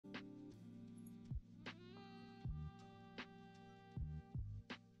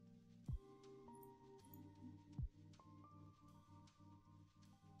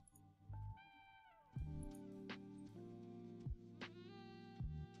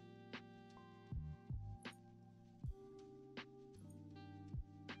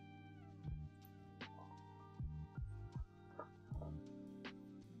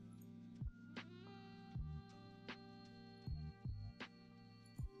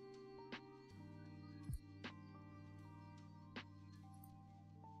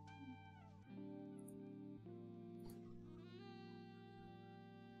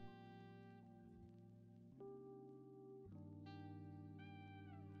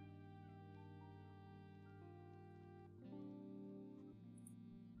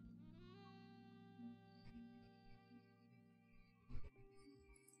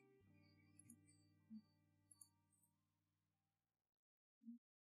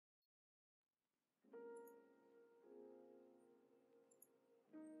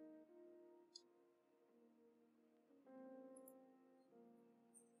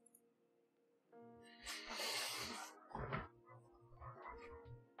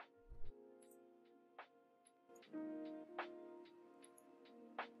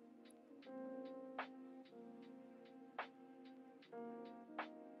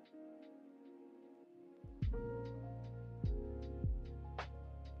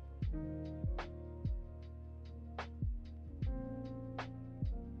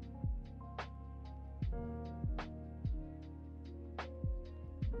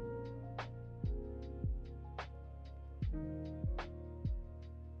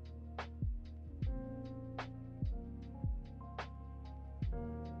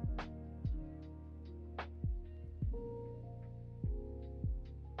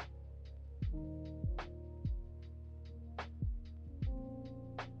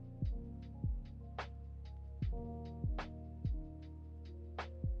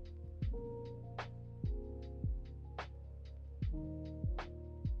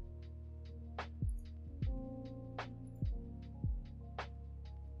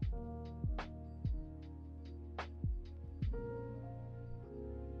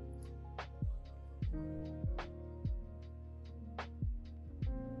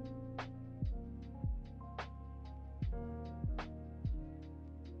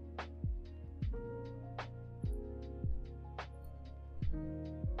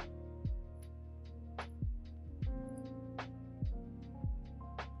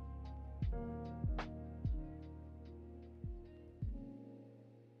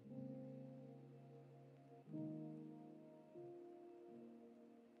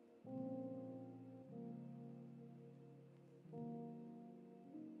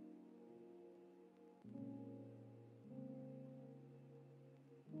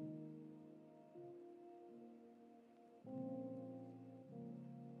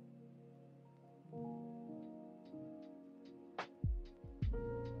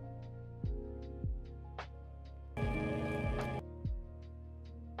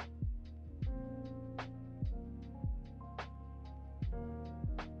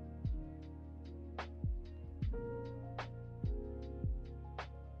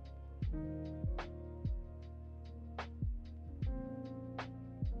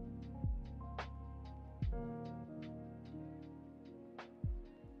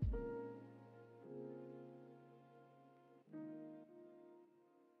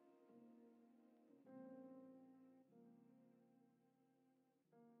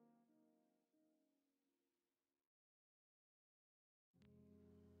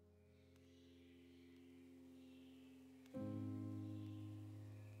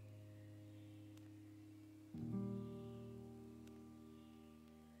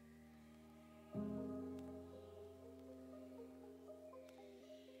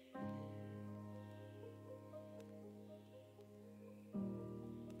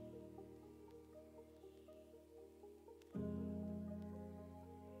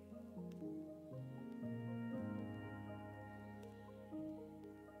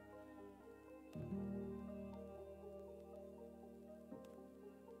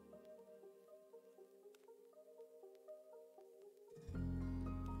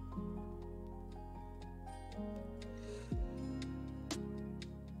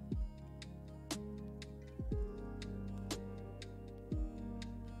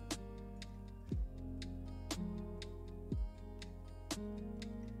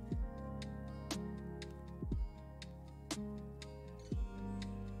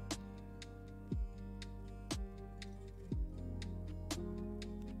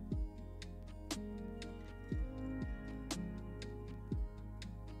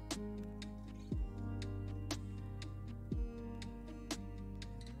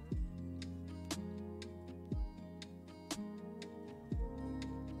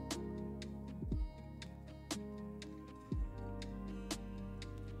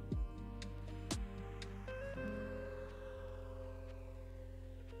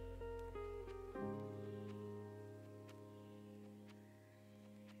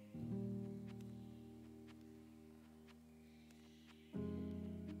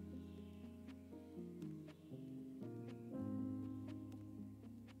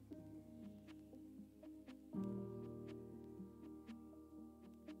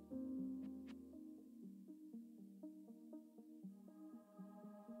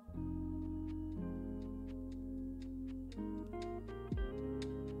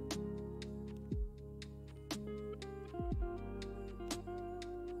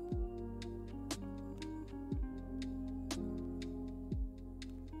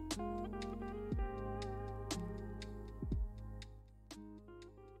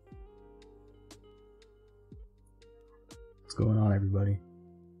What's going on, everybody?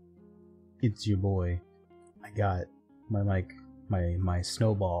 It's your boy. I got my mic, my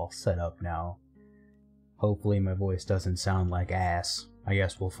snowball set up now. Hopefully my voice doesn't sound like ass. I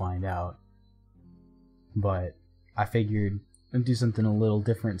guess we'll find out. But I figured I'd do something a little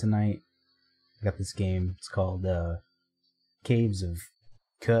different tonight. I got this game. It's called Caves of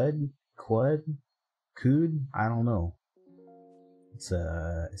Cood? I don't know. It's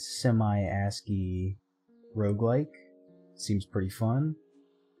a semi-ASCII roguelike. Seems pretty fun.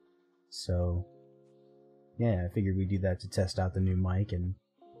 So, yeah, I figured we'd do that to test out the new mic and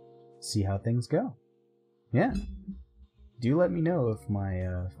see how things go. Yeah. Do let me know if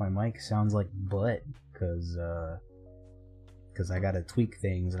my mic sounds like butt, cause I gotta tweak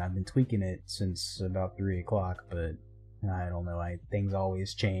things, and I've been tweaking it since about 3 o'clock, but I don't know, things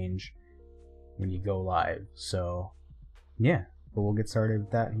always change when you go live, so yeah, but we'll get started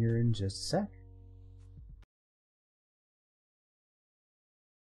with that here in just a sec.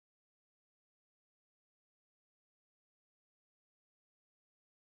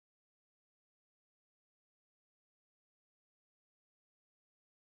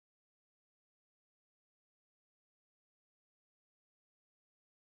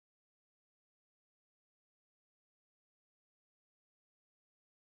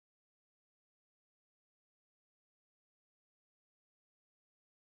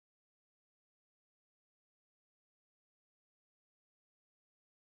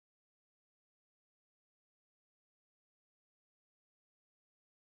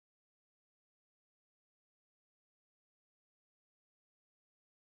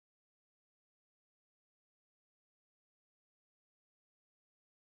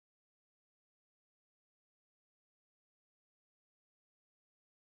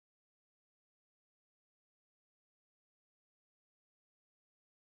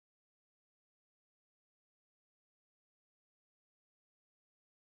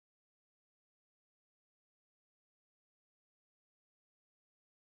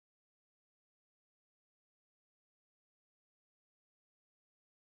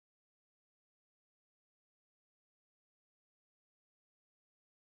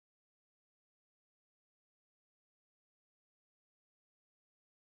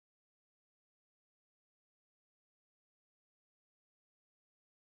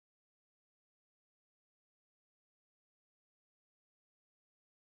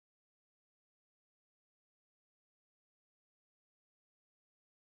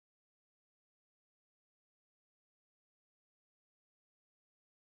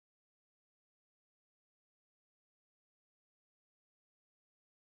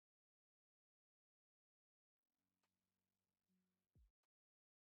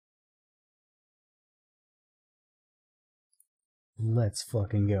 Let's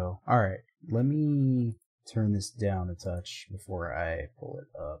fucking go. Alright, let me turn this down a touch before I pull it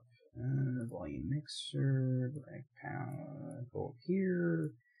up. Volume mixer, drag pound, go up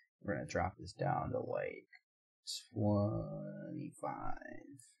here. We're gonna drop this down to like 25.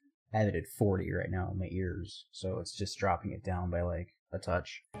 I have it at 40 right now in my ears, so it's just dropping it down by like a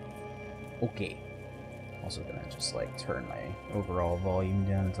touch. Okay. Also gonna just like turn my overall volume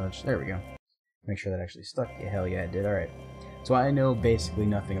down a touch. There we go. Make sure that actually stuck. Yeah, hell yeah, it did. Alright. So I know basically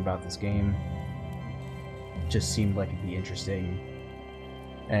nothing about this game. Just seemed like it'd be interesting.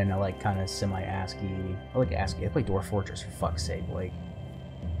 And I like kind of semi-ASCII. I like ASCII. I play Dwarf Fortress, for fuck's sake. Like,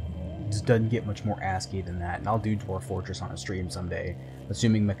 it just doesn't get much more ASCII than that. And I'll do Dwarf Fortress on a stream someday.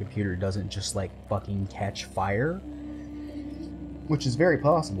 Assuming my computer doesn't just like fucking catch fire. Which is very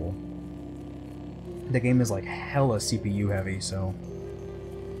possible. The game is like hella CPU heavy, so.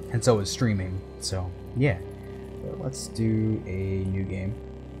 And so is streaming. So, yeah. But let's do a new game.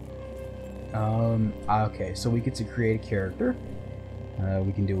 Okay, so we get to create a character.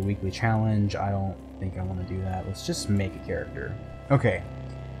 We can do a weekly challenge. I don't think I want to do that. Let's just make a character. Okay.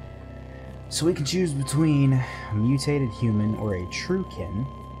 So we can choose between a mutated human or a truekin.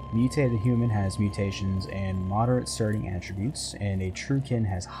 Mutated human has mutations and moderate starting attributes, and a truekin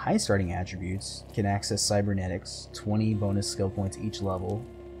has high starting attributes, can access cybernetics, 20 bonus skill points each level.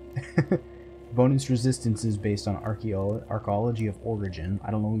 Bonus resistance is based on archaeology of origin.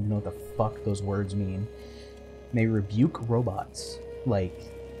 I don't even know what the fuck those words mean. May rebuke robots. Like,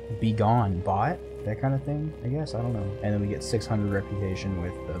 be gone, bot? That kind of thing, I guess? I don't know. And then we get 600 reputation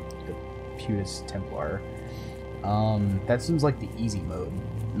with the Putus Templar. That seems like the easy mode,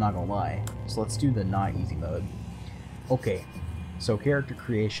 not gonna lie. So let's do the not easy mode. Okay, so character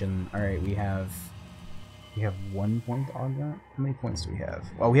creation. Alright, we have 1 point on that? How many points do we have?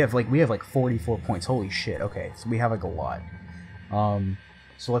 Well, we have like 44 points. Holy shit. Okay, so we have like a lot.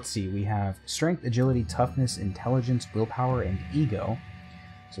 So let's see. We have strength, agility, toughness, intelligence, willpower, and ego.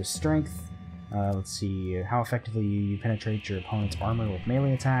 So strength, let's see how effectively you penetrate your opponent's armor with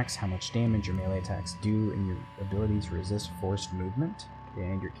melee attacks, how much damage your melee attacks do, and your ability to resist forced movement,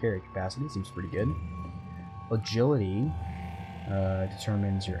 and your carry capacity. Seems pretty good. Agility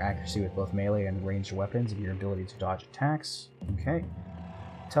determines your accuracy with both melee and ranged weapons and your ability to dodge attacks. Okay.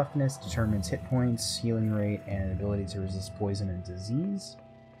 Toughness determines hit points, healing rate, and ability to resist poison and disease.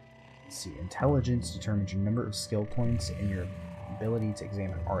 Let's see. Intelligence determines your number of skill points and your ability to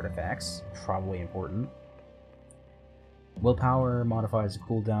examine artifacts. Probably important. Willpower modifies the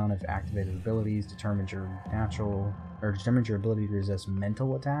cooldown of activated abilities, determines your ability to resist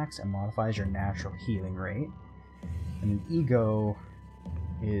mental attacks, and modifies your natural healing rate. And then ego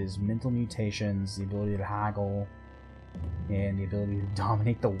is mental mutations, the ability to haggle, and the ability to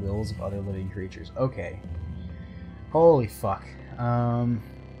dominate the wills of other living creatures. Okay. Holy fuck. How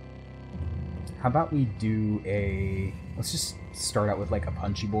about we do a... Let's just start out with like a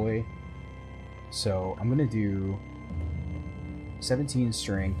punchy boy. So I'm gonna do 17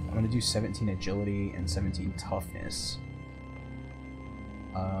 strength, I'm gonna do 17 agility, and 17 toughness.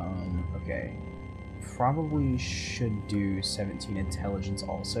 Okay. Probably should do 17 intelligence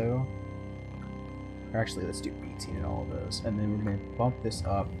also. Or actually, let's do 18 in all of those. And then we're going to bump this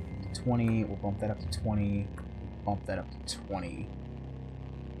up to 20. We'll bump that up to 20. Bump that up to 20.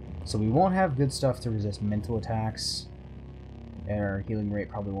 So we won't have good stuff to resist mental attacks. And our healing rate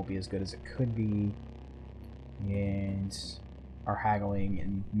probably won't be as good as it could be. And our haggling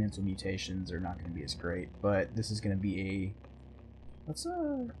and mental mutations are not going to be as great. But this is going to be a... Let's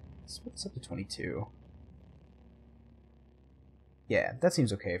put this up to 22. Yeah, that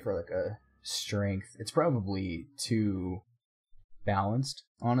seems okay for like a strength. It's probably too balanced,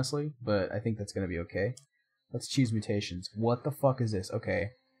 honestly, but I think that's gonna be okay. Let's choose mutations. What the fuck is this?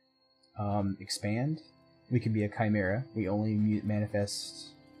 Okay. Expand. We can be a chimera. We only manifest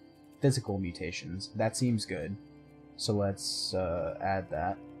physical mutations. That seems good. So let's add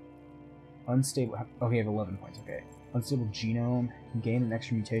that. Unstable. Oh, we have 11 points. Okay. Unstable genome. Gain an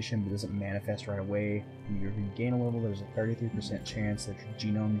extra mutation but doesn't manifest right away. When you gain a level, there's a 33% chance that your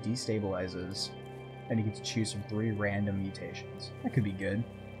genome destabilizes, and you get to choose from 3 random mutations. That could be good.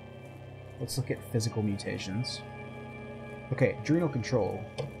 Let's look at physical mutations. Okay, adrenal control.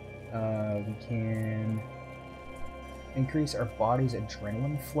 We can increase our body's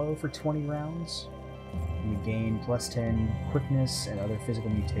adrenaline flow for 20 rounds. We gain plus 10 quickness, and other physical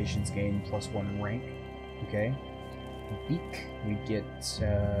mutations gain plus 1 rank. Okay. Beak, we get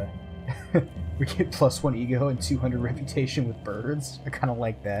we get plus 1 ego and 200 reputation with birds. I kind of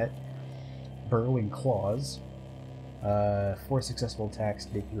like that. Burrowing claws. 4 successful attacks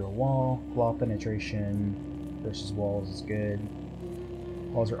to dig through a wall. Claw penetration versus walls is good.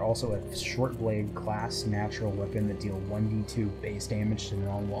 Walls are also a short blade class natural weapon that deal 1d2 base damage to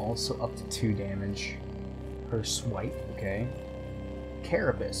non-walls, so up to 2 damage per swipe. Okay.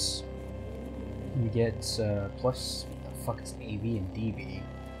 Carapace. We get plus, what the fuck is AV and DV?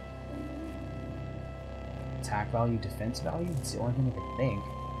 Attack value, defense value? It's the only thing I can think.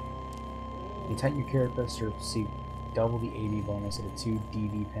 You tighten your carapace to receive double the AV bonus at a 2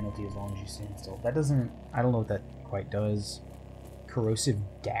 DV penalty as long as you stand still. That doesn't, I don't know what that quite does. Corrosive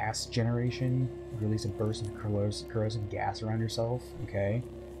gas generation. Release a burst of corrosive gas around yourself. Okay.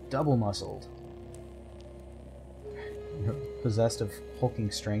 Double muscled. Possessed of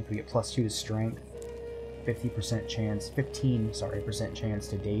hulking strength, we get plus 2 to strength, 15% chance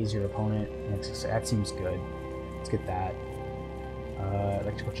to daze your opponent. That seems good. Let's get that.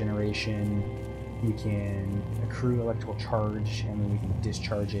 Electrical generation, we can accrue electrical charge, and then we can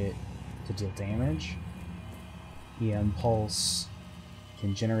discharge it to deal damage. EM pulse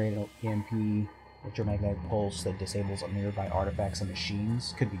can generate an EMP, electromagnetic pulse that disables nearby artifacts and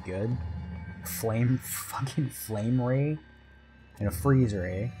machines. Could be good. Fucking flame ray and a freeze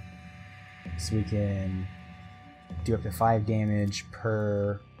ray, so we can do up to 5 damage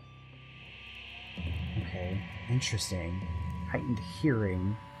per. Okay, interesting. Heightened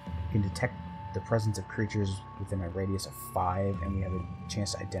hearing, can detect the presence of creatures within a radius of 5, and we have a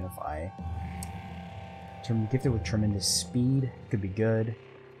chance to identify. Gifted with tremendous speed, could be good.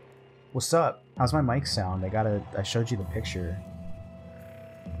 What's up? How's my mic sound? I showed you the picture.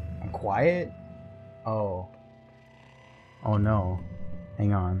 I'm quiet? Oh. Oh no.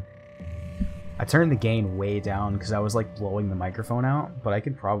 Hang on. I turned the gain way down because I was like blowing the microphone out, but I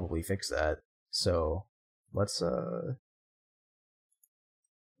could probably fix that. So let's let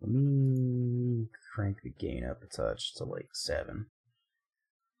me crank the gain up a touch to like 7.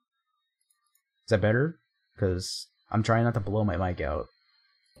 Is that better? Because I'm trying not to blow my mic out.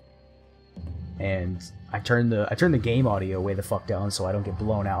 And I turned the game audio way the fuck down so I don't get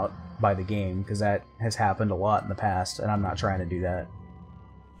blown out by the game, because that has happened a lot in the past, and I'm not trying to do that.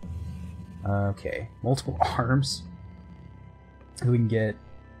 Okay, multiple arms. We can get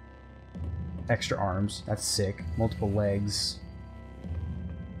extra arms. That's sick. Multiple legs.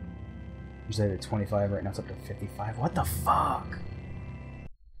 Usually at 25, right now it's up to 55. What the fuck?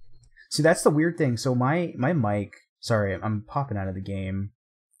 See, that's the weird thing. So my mic... Sorry, I'm popping out of the game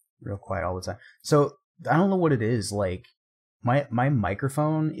real quiet all the time. So, I don't know what it is. Like, my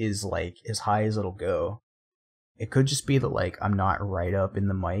microphone is, like, as high as it'll go. It could just be that, like, I'm not right up in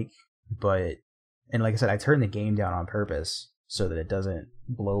the mic. But, and like I said, I turned the gain down on purpose so that it doesn't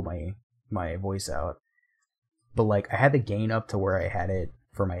blow my voice out. But like, I had the gain up to where I had it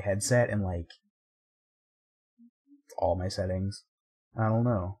for my headset and like all my settings. I don't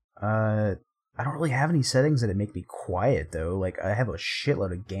know. I don't really have any settings that make me quiet though. Like, I have a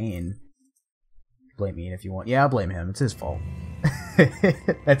shitload of gain. Blame me if you want. Yeah, I'll blame him. It's his fault.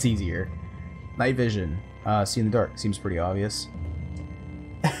 That's easier. Night vision. See in the dark. Seems pretty obvious.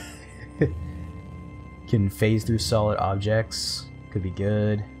 Can phase through solid objects. Could be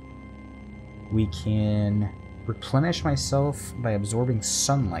good. We can replenish myself by absorbing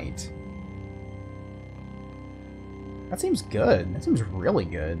sunlight. That seems good. That seems really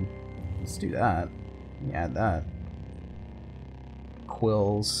good. Let's do that. Let me add that.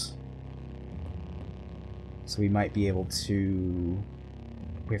 Quills. So we might be able to...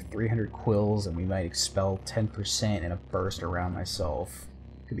 We have 300 quills and we might expel 10% in a burst around myself.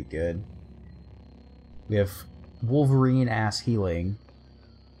 Could be good. We have Wolverine-ass healing.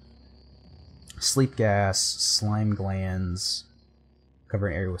 Sleep gas, slime glands. Cover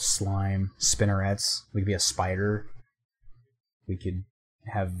an area with slime. Spinnerets. We could be a spider. We could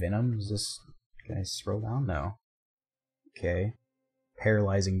have venom. Is this... Can I scroll down? No. Okay.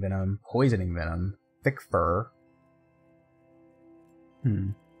 Paralyzing venom. Poisoning venom. Thick fur.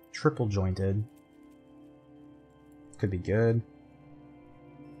 Triple jointed. Could be good.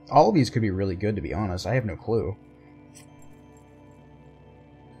 All of these could be really good, to be honest. I have no clue.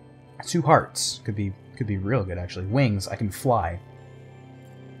 2 hearts. Could be real good, actually. Wings. I can fly.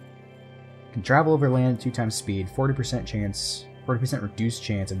 Can travel over land at 2 times speed. 40% chance... 40% reduced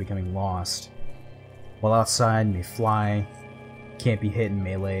chance of becoming lost. While outside, may fly. Can't be hit in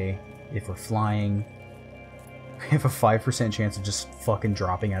melee. If we're flying... We have a 5% chance of just fucking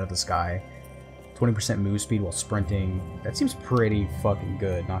dropping out of the sky. 20% move speed while sprinting. That seems pretty fucking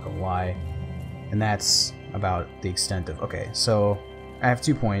good, not gonna lie. And that's about the extent of... Okay, so I have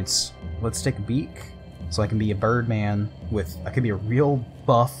 2 points. Let's take a beak. So I can be a birdman with... I can be a real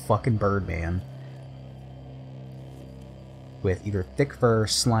buff fucking birdman. With either thick fur,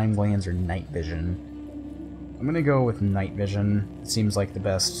 slime glands, or night vision. I'm gonna go with night vision. It seems like the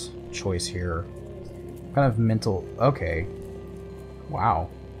best choice here. Kind of mental... Okay. Wow.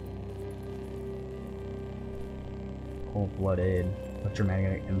 Cold-blooded,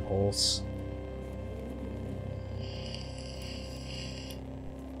 electromagnetic impulse.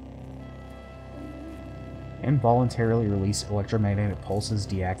 Involuntarily release electromagnetic pulses,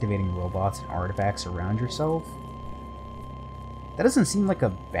 deactivating robots and artifacts around yourself? That doesn't seem like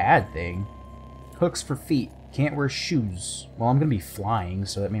a bad thing. Hooks for feet. Can't wear shoes. Well, I'm gonna be flying,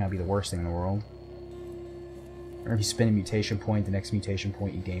 so that may not be the worst thing in the world. Or if you spend a mutation point, the next mutation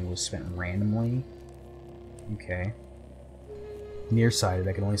point you gain was spent randomly. Okay. Nearsighted,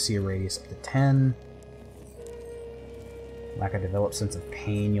 I can only see a radius up to 10. Lack a developed sense of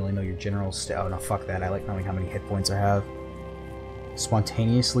pain, you only know your general oh no, fuck that, I like knowing how many hit points I have.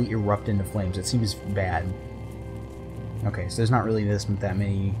 Spontaneously erupt into flames, it seems bad. Okay, so there's not really that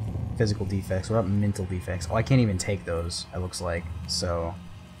many physical defects. What about mental defects? Oh, I can't even take those, it looks like. So,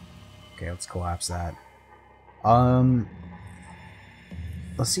 okay, let's collapse that.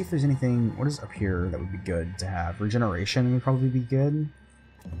 Let's see if there's anything... What is up here that would be good to have? Regeneration would probably be good.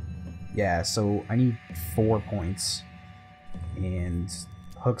 Yeah, so I need 4 points. And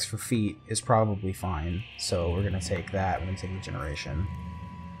hooks for feet is probably fine. So we're going to take that. We're going to take regeneration.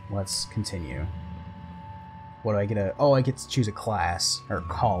 Let's continue. What do I get a... Oh, I get to choose a class. Or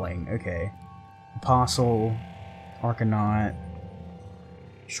calling. Okay. Apostle. Arcanaut.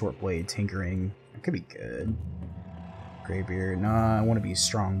 Short blade. Tinkering. That could be good. Graybeard. Nah, I want to be a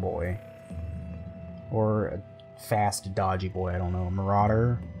strong boy. Or a fast, dodgy boy, I don't know.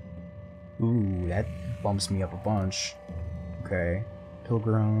 Marauder. Ooh, that bumps me up a bunch. Okay.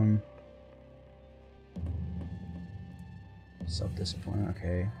 Pilgrim. Self-discipline,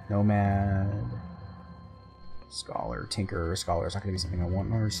 okay. Nomad. Scholar, Tinkerer. Scholar is not going to be something I want.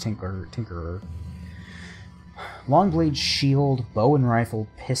 Mars, Tinkerer. Longblade Shield, Bow and Rifle,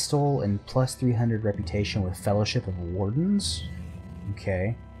 Pistol, and plus 300 reputation with Fellowship of Wardens.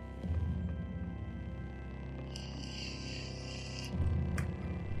 Okay.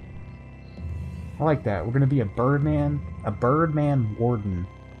 I like that. We're going to be a Birdman Warden.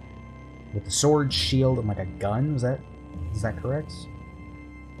 With a sword, shield, and like a gun. Is that correct?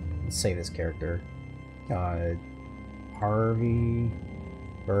 Let's say this character. Harvey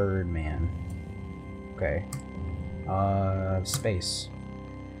Birdman. Okay. Space.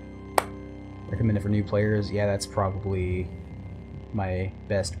 Recommended for new players. Yeah, that's probably my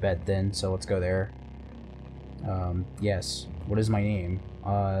best bet then, so let's go there. Yes. What is my name?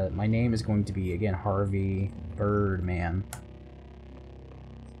 My name is going to be, again, Harvey Birdman.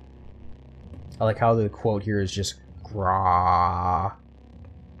 I like how the quote here is just Grah.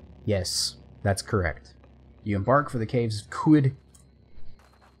 Yes, that's correct. You embark for the caves of Quid.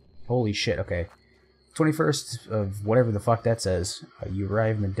 Holy shit, okay. 21st of whatever the fuck that says. You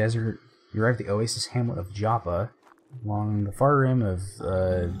arrive in the desert. You arrive at the oasis hamlet of Joppa, along the far rim of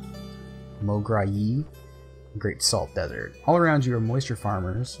Mograyi, Great Salt Desert. All around you are moisture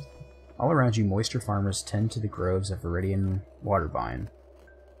farmers. All around you, moisture farmers tend to the groves of Viridian watervine.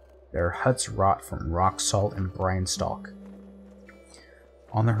 Their huts rot from rock salt and brine stalk.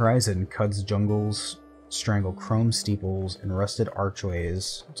 On the horizon, Cud's jungles strangle chrome steeples and rusted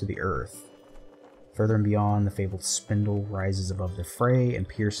archways to the earth. Further and beyond, the fabled spindle rises above the fray and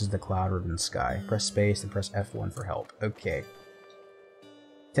pierces the cloud-riven sky. Press space and press F1 for help. Okay.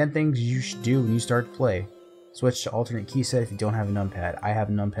 10 things you should do when you start to play. Switch to alternate key set if you don't have a numpad. I have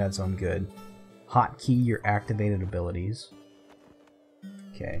a numpad, so I'm good. Hotkey your activated abilities.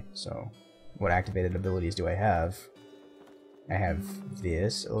 Okay, so what activated abilities do I have? I have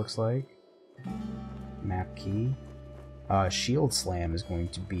this, it looks like. Map key. Shield Slam is going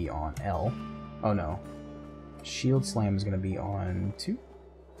to be on L. Oh no. Shield Slam is going to be on 2?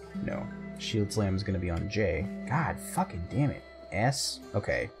 No. Shield Slam is going to be on J. God fucking damn it. S?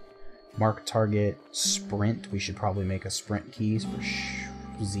 Okay. Mark target. Sprint. We should probably make a sprint keys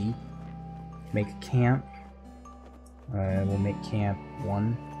for Z. Make camp. We'll make camp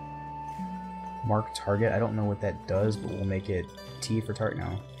 1. Mark target. I don't know what that does, but we'll make it T for target.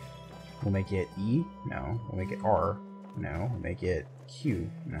 No. We'll make it E. No. We'll make it R. No. We'll make it Q.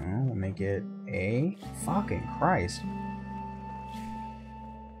 No. We'll make it A. Fucking Christ.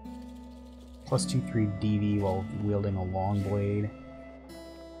 Plus 2/3 DV while wielding a long blade.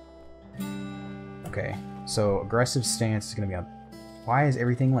 Okay. So aggressive stance is gonna be on. Why is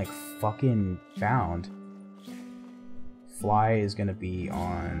everything like fucking bound? Fly is gonna be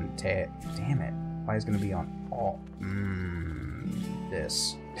on damn it. Fly is gonna be on all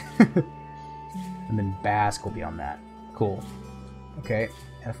this. And then Bask will be on that. Cool. Okay,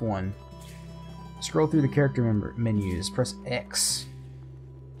 F1. Scroll through the character menus. Press X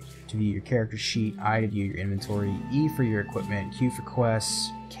to view your character sheet, I to view your inventory, E for your equipment, Q for quests,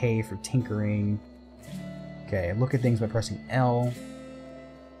 K for tinkering. Okay, look at things by pressing L.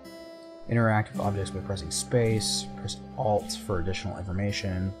 Interact with objects by pressing space. Press Alt for additional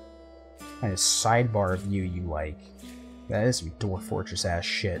information. And a sidebar view you like. That is some Dwarf Fortress ass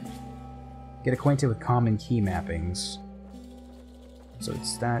shit. Get acquainted with common key mappings. So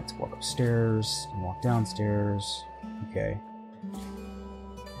it's that, walk upstairs, and walk downstairs. Okay.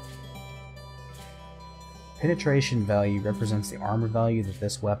 Penetration value represents the armor value that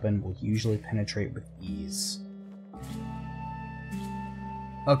this weapon will usually penetrate with ease.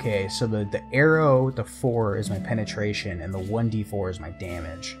 Okay, so the arrow with the 4 is my penetration, and the 1d4 is my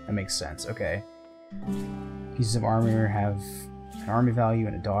damage. That makes sense, okay. Pieces of armor have an armor value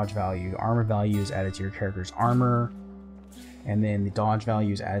and a dodge value. Armor value is added to your character's armor, and then the dodge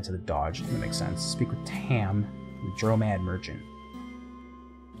value is added to the dodge. That makes sense. Speak with Tam, the Dromad Merchant.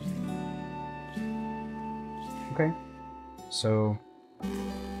 Okay, so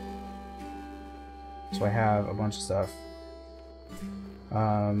I have a bunch of stuff.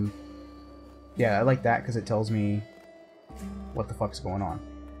 Yeah, I like that because it tells me what the fuck's going on.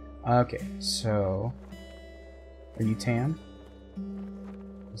 Okay, so are you Tam?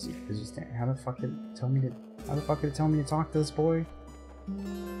 Is this Tam? How the fuck did it tell me to? How the fuck did it tell me to talk to this boy?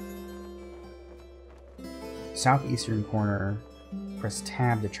 Southeastern corner. Press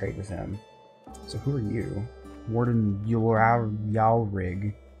tab to trade with him. So who are you? Warden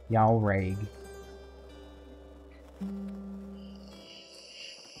Yalrig.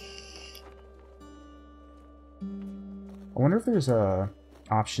 wonder if there's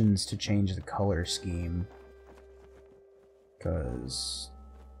options to change the color scheme. Because,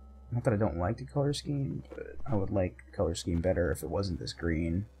 not that I don't like the color scheme, but I would like the color scheme better if it wasn't this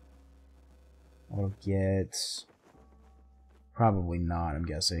green. I'll get... Probably not, I'm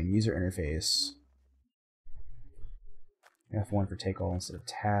guessing. User interface. F1 for take all instead of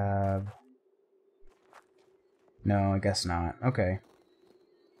tab. No, I guess not. Okay.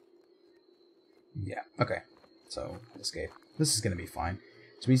 Yeah, okay. So, escape. This is gonna be fine.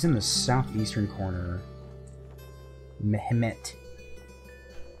 So he's in the southeastern corner. Mehmet.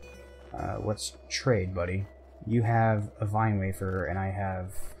 Let's trade, buddy. You have a vine wafer, and I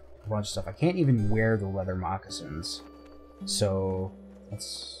have a bunch of stuff. I can't even wear the leather moccasins. So,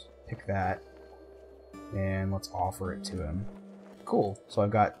 let's pick that. And let's offer it to him. Cool. So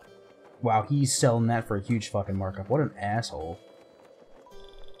I've got... Wow, he's selling that for a huge fucking markup. What an asshole.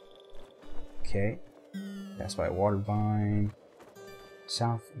 Okay. That's by water vine.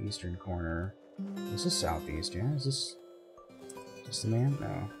 Southeastern corner. This is southeast, yeah? Is this... Just the man?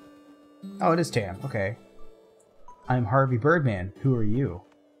 No. Oh, it is Tam. Okay. I'm Harvey Birdman. Who are you?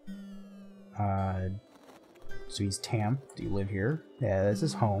 So he's Tam. Do you live here? Yeah, this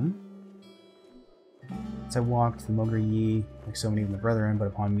is home. As I walked the Mogri like so many of my brethren, but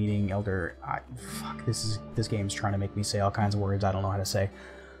upon meeting Elder... fuck, this game's trying to make me say all kinds of words I don't know how to say.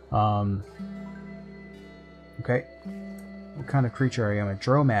 Okay. What kind of creature are you? I'm a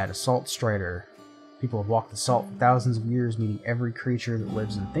dromad, a salt strider. People have walked the salt for thousands of years, meeting every creature that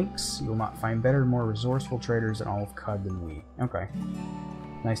lives and thinks. You will not find better, more resourceful traders in all of Cud than we. Okay.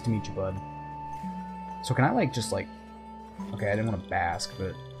 Nice to meet you, bud. So can I, like, just, like... Okay, I didn't want to bask,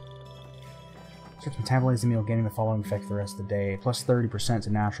 but... Just metabolize the meal, gaining the following effect for the rest of the day. Plus 30%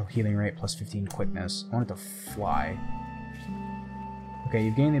 to natural healing rate, plus 15 quickness. I want it to fly. Okay,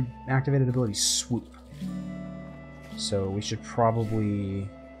 you've gained the activated ability Swoop. So we should probably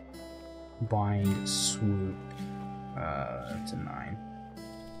bind Swoop to 9.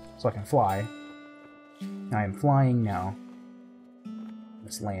 So I can fly. I am flying now.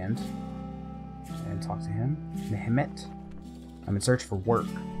 Let's land. And talk to him. Mehmet. I'm in search for work.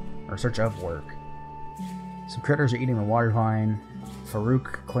 Or search of work. Some critters are eating the water vine.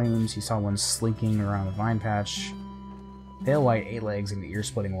 Farouk claims he saw one slinking around the vine patch. Pale white, 8 legs, and the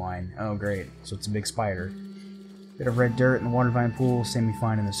ear-splitting line. Oh, great. So it's a big spider. Bit of red dirt in the water vine pool,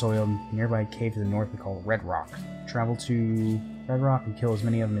 semi-fine in the soil. Nearby cave to the north we call Red Rock. Travel to Red Rock and kill as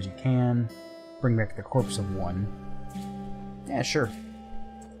many of them as you can. Bring back the corpse of one. Yeah, sure.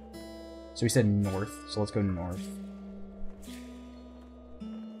 So we said north, so let's go north.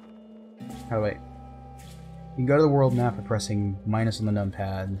 How do I... You can go to the world map by pressing minus on the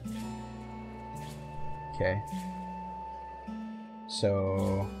numpad. Okay.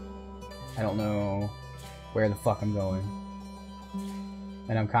 So... I don't know where the fuck I'm going.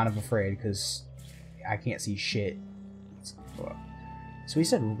 And I'm kind of afraid, because I can't see shit. Let's go up. So we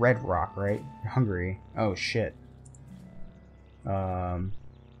said Red Rock, right? Hungary. Oh, shit.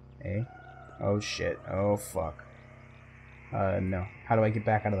 Eh? Oh, shit. Oh, fuck. No. How do I get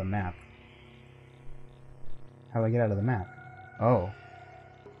back out of the map? How do I get out of the map? Oh.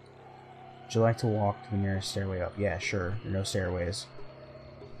 Would you like to walk to the nearest stairway up? Yeah, sure. There are no stairways.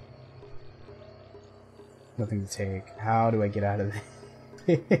 Nothing to take. How do I get out of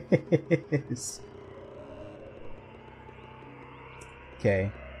this?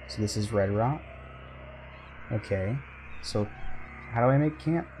 Okay. So this is Red Rock. Okay. So how do I make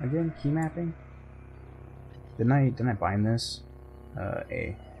camp again? Key mapping? Didn't I bind this?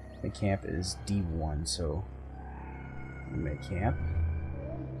 A. The camp is D1, so make camp.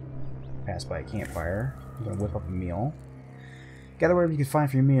 Pass by a campfire. I'm gonna whip up a meal. Gather whatever you can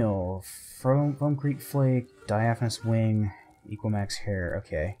find for your meal. Foam Creek Flake, Diaphanous Wing, Equimax Hair.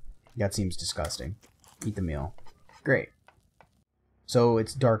 Okay. That seems disgusting. Eat the meal. Great. So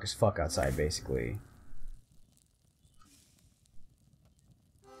it's dark as fuck outside, basically.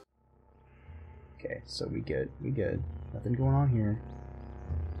 Okay, so we good. We good. Nothing going on here.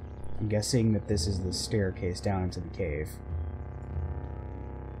 I'm guessing that this is the staircase down into the cave.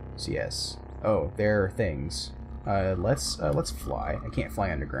 So yes. Oh, there are things. Let's fly. I can't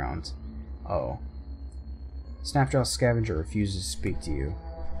fly underground. Oh. Snapjaw Scavenger refuses to speak to you.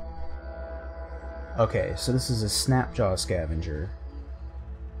 Okay, so this is a Snapjaw Scavenger.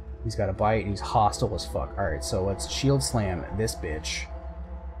 He's got a bite and he's hostile as fuck. Alright, so let's shield slam this bitch.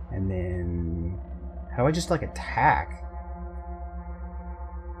 And then... How do I just, like, attack?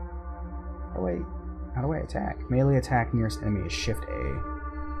 How do I attack? Melee attack nearest enemy is Shift A.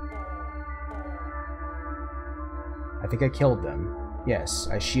 I think I killed them. Yes,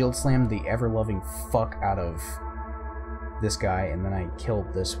 I shield slammed the ever-loving fuck out of this guy, and then I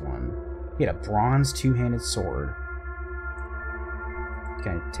killed this one. He had a bronze two-handed sword.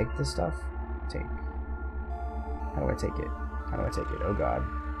 Can I take this stuff? Take. How do I take it? How do I take it? Oh god.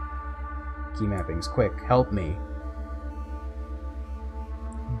 Key mappings, quick, help me.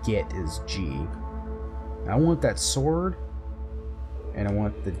 Get is G. I want that sword, and I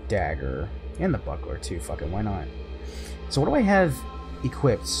want the dagger, and the buckler too, fucking why not? So what do I have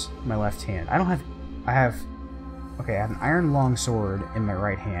equipped in my left hand? I have an iron longsword in my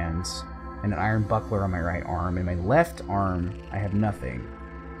right hand, and an iron buckler on my right arm. In my left arm, I have nothing.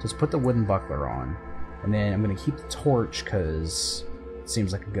 So let's put the wooden buckler on. And then I'm going to keep the torch, because it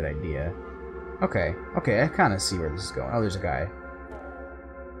seems like a good idea. Okay, I kind of see where this is going. Oh, there's a guy.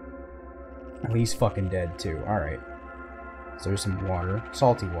 Oh, he's fucking dead, too. Alright. So there's some water.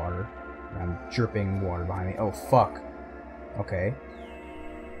 Salty water. I'm dripping water behind me. Oh, fuck. Okay.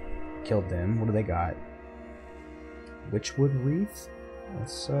 Killed them. What do they got? Witchwood wreath?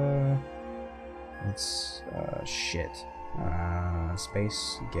 Shit.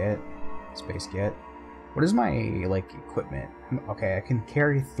 Space get. What is my, like, equipment? Okay, I can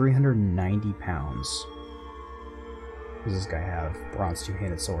carry 390 pounds. What does this guy have? Bronze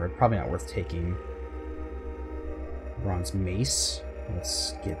two-handed sword. Probably not worth taking. Bronze mace.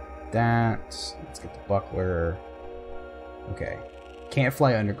 Let's get that. Let's get the buckler. Okay. Can't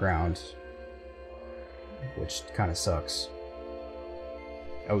fly underground, which kind of sucks.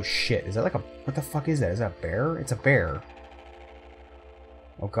 Oh shit, is that like a... What the fuck is that? Is that a bear? It's a bear.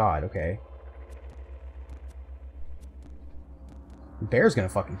 Oh god, okay. The bear's gonna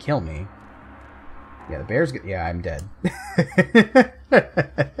fucking kill me. Yeah, the bear's gonna... Yeah, I'm dead.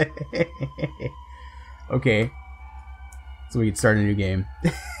 Okay. So we can start a new game.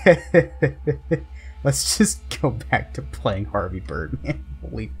 Let's just go back to playing Harvey Birdman.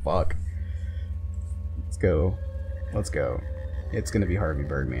 Holy fuck. Let's go. Let's go. It's gonna be Harvey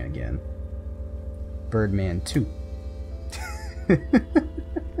Birdman again. Birdman 2.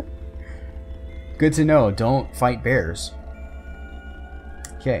 Good to know. Don't fight bears.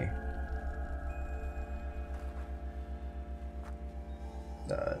 Okay.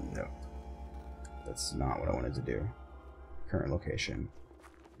 No. That's not what I wanted to do. Current location.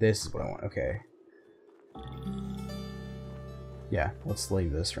 This is what I want. Okay. Yeah, let's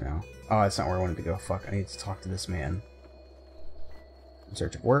leave this for now. Oh, that's not where I wanted to go. Fuck, I need to talk to this man. In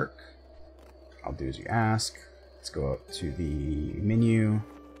search of work. I'll do as you ask. Let's go up to the menu.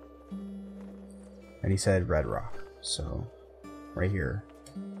 And he said Red Rock. So, right here.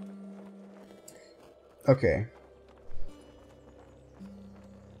 Okay.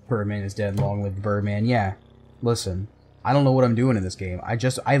 Birdman is dead. Long live Birdman. Yeah, listen. I don't know what I'm doing in this game.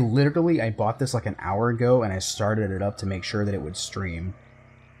 I literally bought this like an hour ago, and I started it up to make sure that it would stream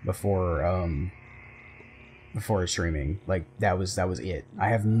before streaming. Like, that was it. I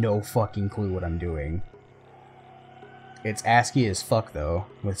have no fucking clue what I'm doing. It's ASCII as fuck, though,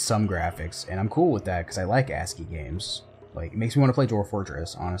 with some graphics, and I'm cool with that, because I like ASCII games. Like, it makes me want to play Dwarf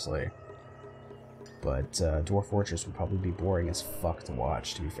Fortress, honestly. But, Dwarf Fortress would probably be boring as fuck to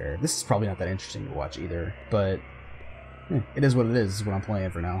watch, to be fair. This is probably not that interesting to watch, either, but... it is what it is. This is what I'm playing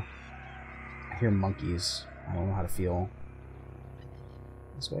for now. I hear monkeys. I don't know how to feel.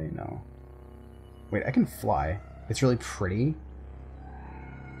 This way? No. Wait, I can fly. It's really pretty.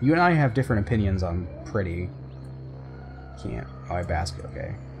 You and I have different opinions on pretty. Can't. Oh, I basket.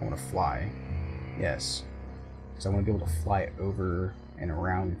 Okay. I want to fly. Yes. Because I want to be able to fly over and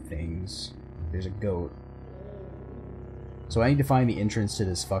around things. There's a goat. So I need to find the entrance to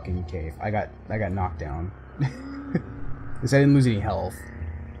this fucking cave. I got knocked down. Because I didn't lose any health.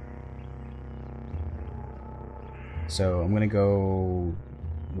 So I'm gonna go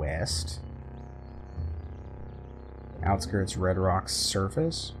west. Outskirts, Red Rock's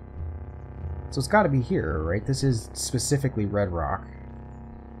surface. So it's gotta be here, right? This is specifically Red Rock.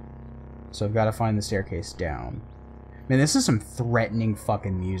 So I've gotta find the staircase down. Man, this is some threatening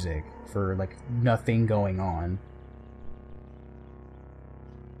fucking music for, like, nothing going on.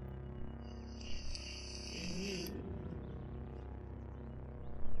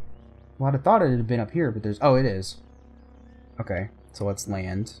 Well, I'd have thought it had been up here, but there's... Oh, it is. Okay, so let's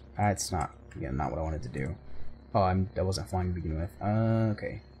land. It's not, again, not what I wanted to do. Oh, I wasn't flying to begin with.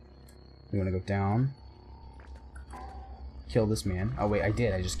 Okay. We want to go down. Kill this man. Oh, wait, I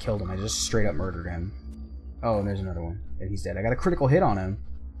did. I just killed him. I just straight up murdered him. Oh, and there's another one. And he's dead. I got a critical hit on him.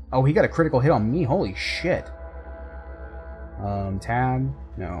 Oh, he got a critical hit on me. Holy shit. Tab.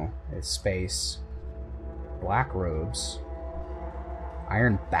 No, it's space. Black robes.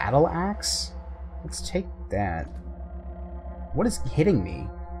 Iron battle axe? Let's take that. What is hitting me?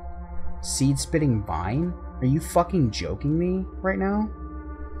 Seed spitting vine? Are you fucking joking me right now?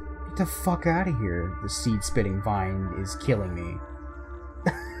 Get the fuck out of here. The seed-spitting vine is killing me.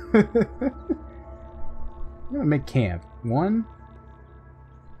 I'm gonna make camp. One.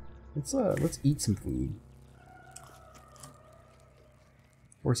 Let's eat some food.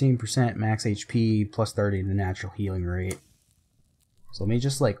 14% max HP, plus 30 the natural healing rate. So let me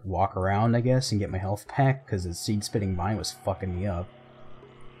just like walk around, I guess, and get my health back, because the seed-spitting vine was fucking me up.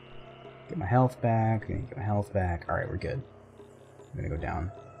 Get my health back, get my health back. Alright, we're good. I'm gonna go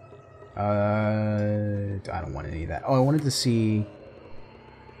down. I don't want any of that. Oh, I wanted to see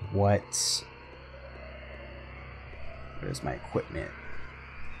what is my equipment.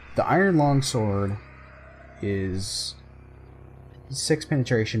 The iron longsword is 6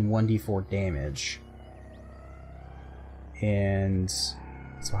 penetration, 1d4 damage. And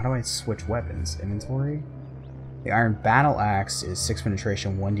so how do I switch weapons? Inventory? The iron battle axe is 6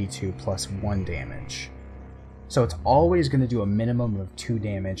 penetration, 1d2 plus 1 damage. So it's always going to do a minimum of 2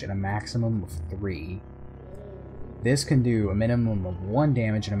 damage and a maximum of 3. This can do a minimum of 1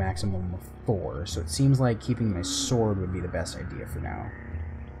 damage and a maximum of 4. So it seems like keeping my sword would be the best idea for now.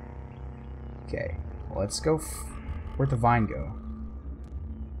 Okay, well, let's go. Where'd the vine go?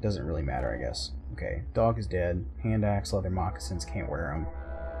 Doesn't really matter, I guess. Okay, dog is dead. Hand axe, leather moccasins, can't wear them.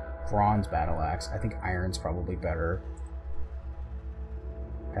 Bronze battle axe. I think iron's probably better.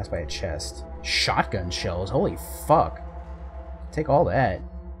 Passed by a chest. Shotgun shells. Holy fuck. Take all that.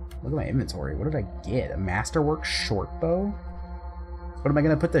 Look at my inventory. What did I get? A masterwork short bow? What, am I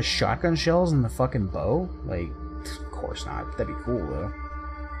gonna put the shotgun shells in the fucking bow? Like, of course not. That'd be cool though.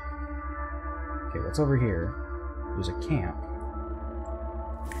 Okay, what's over here? There's a camp.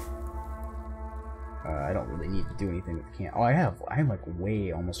 I don't really need to do anything with the camp. Oh, I'm like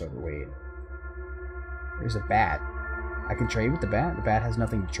way almost overweight. There's a bat. I can trade with the bat? The bat has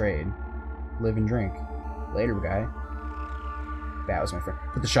nothing to trade. Live and drink. Later, guy. Bat was my friend.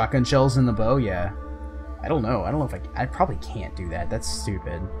 Put the shotgun shells in the bow? Yeah. I don't know. I don't know if I probably can't do that. That's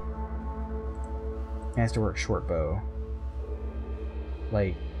stupid. Has to work short bow.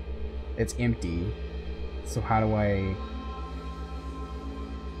 Like, it's empty. So how do I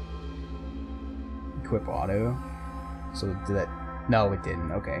equip auto? So did that? No, it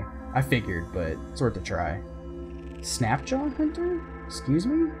didn't. Okay. I figured, but it's worth a try. Snapjaw Hunter? Excuse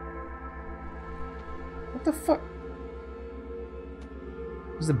me? What the fuck?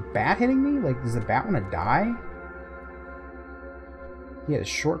 Is the bat hitting me? Like, does the bat want to die? He had a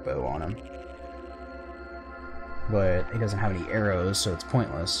short bow on him. But he doesn't have any arrows, so it's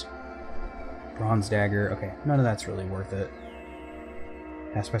pointless. Bronze dagger. Okay, none of that's really worth it.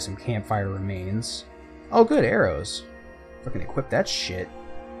 Passed by some campfire remains. Oh, good, arrows. Fucking equip that shit.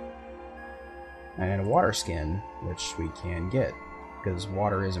 And a water skin, which we can get, because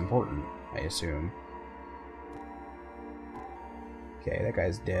water is important, I assume. Okay, that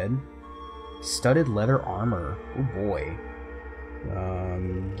guy's dead. Studded leather armor. Oh boy.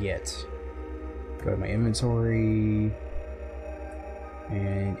 Get. Go to my inventory.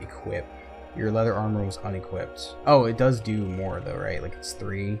 And equip. Your leather armor was unequipped. Oh, it does do more though, right? Like it's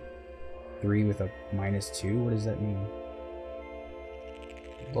 3. 3 with a -2? What does that mean?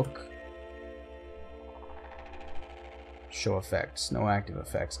 Look. Show effects. No active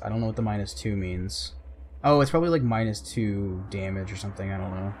effects. I don't know what the -2 means. Oh, it's probably like -2 damage or something. I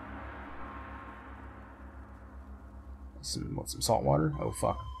don't know. Some salt water? Oh,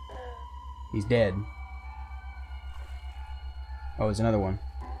 fuck. He's dead. Oh, there's another one.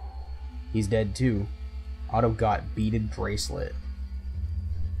 He's dead too. Otto got beaded bracelet.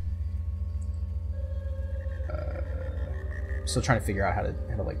 I'm still trying to figure out how to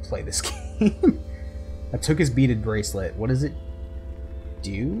like play this game. I took his beaded bracelet. What does it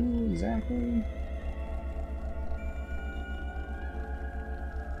do exactly?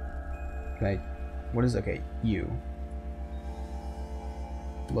 Can I? What is? Okay, you.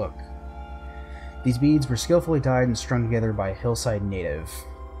 Look. These beads were skillfully tied and strung together by a hillside native.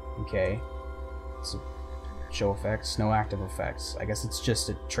 Okay. So, show effects, no active effects. I guess it's just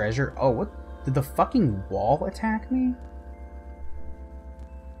a treasure. Oh, what? Did the fucking wall attack me?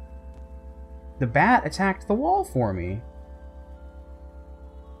 The bat attacked the wall for me.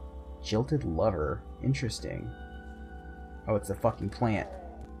 Jilted lover. Interesting. Oh, it's a fucking plant.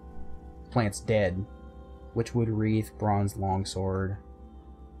 Plant's dead. Witchwood wreath, bronze longsword.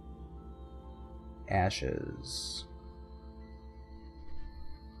 Ashes.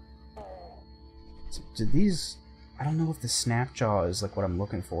 So, did these... I don't know if the snapjaw is like what I'm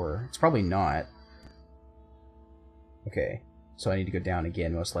looking for. It's probably not. Okay. So I need to go down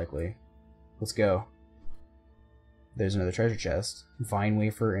again, most likely. Let's go. There's another treasure chest. Vine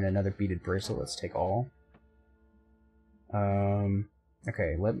wafer and another beaded bracelet. Let's take all.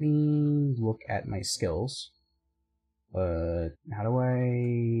 Okay, let me look at my skills. How do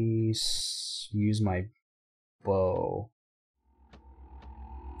I use my bow?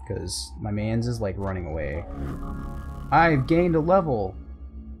 Because my man's is like running away. I've gained a level!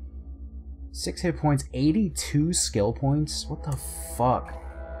 6 hit points, 82 skill points? What the fuck?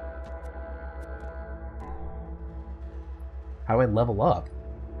 How do I level up?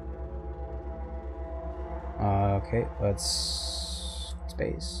 Okay, let's...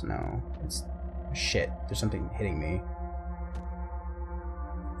 Space? No. It's... Shit, there's something hitting me.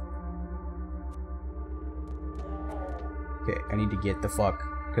 Okay, I need to get the fuck,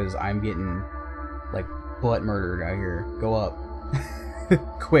 because I'm getting, like, butt murdered out here. Go up.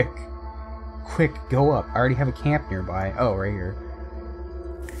 Quick. Quick, go up. I already have a camp nearby. Oh, right here.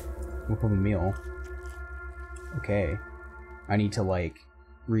 Whip up a meal. Okay. I need to, like,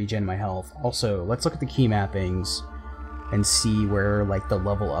 regen my health. Also, let's look at the key mappings and see where, like, the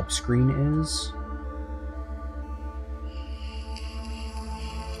level up screen is.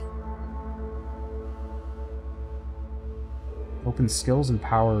 Open skills and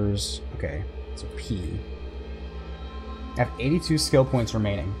powers. Okay, it's a P. I have 82 skill points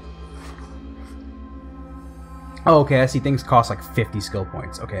remaining. Oh, okay, I see things cost like 50 skill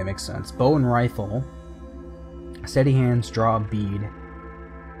points. Okay, it makes sense. Bow and rifle. Steady hands, draw a bead.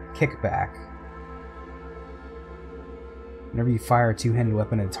 Kickback. Whenever you fire a two-handed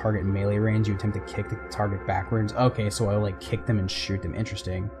weapon at a target in melee range, you attempt to kick the target backwards. Okay, so I like kick them and shoot them.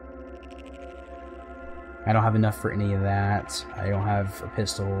 Interesting. I don't have enough for any of that. I don't have a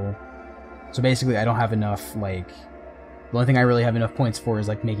pistol. So basically, I don't have enough, like... The only thing I really have enough points for is,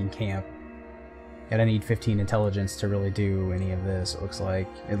 like, making camp. And I need 15 intelligence to really do any of this, it looks like,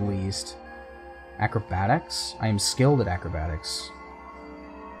 at least. Acrobatics? I am skilled at acrobatics.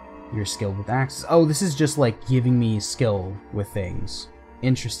 You're skilled with axes. Oh, this is just, like, giving me skill with things.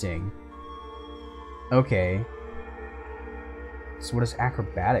 Interesting. Okay. So what does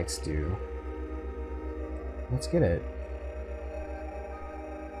acrobatics do? Let's get it.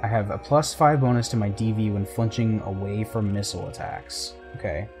 I have a +5 bonus to my DV when flinching away from missile attacks.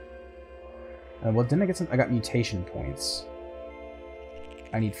 Okay. Well, didn't I get some? I got mutation points.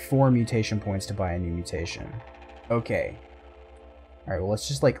 I need 4 mutation points to buy a new mutation. Okay. Alright, well, let's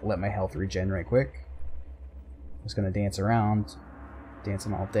just, like, let my health regen right quick. I'm just gonna dance around.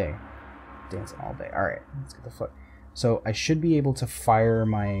 Dancing all day. Dancing all day. Alright, let's get the fuck. So, I should be able to fire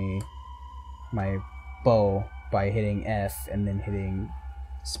my bow by hitting F and then hitting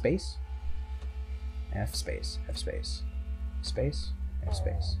space? F space, F space, space, F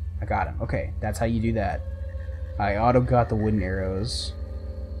space. I got him. Okay, that's how you do that. I auto got the wooden arrows.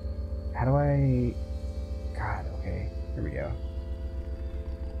 How do I... God, okay. Here we go.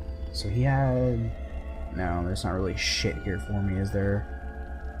 So he had... No, there's not really shit here for me, is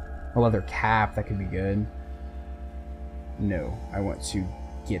there? A leather cap, that could be good. No, I want to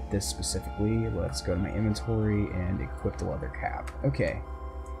get this specifically. Let's go to my inventory and equip the leather cap. Okay.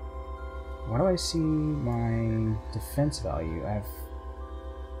 Why do I see my defense value? I have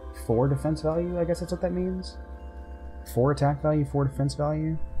 4 defense value, I guess that's what that means. 4 attack value, 4 defense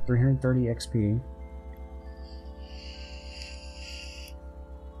value, 330 XP.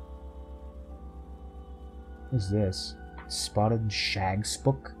 What is this? Spotted shag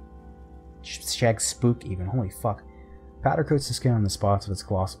spook? Shag spook even, holy fuck. Powder coats the skin on the spots of its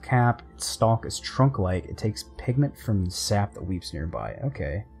colossal cap. Its stalk is trunk-like. It takes pigment from the sap that weeps nearby.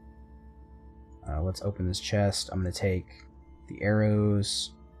 Okay. Let's open this chest. I'm going to take the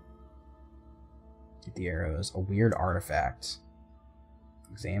arrows. Get the arrows. A weird artifact.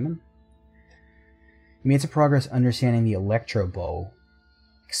 Examine. You made some progress understanding the electro bow.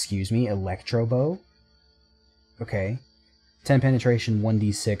 Excuse me, electro bow? Okay. 10 penetration,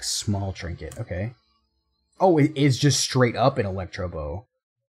 1d6, small trinket. Okay. Oh, it is just straight up an electro bow.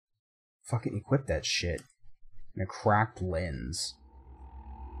 Fucking equip that shit. And a cracked lens.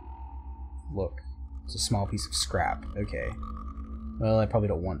 Look. It's a small piece of scrap. Okay. Well, I probably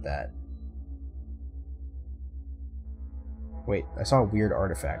don't want that. Wait, I saw a weird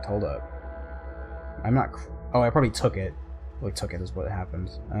artifact. Hold up. I'm not... Oh, I probably took it. Well, I took it is what happened.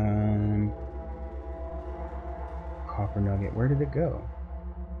 Copper nugget. Where did it go?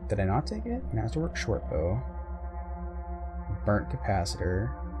 Did I not take it? Masterwork short bow. Burnt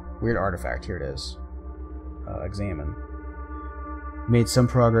capacitor. Weird artifact. Here it is. Examine. Made some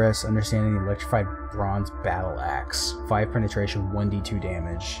progress understanding the electrified bronze battle axe. 5 penetration, 1d2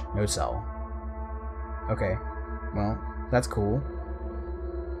 damage. No cell. Okay. Well, that's cool.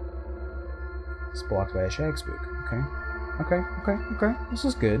 It's blocked by a shag spook. Okay. Okay. This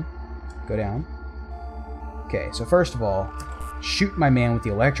is good. Go down. Okay, so first of all, shoot my man with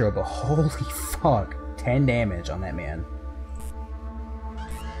the electro, but holy fuck, 10 damage on that man.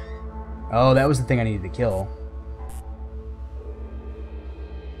 Oh, that was the thing I needed to kill.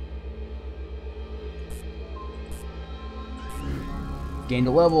 Gained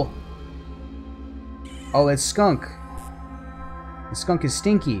a level. Oh, that's skunk. The skunk is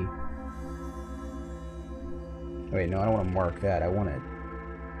stinky. Wait, no, I don't want to mark that. I want to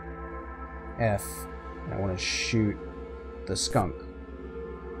F. And I want to shoot the skunk.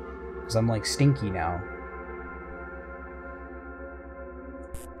 Because I'm like stinky now.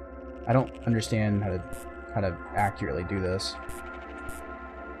 I don't understand how to accurately do this.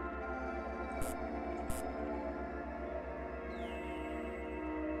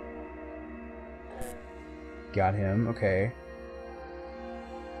 Got him, okay.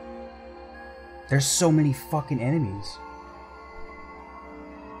 There's so many fucking enemies.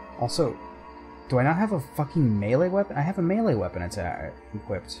 Also, do I not have a fucking melee weapon? I have a melee weapon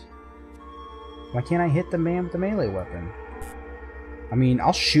equipped. Why can't I hit the man with the melee weapon? I mean,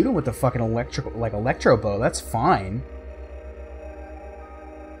 I'll shoot him with the fucking electro bow, that's fine.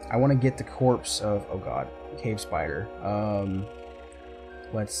 I want to get the corpse of, oh god, cave spider.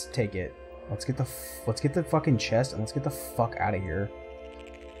 Let's take it. Let's get the fucking chest and let's get the fuck out of here.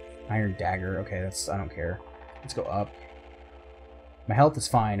 Iron dagger. Okay, that's, I don't care. Let's go up. My health is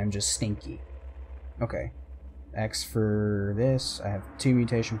fine. I'm just stinky. Okay. X for this. I have 2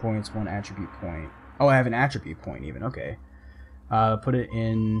 mutation points, 1 attribute point. Oh, I have an attribute point even. Okay. Put it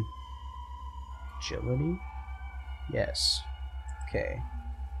in agility. Yes. Okay.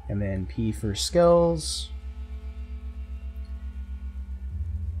 And then P for skills.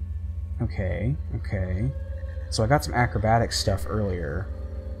 Okay, okay. So I got some acrobatic stuff earlier.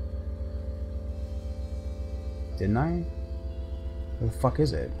 Didn't I? Where the fuck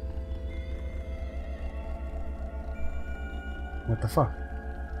is it? What the fuck?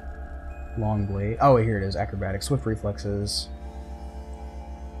 Long blade. Oh, wait, here it is. Acrobatic. Swift reflexes.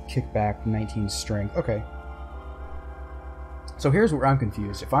 Kickback. 19 strength. Okay. So here's where I'm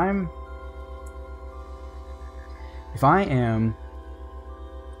confused. If I am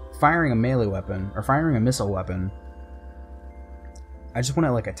firing a melee weapon, or firing a missile weapon, I just want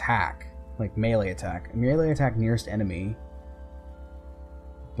to, like, attack. Like, melee attack. Melee attack nearest enemy.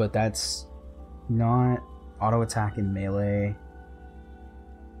 But that's not auto attack in melee.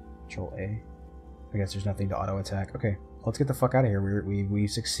 Control A. I guess there's nothing to auto attack. Okay, let's get the fuck out of here. We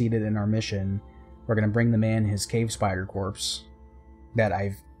succeeded in our mission. We're gonna bring the man his cave spider corpse that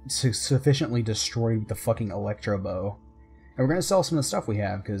I've sufficiently destroyed with the fucking electro bow. And we're gonna sell some of the stuff we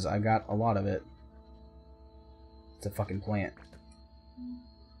have, because I've got a lot of it. It's a fucking plant.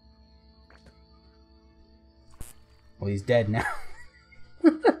 Well, he's dead now.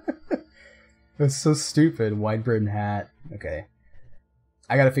 That's so stupid. Wide brimmed hat. Okay.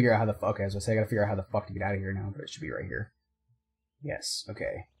 I gotta figure out how the fuck. Okay, I was gonna say I gotta figure out how the fuck to get out of here now, but it should be right here. Yes.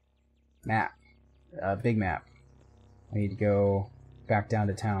 Okay. Map. Big map. I need to go back down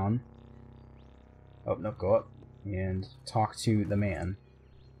to town. Oh no, go up and talk to the man.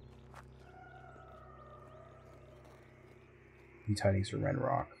 New tidings from Red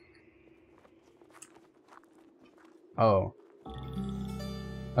Rock. Oh.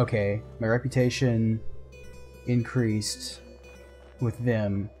 Okay, my reputation increased with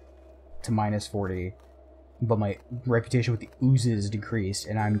them to -40, but my reputation with the oozes decreased,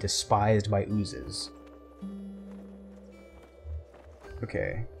 and I'm despised by oozes.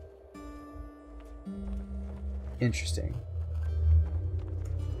 Okay. Interesting.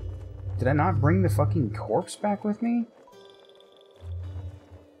 Did I not bring the fucking corpse back with me?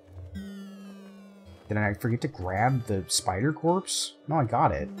 Did I forget to grab the spider corpse? No, I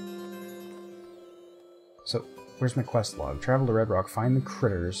got it. So, where's my quest log? Travel to Red Rock, find the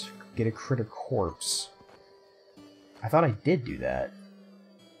critters, get a critter corpse. I thought I did do that.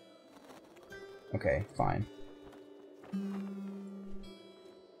 Okay, fine.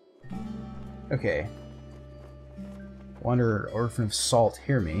 Okay. Wanderer, orphan of salt,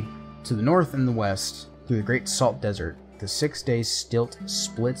 hear me. To the north and the west, through the great salt desert, the 6-day stilt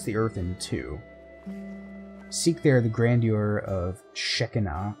splits the earth in two. Seek there the grandeur of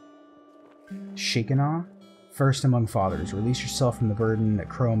Shekinah. Shekinah? First among fathers, release yourself from the burden that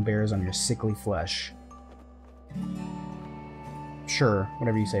Chrome bears on your sickly flesh. Sure,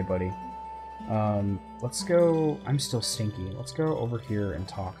 whatever you say, buddy. Let's go... I'm still stinky. Let's go over here and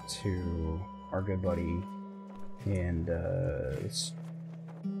talk to our good buddy. And, let's...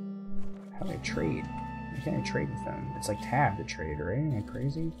 How do I trade? How can I trade with them? It's like tab to trade, right? Am I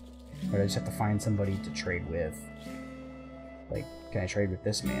crazy? Or do I just have to find somebody to trade with? Like, can I trade with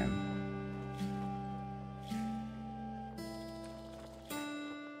this man?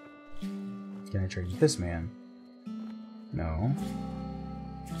 trade with this man. No.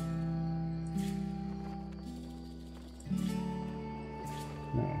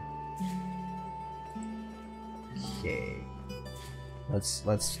 No. Okay.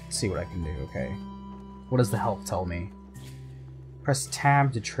 Let's see what I can do, okay? What does the help tell me? Press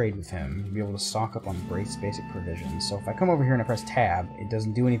tab to trade with him. You'll be able to stock up on basic provisions. So if I come over here and I press tab, it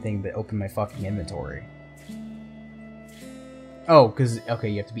doesn't do anything but open my fucking inventory. Oh, because, okay,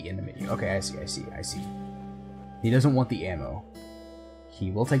 you have to be in the menu. Okay, I see. He doesn't want the ammo. He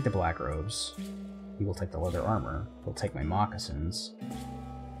will take the black robes. He will take the leather armor. He'll take my moccasins.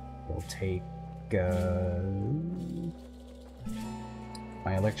 He'll take,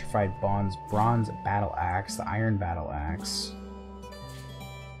 my electrified bronze battle axe, the iron battle axe,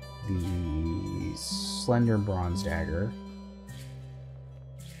 the slender bronze dagger.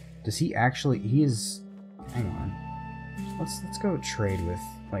 Does he actually? He is. Hang on. Let's go trade with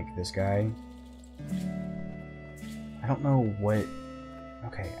like this guy. I don't know what.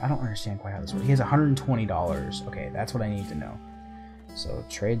 Okay, I don't understand quite how this works. He has $120. Okay, that's what I need to know. So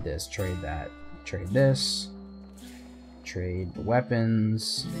trade this, trade that, trade this. Trade the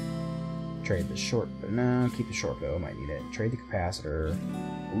weapons. Trade the short bow. No, keep the short bow. Might need it. Trade the capacitor.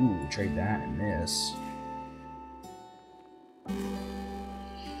 Ooh, trade that and this.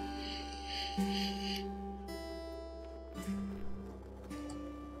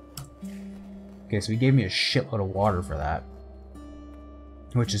 Okay, so he gave me a shitload of water for that,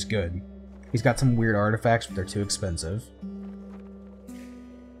 which is good. He's got some weird artifacts, but they're too expensive.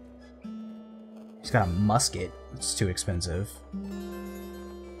 He's got a musket. It's too expensive.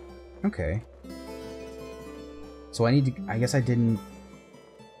 Okay. So I need to... I guess I didn't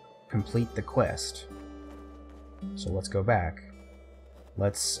complete the quest. So let's go back.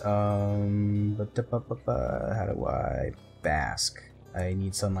 Let's, how do I bask? I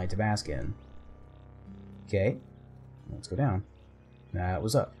need sunlight to bask in. Okay. Let's go down. That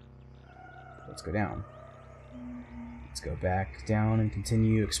was up. Let's go down. Let's go back down and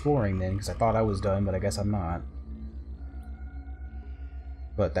continue exploring then, because I thought I was done, but I guess I'm not.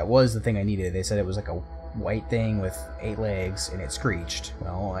 But that was the thing I needed. They said it was like a white thing with 8 legs, and it screeched.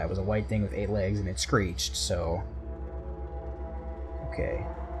 Well, that was a white thing with 8 legs, and it screeched, so... Okay.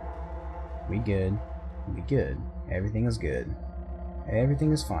 We good. We good. Everything is good.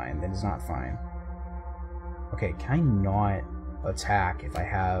 Everything is fine. That is not fine. Okay, can I not attack if I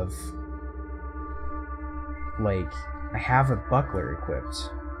have... Like... I have a buckler equipped.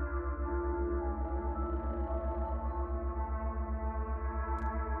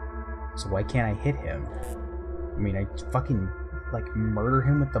 So why can't I hit him? I mean, I fucking, like, murder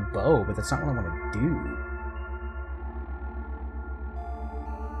him with the bow, but that's not what I want to do.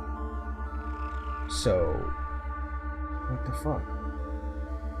 So... What the fuck?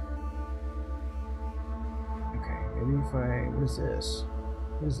 Okay, maybe if I... What is this?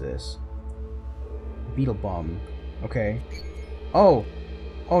 What is this? Beetle bomb. Okay. Oh!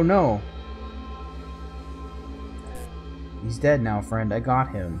 Oh no! He's dead now, friend. I got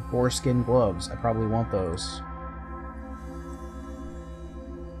him. Boarskin gloves. I probably want those.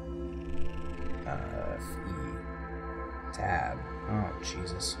 E. Tab. Oh,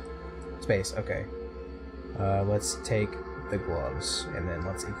 Jesus. Space. Okay. Let's take the gloves, and then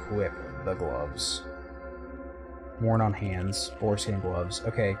let's equip the gloves. Worn on hands. Boarskin gloves.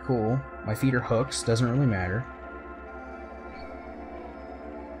 Okay, cool. My feet are hooks. Doesn't really matter.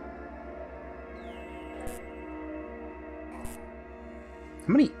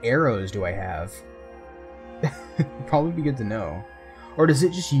 How many arrows do I have? Probably be good to know. Or does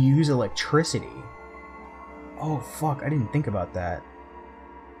it just use electricity? Oh fuck, I didn't think about that.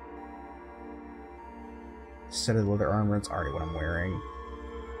 Set of leather armor, it's already what I'm wearing.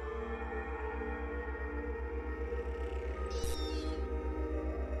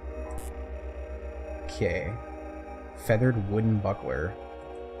 Okay. Feathered wooden buckler.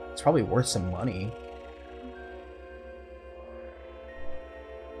 It's probably worth some money.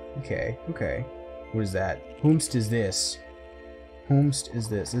 Okay, okay. What is that? Whomst is this? Whomst is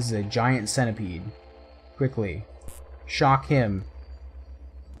this? This is a giant centipede. Quickly. Shock him.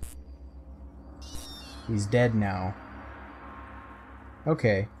 He's dead now.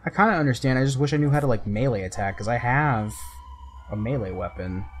 Okay. I kind of understand. I just wish I knew how to, like, melee attack, because I have a melee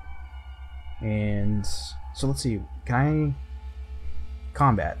weapon. And... So let's see. Can I...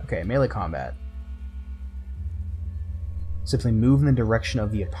 Combat. Okay, melee combat. Simply move in the direction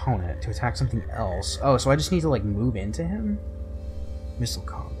of the opponent to attack something else. Oh, so I just need to, like, move into him? Missile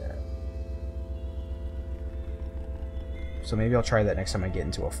combat. So maybe I'll try that next time I get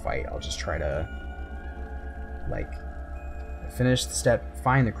into a fight. I'll just try to, like, finish the step,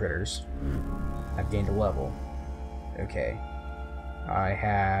 find the critters. I've gained a level. Okay. I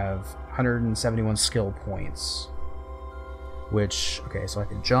have 171 skill points. Which, okay, so I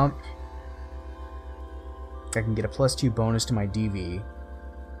can jump. I can get a +2 bonus to my DV.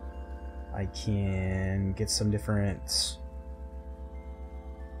 I can get some different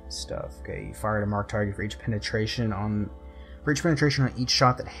stuff. Okay, you fire at a marked target for each penetration on each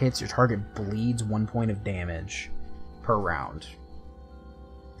shot that hits, your target bleeds 1 point of damage per round.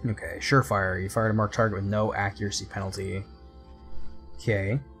 Okay, surefire. You fire at a marked target with no accuracy penalty.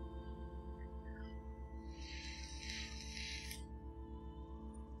 Okay.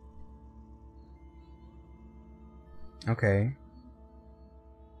 Okay.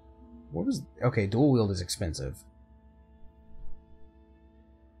 What was... Okay, dual wield is expensive.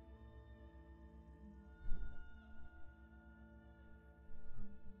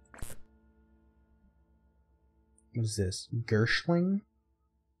 What is this? Gershling?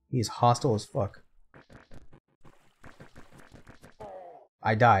 He's hostile as fuck.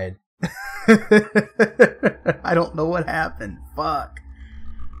 I died. I don't know what happened. Fuck.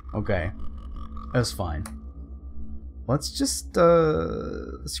 Okay. That's fine. Let's just,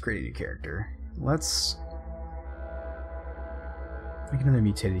 let's create a new character. Let's make another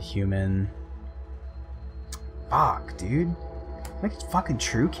mutated human. Fuck, dude. Make it fucking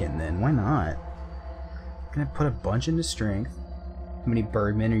Truekin then. Why not? I'm gonna put a bunch into strength. How many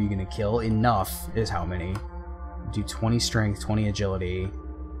birdmen are you gonna kill? Enough is how many. Do 20 strength, 20 agility,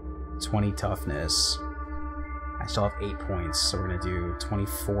 20 toughness. I still have 8 points, so we're gonna do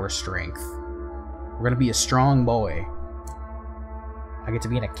 24 strength. We're gonna be a strong boy. I get to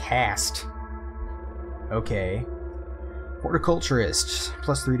be in a cast. Okay. Horticulturist.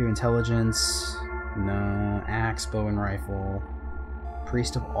 +3 to intelligence. No. Axe, bow, and rifle.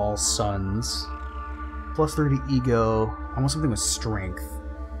 Priest of all sons. +3 to ego. I want something with strength.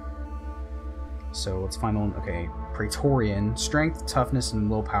 So let's find one. Okay. Praetorian. Strength, toughness,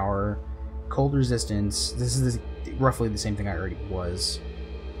 and willpower. Cold resistance. This is roughly the same thing I already was.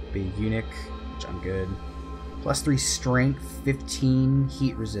 Be eunuch, which I'm good. +3 strength, 15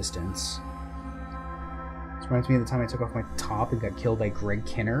 heat resistance. This reminds me of the time I took off my top and got killed by Greg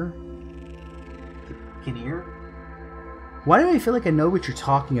Kinnear. Kinnear? Why do I feel like I know what you're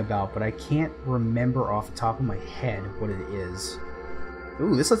talking about, but I can't remember off the top of my head what it is?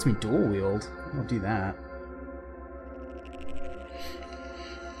 Ooh, this lets me dual wield. I'll do that.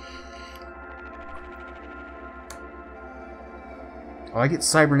 Oh, I get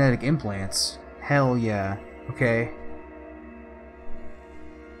cybernetic implants. Hell yeah. Okay.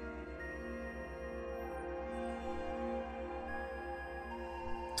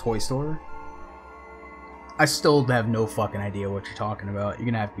 Toy store? I still have no fucking idea what you're talking about. You're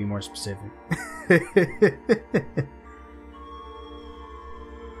gonna have to be more specific.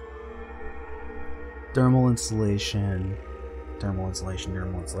 Thermal insulation. Thermal insulation,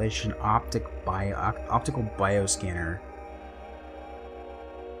 thermal insulation. Optical bioscanner.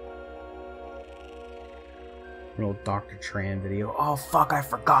 An old Dr. Tran video. Oh fuck, I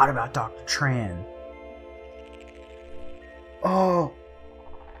forgot about Dr. Tran. Oh,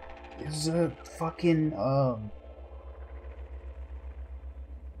 there's a fucking oh,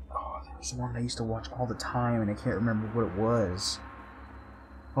 there's one I used to watch all the time and I can't remember what it was.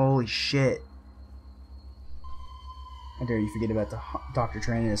 Holy shit. How dare you forget about the Dr.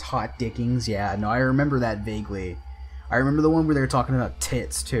 Tran and his hot dickings? Yeah, no, I remember that vaguely. I remember the one where they were talking about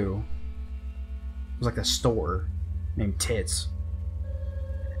tits too. It was like a store named Tits.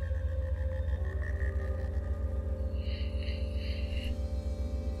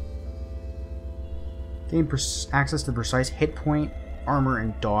 Gain access to precise hit point, armor,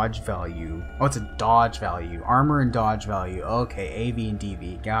 and dodge value. Oh, it's a dodge value. Armor and dodge value. Okay, AV and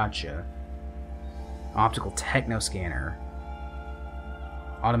DV. Gotcha. Optical techno scanner.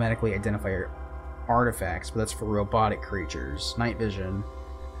 Automatically identify artifacts, but that's for robotic creatures. Night vision.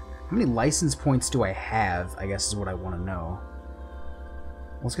 How many license points do I have, I guess is what I want to know.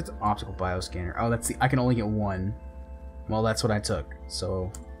 Let's get the optical bioscanner. Oh, that's the... I can only get one. Well, that's what I took.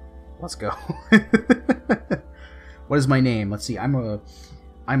 So, let's go. What is my name? Let's see. I'm a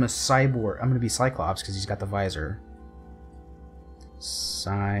cyborg. I'm going to be Cyclops because he's got the visor.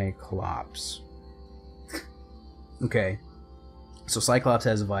 Cyclops. Okay. So Cyclops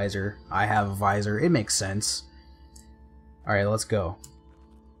has a visor. I have a visor. It makes sense. Alright, let's go.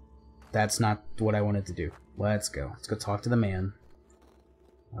 That's not what I wanted to do. Let's go. Let's go talk to the man.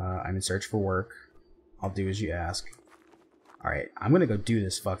 I'm in search for work. I'll do as you ask. Alright, I'm gonna go do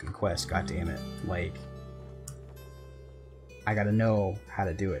this fucking quest, god damn it. Like, I gotta know how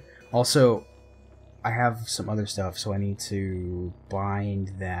to do it. Also, I have some other stuff, so I need to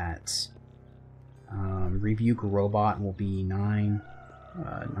bind that Rebuke Robot will be 9.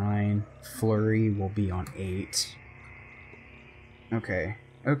 9. Flurry will be on 8. Okay.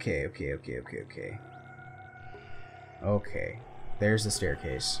 Okay. There's the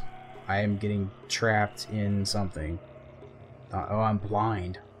staircase. I am getting trapped in something. Oh, I'm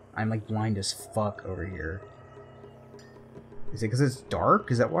blind. I'm like blind as fuck over here. Is it because it's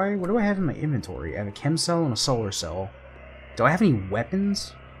dark? Is that why? What do I have in my inventory? I have a chem cell and a solar cell. Do I have any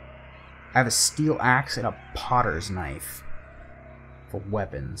weapons? I have a steel axe and a potter's knife for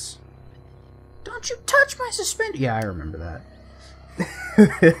weapons. Don't you touch my suspender! Yeah, I remember that.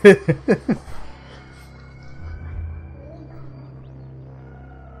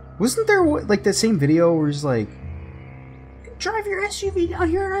 Wasn't there like that same video where he's like, drive your SUV down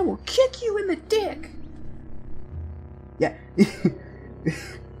here and I will kick you in the dick? Yeah.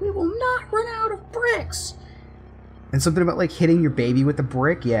 We will not run out of bricks. And something about like hitting your baby with a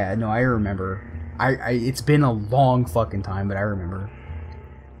brick. Yeah, no, I remember. It's been a long fucking time, but I remember.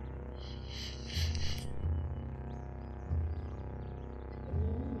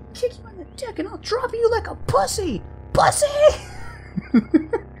 Kick you in the dick and I'll drop you like a pussy. Pussy!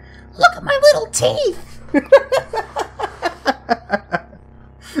 Look at my little teeth!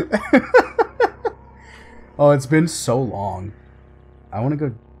 Oh, it's been so long. I want to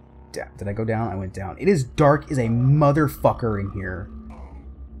go down. Did I go down? I went down. It is dark as a motherfucker in here.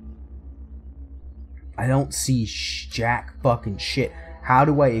 I don't see jack fucking shit. How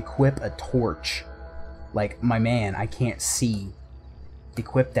do I equip a torch? Like, my man, I can't see.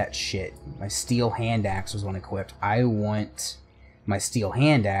 Equip that shit. My steel hand axe was unequipped. I want my steel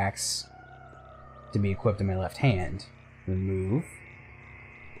hand axe to be equipped in my left hand. Remove.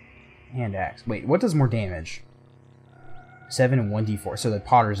 Hand axe. Wait, what does more damage? 7 and 1d4. So the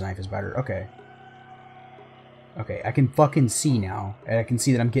potter's knife is better. Okay. Okay, I can fucking see now. And I can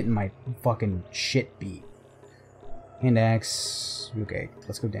see that I'm getting my fucking shit beat. Hand axe. Okay,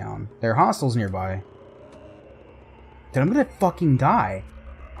 let's go down. There are hostiles nearby. Dude, I'm gonna fucking die.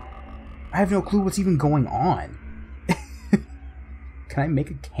 I have no clue what's even going on. Can I make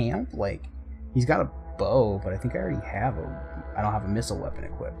a camp? Like, he's got a bow, but I think I already have I don't have a missile weapon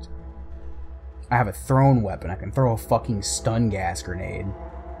equipped. I have a thrown weapon. I can throw a fucking stun gas grenade.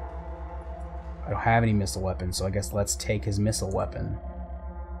 I don't have any missile weapons, so I guess let's take his missile weapon.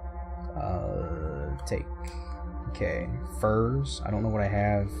 Take. Okay, furs. I don't know what I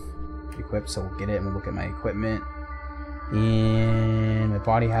have equipped, so we'll get it and we'll look at my equipment. In my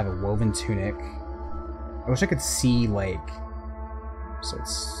body, I have a woven tunic. I wish I could see, like... So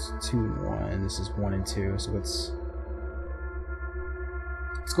it's 2 and 1. This is 1 and 2. So it's...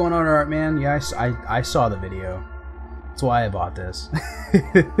 What's going on, alright, man? Yeah, I saw the video. That's why I bought this.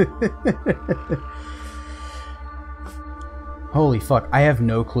 Holy fuck. I have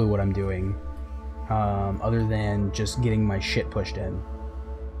no clue what I'm doing. Other than just getting my shit pushed in.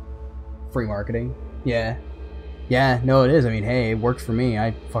 Free marketing? Yeah. Yeah, no, it is. I mean, hey, it worked for me.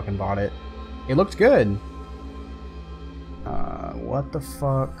 I fucking bought it. It looked good. What the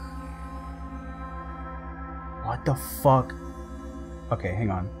fuck? What the fuck? Okay,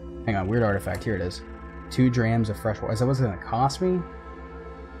 hang on. Hang on. Weird artifact. Here it is. 2 drams of fresh water. Is that what's going to cost me?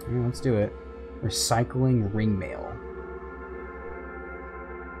 Yeah, let's do it. Recycling ring mail.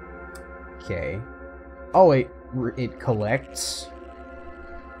 Okay. Oh, wait. It collects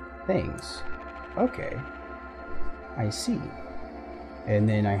things. Okay. I see. And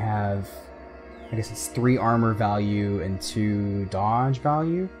then I have... I guess it's 3 armor value and 2 dodge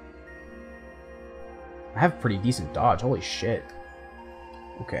value. I have pretty decent dodge. Holy shit.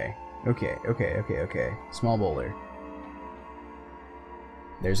 Okay. Okay. Small boulder.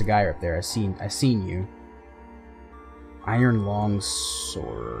 There's a guy up there. I seen you. Iron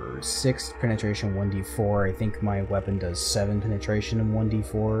longsword. 6 penetration, 1d4. I think my weapon does 7 penetration and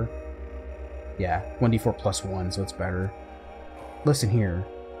 1d4. Yeah, 1d4 plus 1, so it's better. Listen here.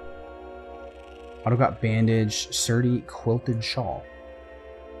 Auto got bandage, sturdy quilted shawl.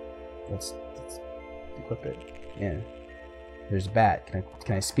 Let's equip it. Yeah. There's a bat.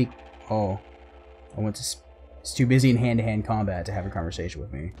 Can I speak? Oh, I went to. It's too busy in hand-to-hand combat to have a conversation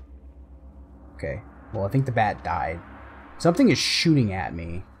with me. Okay. Well, I think the bat died. Something is shooting at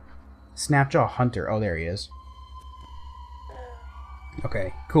me. Snapjaw Hunter. Oh, there he is.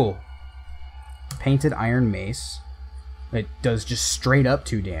 Okay. Cool. Painted iron mace. It does just straight up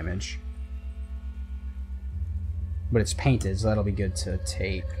 2 damage. But it's painted, so that'll be good to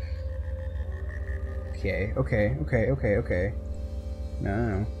take. Okay.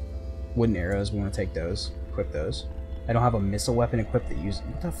 No. Wooden arrows, we want to take those. Equip those. I don't have a missile weapon equipped that uses...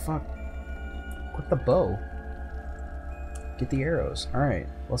 What the fuck? Equip the bow. Get the arrows. Alright,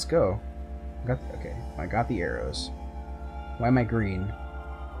 let's go. Okay, I got the arrows. Why am I green?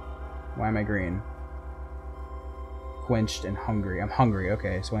 Why am I green? Quenched and hungry. I'm hungry.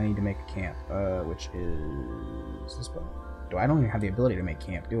 Okay, so I need to make a camp. Which is this button? I don't even have the ability to make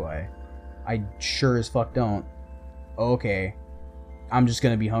camp, do I? I sure as fuck don't. Okay. I'm just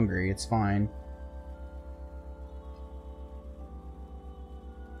gonna be hungry. It's fine.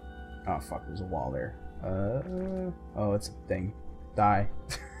 Oh fuck, there's a wall there. Oh, it's a thing. Die.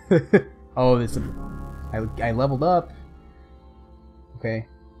 Oh, this. I leveled up. Okay.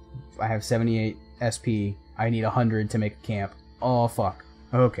 I have 78 SP. I need 100 to make a camp. Oh fuck.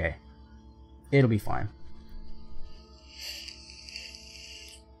 Okay. It'll be fine.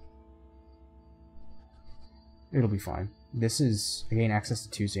 It'll be fine. This is, again, access to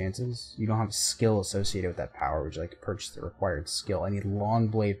 2 stances. You don't have a skill associated with that power. Would you like to purchase the required skill? I need long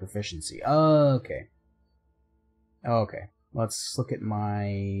blade proficiency. Okay. Okay. Let's look at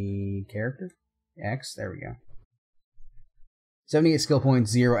my character. X. There we go. 78 skill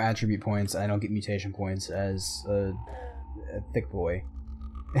points, 0 attribute points. I don't get mutation points as a thick boy.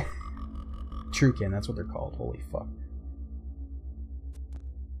 Truekin, that's what they're called. Holy fuck.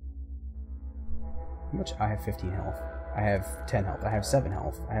 How much? I have 15 health. I have 10 health. I have 7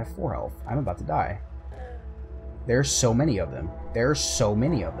 health. I have 4 health. I'm about to die. There's so many of them. There's so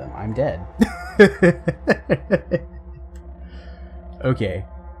many of them. I'm dead. Okay.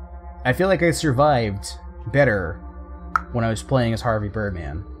 I feel like I survived better when I was playing as Harvey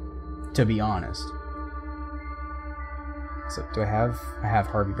Birdman, to be honest. So, do I have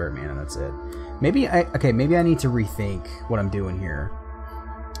Harvey Birdman and that's it. Maybe I need to rethink what I'm doing here.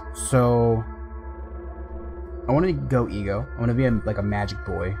 So, I want to go ego. I want to be like a magic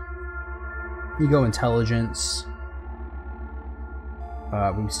boy. Ego, intelligence.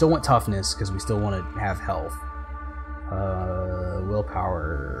 We still want toughness because we still want to have health.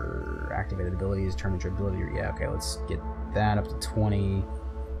 Willpower, activated abilities, determine durability. Yeah, okay, let's get that up to 20.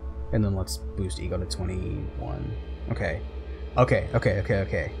 And then let's boost ego to 21. Okay.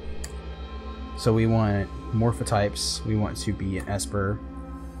 Okay. So we want morphotypes. We want to be an Esper.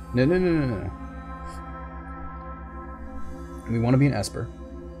 No. We want to be an Esper.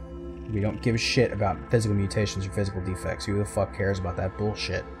 We don't give a shit about physical mutations or physical defects. Who the fuck cares about that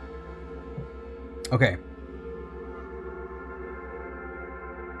bullshit? Okay.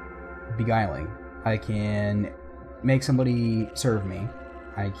 Beguiling. I can make somebody serve me.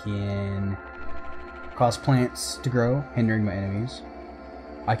 I can cause plants to grow, hindering my enemies.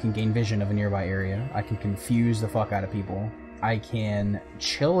 I can gain vision of a nearby area. I can confuse the fuck out of people. I can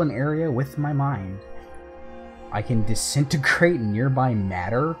chill an area with my mind. I can disintegrate nearby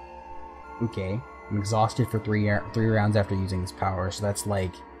matter. Okay. I'm exhausted for three rounds after using this power, so that's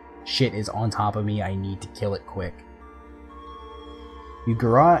like shit is on top of me. I need to kill it quick. You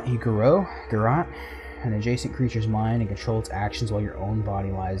garrot an adjacent creature's mind and control its actions while your own body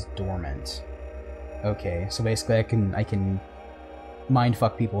lies dormant. Okay, so basically I can mind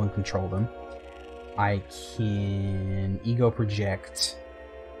fuck people and control them. I can ego project.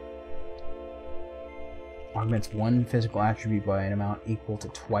 Augments one physical attribute by an amount equal to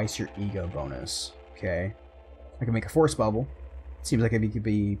twice your ego bonus. Okay. I can make a force bubble. Seems like it could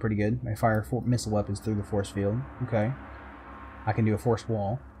be pretty good. I fire missile weapons through the force field. Okay. I can do a force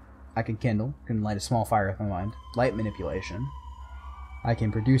wall. I can kindle. I can light a small fire with my mind. Light manipulation. I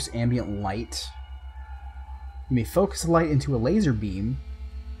can produce ambient light. You may focus the light into a laser beam.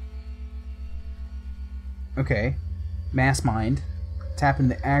 Okay. Mass mind. Tap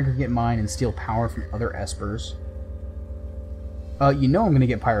into the aggregate mind and steal power from other espers. You know I'm gonna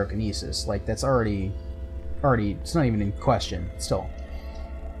get pyrokinesis. Like, that's already, it's not even in question. Still.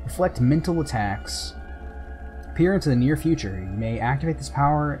 Reflect mental attacks. Appear into the near future. You may activate this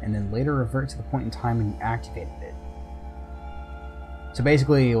power and then later revert to the point in time when you activated it. So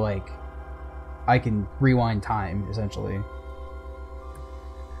basically, like, I can rewind time, essentially.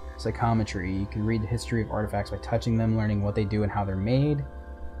 Psychometry. You can read the history of artifacts by touching them, learning what they do and how they're made. You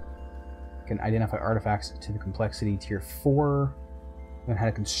can identify artifacts to the complexity tier 4. Learn how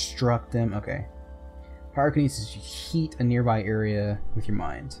to construct them. Okay. Pyrokinesis, you heat a nearby area with your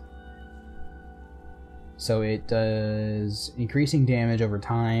mind. So it does increasing damage over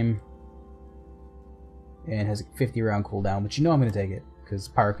time. And has a 50 round cooldown, but you know I'm going to take it. Because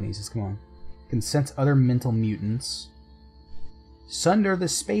pyrokinesis, come on. Can sense other mental mutants. Sunder the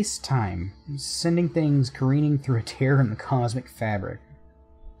space-time, sending things careening through a tear in the cosmic fabric.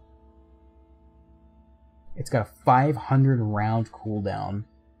 It's got a 500 round cooldown.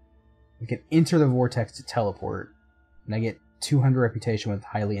 I can enter the vortex to teleport, and I get 200 reputation with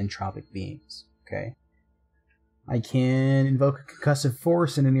highly entropic beings. Okay. I can invoke a concussive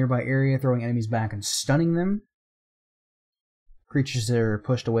force in a nearby area, throwing enemies back and stunning them. Creatures that are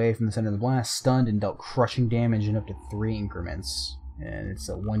pushed away from the center of the blast, stunned, and dealt crushing damage in up to 3 increments. And it's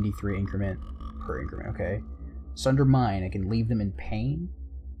a 1d3 increment per increment, okay. Sunder Mine, I can leave them in pain.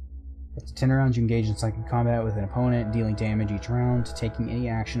 Up to 10 rounds, you engage in psychic combat with an opponent, dealing damage each round. Taking any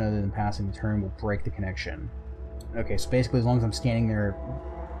action other than passing the turn will break the connection. Okay, so basically as long as I'm standing there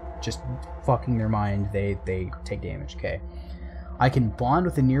just fucking their mind, they take damage, okay. I can bond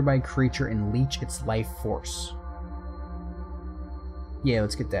with a nearby creature and leech its life force. Yeah,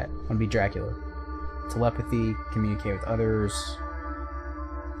 let's get that. I want to be Dracula. Telepathy, communicate with others.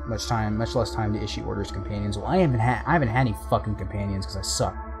 Much less time to issue orders to companions. Well, I haven't had any fucking companions because I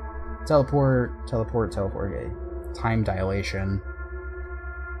suck. Teleport. Okay. Time dilation.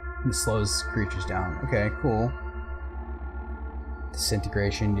 It slows creatures down. Okay, cool.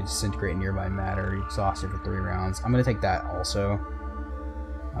 Disintegration. You disintegrate nearby matter. You're exhausted for 3 rounds. I'm gonna take that also.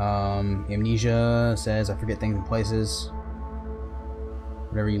 Amnesia says I forget things in places.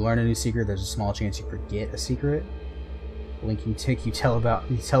 Whenever you learn a new secret, there's a small chance you forget a secret. Blinking tick, you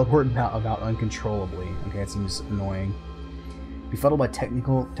teleport about uncontrollably. Okay, that seems annoying. Befuddled by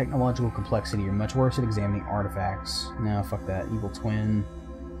technological complexity, you're much worse at examining artifacts. No, fuck that. Evil twin.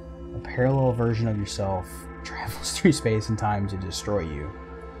 A parallel version of yourself travels through space and time to destroy you.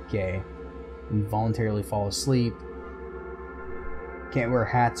 Okay. Involuntarily fall asleep. Can't wear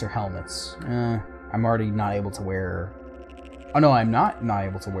hats or helmets. I'm already not able to wear... Oh no, I'm not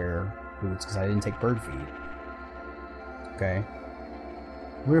able to wear boots because I didn't take bird feed. Okay.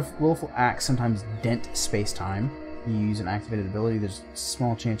 Willful acts sometimes dent space-time. You use an activated ability, there's a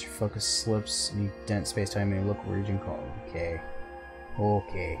small chance your focus slips and you dent space-time in a local region called... Okay.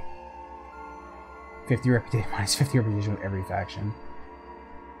 Okay. 50 reputation, minus 50 reputation with every faction.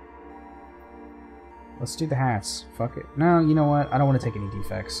 Let's do the hats. Fuck it. No, you know what? I don't want to take any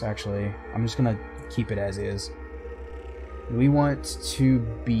defects, actually. I'm just gonna keep it as is. We want to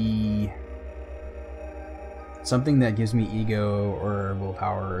be something that gives me ego or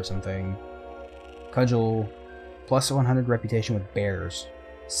willpower or something. Cudgel, plus 100 reputation with bears.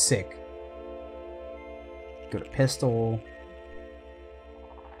 Sick. Go to pistol.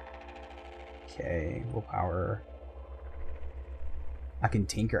 Okay, willpower. I can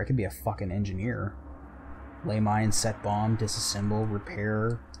tinker. I could be a fucking engineer. Lay mine, set bomb, disassemble,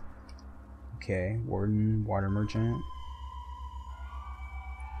 repair. Okay, warden, water merchant.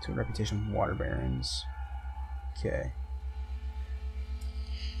 2 reputation with water barons. Okay.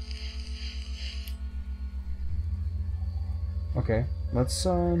 Okay, let's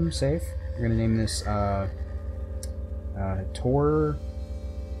save. We're gonna name this Tor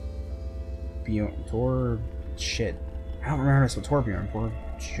shit. I don't remember how to spell Torbjorn.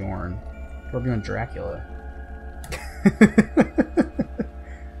 Torbjorn Dracula.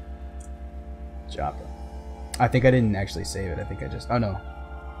 Joppa. I think I didn't actually save it. I think I just... Oh no.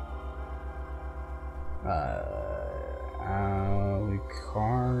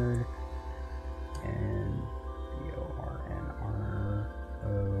 Alucard and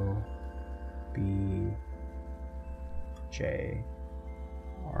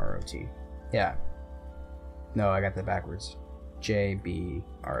BORNROBJROT. Yeah. No, I got that backwards.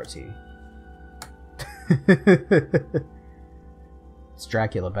 JBROT. It's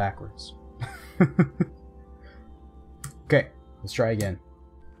Dracula backwards. Okay, let's try again.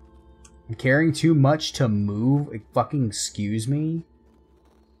 I'm carrying too much to move. Like, fucking excuse me.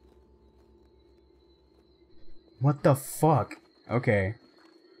 What the fuck? Okay.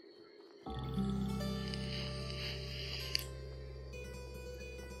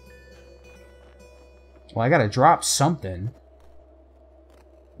 Well, I gotta drop something.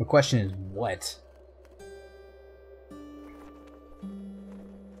 The question is, what?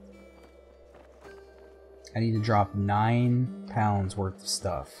 I need to drop 9 pounds worth of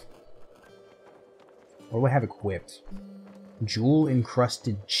stuff. What do I have equipped?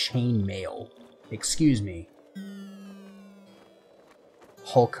 Jewel-encrusted chainmail. Excuse me.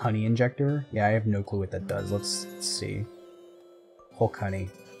 Hulk honey injector? Yeah, I have no clue what that does. Let's see. Hulk honey.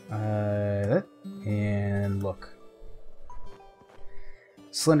 And look.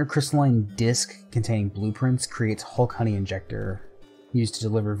 Slender crystalline disc containing blueprints creates Hulk honey injector. Used to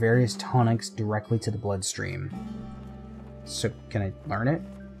deliver various tonics directly to the bloodstream. So, can I learn it?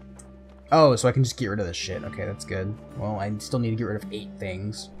 Oh, so I can just get rid of this shit. Okay, that's good. Well, I still need to get rid of 8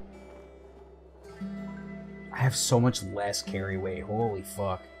 things. I have so much less carry weight. Holy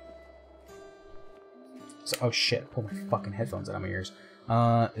fuck. So, oh shit, I pulled my fucking headphones out of my ears.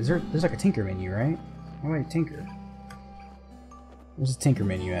 There's like a tinker menu, right? How do I tinker? Where's the tinker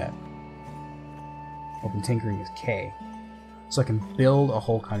menu at? Open tinkering is K. So I can build a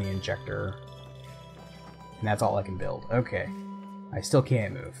Hulk Honey Injector. And that's all I can build. Okay. I still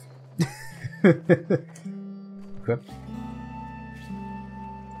can't move. Equip.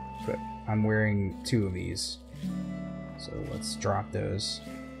 Equip. I'm wearing 2 of these. So let's drop those.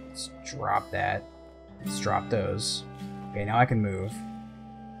 Let's drop that. Let's drop those. Okay, now I can move.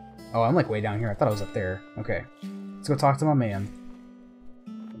 Oh, I'm like way down here. I thought I was up there. Okay. Let's go talk to my man.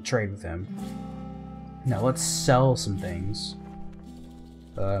 And trade with him. Now let's sell some things.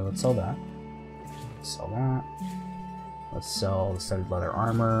 Let's sell that. Let's sell that. Let's sell the studded leather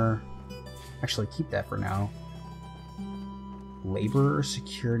armor. Actually, keep that for now. Laborer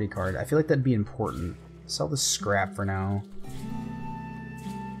security card. I feel like that'd be important. Sell the scrap for now.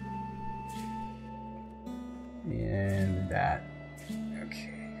 And that.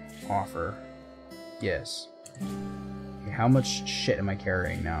 Okay. Offer. Yes. Okay, how much shit am I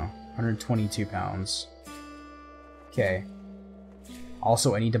carrying now? 122 pounds. Okay.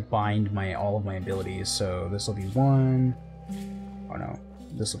 Also, I need to bind all of my abilities, so this will be 1. Oh no.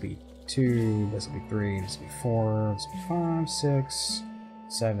 This will be 2. This will be 3. This will be 4. This will be 5, 6,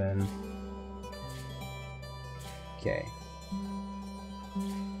 7. Okay.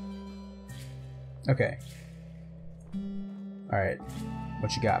 Okay. Alright.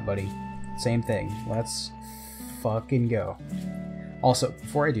 What you got, buddy? Same thing. Let's fucking go. Also,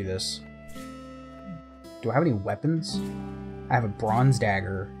 before I do this, do I have any weapons? I have a bronze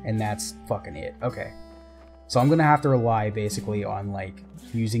dagger, and that's fucking it. Okay. So I'm gonna have to rely basically on, like,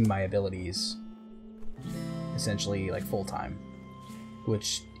 using my abilities essentially, like, full time.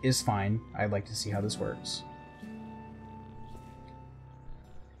 Which is fine. I'd like to see how this works.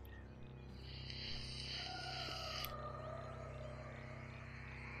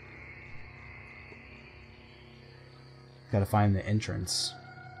 Gotta find the entrance.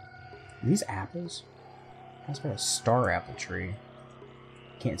 Are these apples? That's got a star apple tree.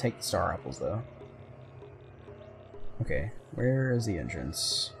 Can't take the star apples though. Okay, where is the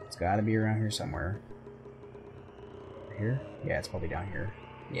entrance? It's gotta be around here somewhere. Here? Yeah, it's probably down here.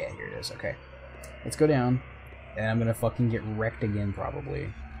 Yeah, here it is. Okay. Let's go down. And I'm gonna fucking get wrecked again,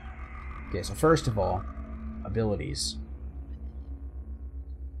 probably. Okay, so first of all, abilities.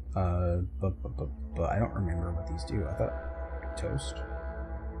 But I don't remember what these do. I thought toast.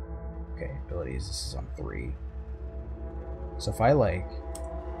 Okay, abilities. This is on 3. So if I like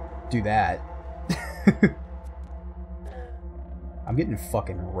do that, I'm getting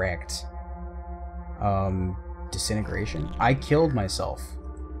fucking wrecked. Disintegration. I killed myself.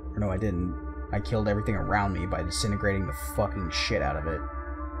 Or no, I didn't. I killed everything around me by disintegrating the fucking shit out of it.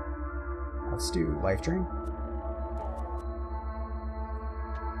 Let's do life drain.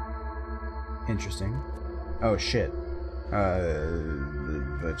 Interesting. Oh shit.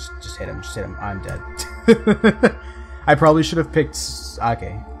 Just hit him. Just hit him. I'm dead. I probably should have picked.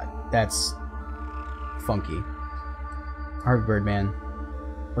 Okay, that's funky. Harvey Birdman.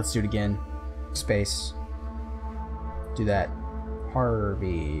 Let's do it again. Space. Do that.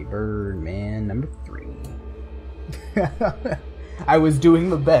 Harvey Birdman number 3. I was doing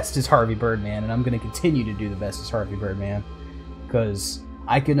the best as Harvey Birdman, and I'm going to continue to do the best as Harvey Birdman, because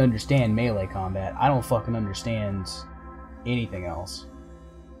I can understand melee combat. I don't fucking understand anything else.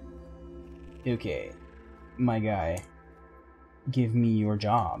 Okay, my guy, give me your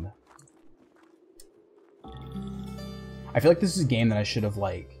job. I feel like this is a game that I should have,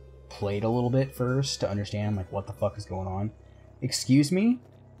 like, played a little bit first to understand, like, what the fuck is going on. Excuse me?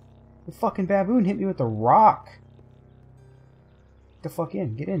 The fucking baboon hit me with a rock. Get the fuck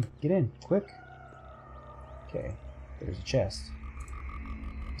in. Get in. Get in. Quick. Okay. There's a chest.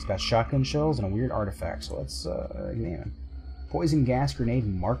 It's got shotgun shells and a weird artifact, so let's examine. Poison gas grenade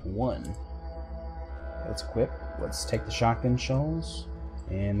Mark 1. Let's equip. Let's take the shotgun shells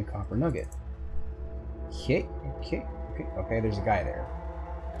and the copper nugget. Okay. Okay, there's a guy there.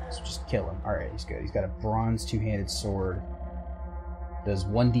 So just kill him. Alright, he's good. He's got a bronze 2-handed sword. Does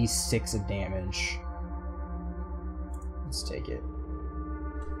 1d6 of damage. Let's take it.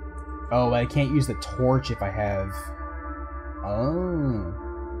 Oh, I can't use the torch if I have... Oh.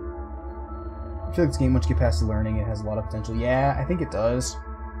 I feel like this game, once you get past the learning, it has a lot of potential. Yeah, I think it does.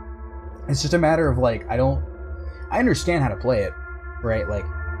 It's just a matter of, like, I understand how to play it, right? Like,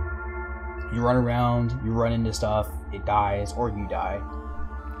 you run around, you run into stuff, it dies, or you die.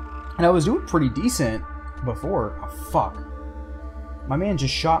 And I was doing pretty decent before. Oh, fuck. My man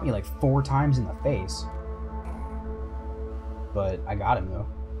just shot me like 4 times in the face. But I got him, though.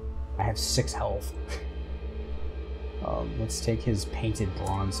 I have 6 health. Let's take his painted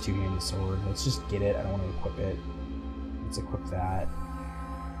bronze 2-handed sword. Let's just get it. I don't want to equip it. Let's equip that.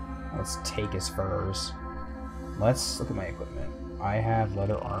 Let's take his furs. Let's look at my equipment. I have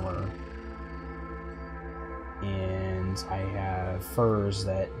leather armor. And I have furs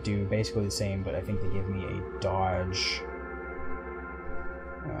that do basically the same, but I think they give me a dodge.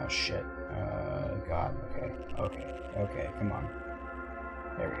 Oh, shit. God. Okay, come on.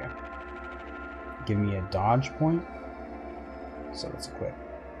 There we go. Give me a dodge point. So let's equip.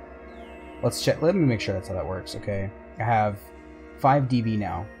 Let's check. Let me make sure that's how that works, okay? I have 5 DB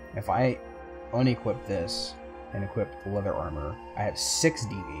now. If I unequip this and equip the leather armor, I have 6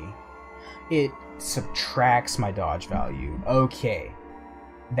 DB. It subtracts my dodge value. Okay.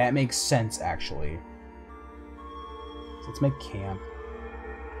 That makes sense, actually. So let's make camp.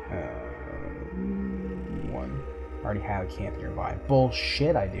 1. I already have a camp nearby.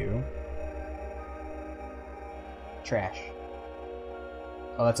 Bullshit, I do. Trash.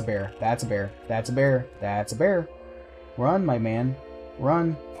 Oh, that's a bear. That's a bear. That's a bear. That's a bear. Run, my man.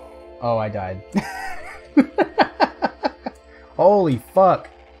 Run. Oh, I died. Holy fuck.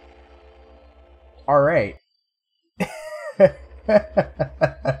 Alright.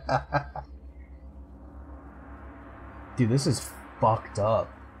 Dude, this is fucked up.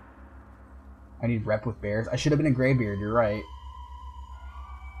 I need rep with bears. I should have been a graybeard, you're right.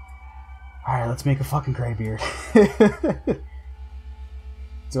 Alright, let's make a fucking graybeard.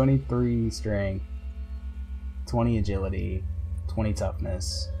 23 strength, 20 agility, 20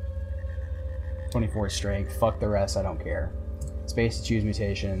 toughness, 24 strength. Fuck the rest, I don't care. Space to choose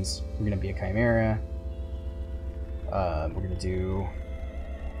mutations. We're gonna be a chimera. We're gonna do...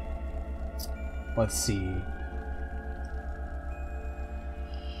 Let's see.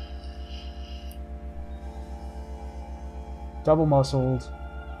 Double muscled.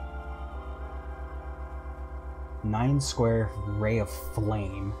 9 square ray of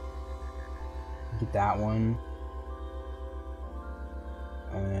flame. Get that one.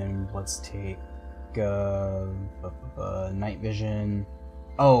 And then let's take night vision.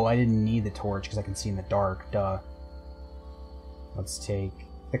 Oh, I didn't need the torch because I can see in the dark. Duh. Let's take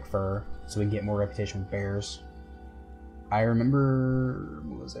thick fur so we can get more reputation with bears. I remember,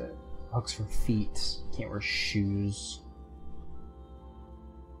 what was it? Hooks for feet. Can't wear shoes.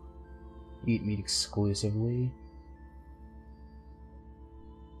 Eat meat exclusively.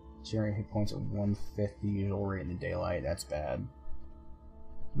 Generate hit points at 1/5 the usual rate in the daylight. That's bad.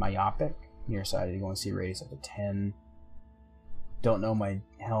 Myopic. Nearsighted. You want to see radius up to 10. Don't know my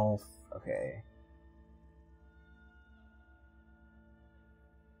health. Okay.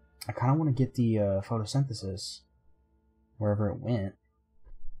 I kind of want to get the photosynthesis. Wherever it went.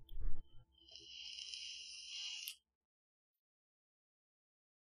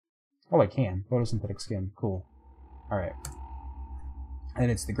 Oh, I can. Photosynthetic skin. Cool. Alright. And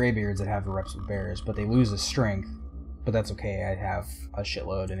it's the graybeards that have the reps with bears, but they lose the strength. But that's okay, I have a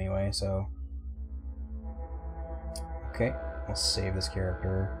shitload anyway, so... Okay, let's save this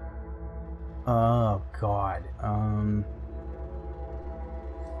character. Oh, God.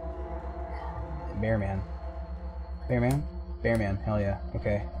 Bearman. Bearman? Bearman, hell yeah.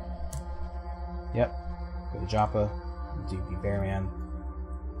 Okay. Yep. Go to Joppa. Do the Bearman.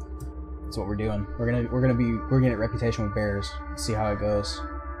 That's what we're doing. We're gonna get a reputation with bears. Let's see how it goes.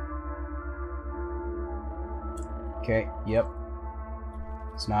 Okay, yep.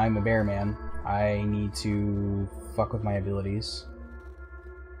 So now I'm a bear man. I need to fuck with my abilities.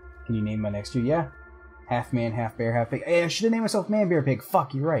 Can you name my next two? Yeah. Half man, half bear, half pig. Hey, I should have named myself man, bear, pig.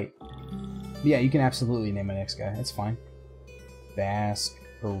 Fuck, you're right. Yeah, you can absolutely name my next guy. That's fine. Basque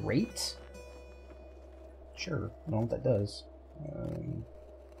Rate? Sure. I don't know what that does.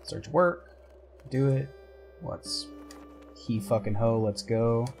 Search work. Do it. Let's he fucking ho. Let's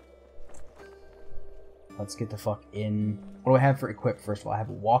go. Let's get the fuck in. What do I have for equip? First of all, I have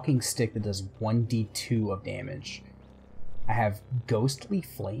a walking stick that does 1d2 of damage. I have ghostly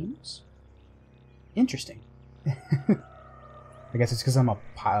flames. Interesting. I guess it's because I'm a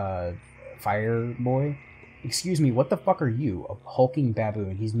fire boy. Excuse me, what the fuck are you? A hulking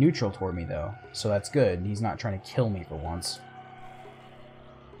baboon. He's neutral toward me though, so that's good. He's not trying to kill me for once.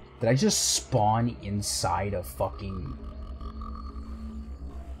 Did I just spawn inside a fucking...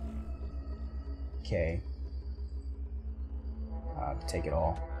 Okay. Take it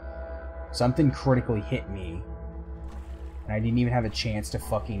all. Something critically hit me. And I didn't even have a chance to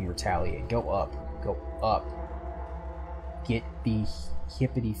fucking retaliate. Go up. Go up. Get the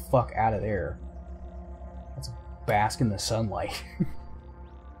hippity fuck out of there. Let's bask in the sunlight.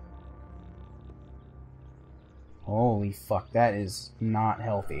 Holy fuck, that is not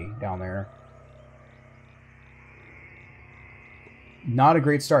healthy down there. Not a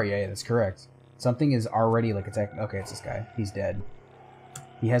great start. Yeah, that's correct. Something is already like attacking. Okay, it's this guy. He's dead.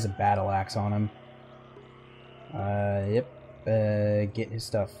 He has a battle axe on him. Yep. Get his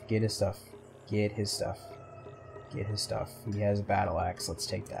stuff. Get his stuff. Get his stuff. Get his stuff. He has a battle axe. Let's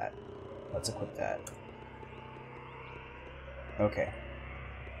take that. Let's equip that. Okay.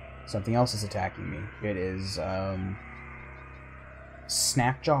 Something else is attacking me. It is,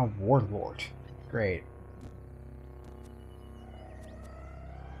 Snapjaw Warlord. Great.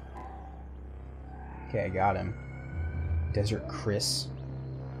 Okay, I got him. Desert Chris.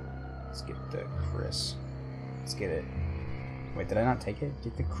 Let's get the Chris. Let's get it. Wait, did I not take it?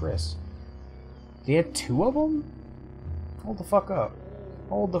 Get the Chris. Did he have 2 of them? Hold the fuck up.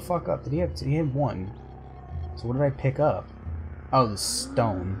 Hold the fuck up. Did he have 2? He had 1. So what did I pick up? Oh, the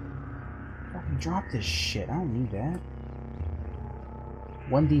stone. Fucking drop this shit. I don't need that.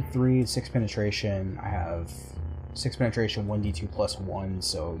 1d3, 6 penetration. I have 6 penetration, 1d2 plus 1,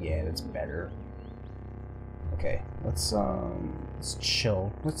 so yeah, that's better. Okay, let's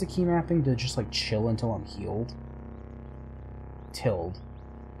chill. What's the key mapping to just like chill until I'm healed? Tilled.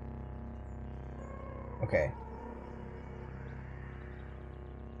 Okay.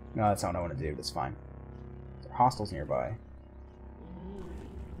 No, that's not what I want to do. That's fine. There are hostiles nearby.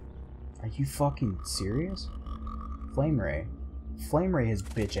 Are you fucking serious? Flame Ray. Flame Ray his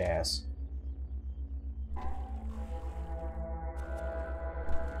bitch ass.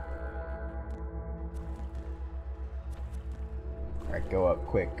 Alright, go up,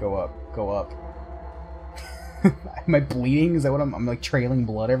 quick, go up, go up. Am I bleeding? Is that what I'm like trailing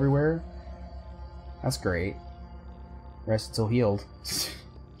blood everywhere? That's great. Rest until healed.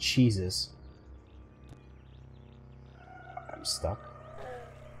 Jesus. I'm stuck.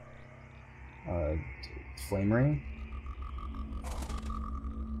 Flame Ray?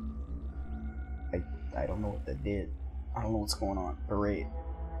 I don't know what that did. I don't know what's going on. Berate.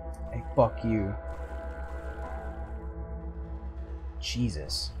 Hey, fuck you.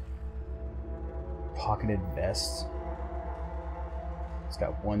 Jesus. Pocketed vest. It's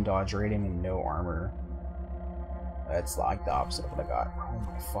got 1 dodge rating and no armor. That's like the opposite of what I got.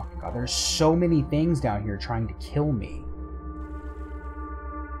 Oh my fucking god. There's so many things down here trying to kill me.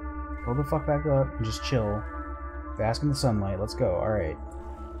 Go the fuck back up and just chill. Bask in the sunlight. Let's go. Alright.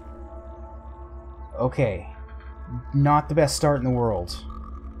 Okay. Not the best start in the world.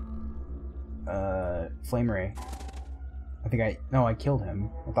 Flame Ray. No, I killed him.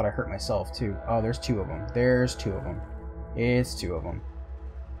 I thought I hurt myself too. Oh, there's 2 of them. There's 2 of them. It's 2 of them.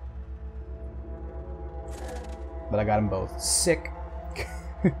 But I got them both. Sick.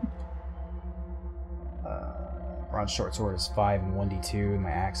 Bronze short sword is 5 and 1d2, and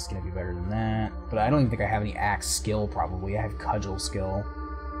my axe is gonna be better than that. But I don't even think I have any axe skill, probably. I have cudgel skill.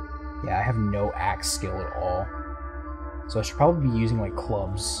 Yeah, I have no axe skill at all. So I should probably be using, like,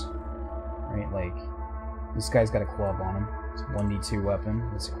 clubs. Right, like, this guy's got a club on him. It's a 1d2 weapon.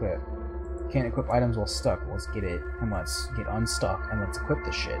 Let's equip. Can't equip items while stuck. Well, let's get it, and let's get unstuck, and let's equip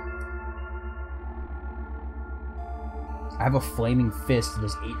this shit. I have a flaming fist that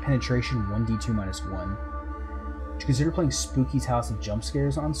does 8 penetration, 1d2 minus 1. Would you consider playing Spooky's House of Jump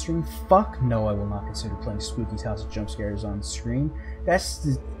Scares on stream? Fuck no, I will not consider playing Spooky's House of Jump Scares on stream.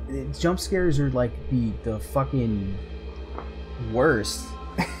 That's the, jump scares are like the fucking worst.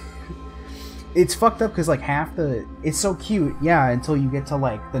 It's fucked up because like half the... It's so cute, yeah, until you get to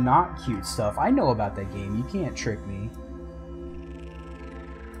like the not cute stuff. I know about that game, you can't trick me.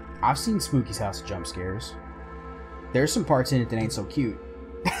 I've seen Spooky's House of Jump Scares. There's some parts in it that ain't so cute.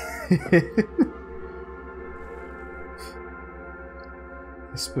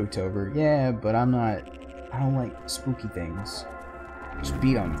 Spooktober. Yeah, but I'm not... I don't like spooky things. Just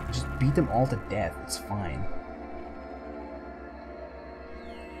beat them. Just beat them all to death. It's fine.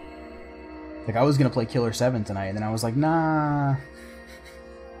 Like, I was gonna play Killer 7 tonight, and then I was like, nah.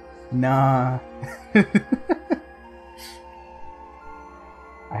 Nah. I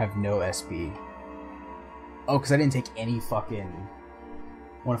have no SB. Oh, because I didn't take any fucking...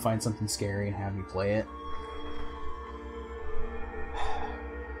 Want to find something scary and have me play it.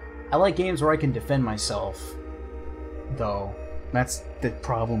 I like games where I can defend myself, though. That's the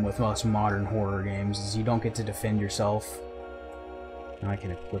problem with most modern horror games, is you don't get to defend yourself. Now I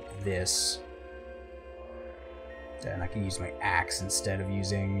can equip this. And I can use my axe instead of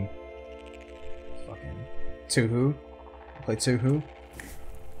using... fucking... Tuhu? Play Tuhu?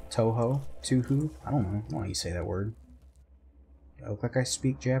 Toho? Tuhu? I don't know. I don't know how you say that word. Do I look like I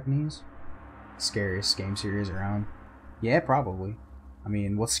speak Japanese? Scariest game series around? Yeah, probably. I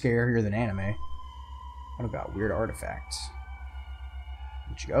mean, what's scarier than anime? What about weird artifacts?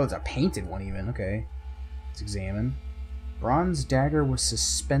 Oh, it's a painted one even. Okay. Let's examine. Bronze dagger with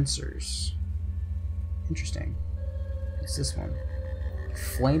suspensors. Interesting. What's this one?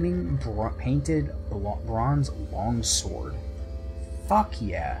 Flaming painted bronze longsword. Fuck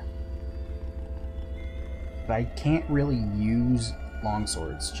yeah. But I can't really use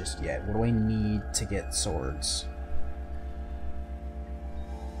longswords just yet. What do I need to get swords?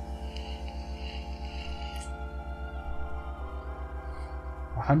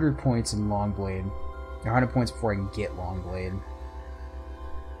 $100 points in Longblade. 100 points before I can get Longblade.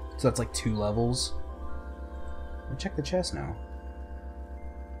 So that's like 2 levels. Let me check the chest now.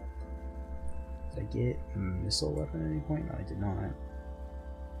 Did I get a missile weapon at any point? No, I did not.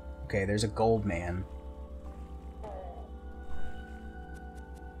 Okay, there's a gold man.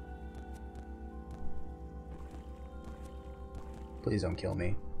 Please don't kill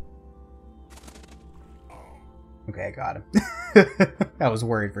me. Okay, I got him. I was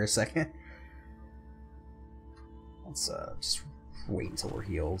worried for a second. Let's just wait until we're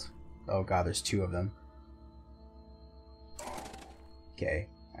healed. Oh god, there's 2 of them. Okay,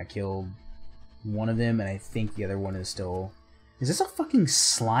 I killed one of them, and I think the other one is still... Is this a fucking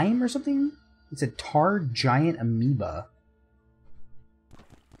slime or something? It's a tar giant amoeba.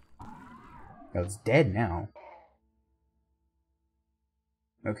 Oh, it's dead now.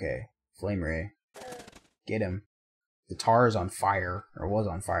 Okay, flame ray. Get him. The tar is on fire, or was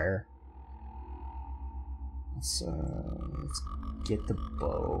on fire. Let's get the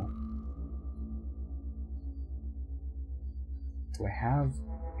bow. Do I have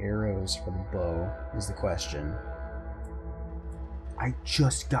arrows for the bow, is the question. I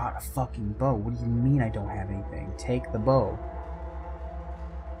just got a fucking bow. What do you mean I don't have anything? Take the bow.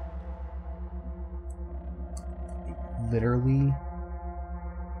 Literally...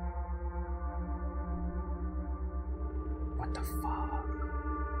 What the fuck?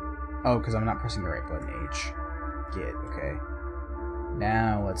 Oh, because I'm not pressing the right button, H. Get, okay.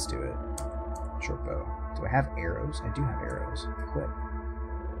 Now let's do it. Short bow. Do I have arrows? I do have arrows. Equip.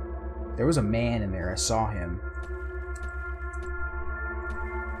 There was a man in there. I saw him.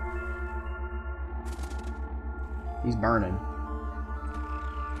 He's burning.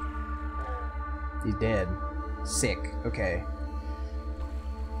 He's dead. Sick. Okay.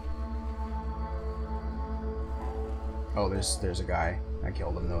 Oh, there's a guy. I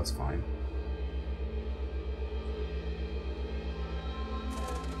killed him though, it's fine.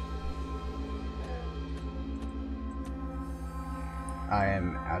 I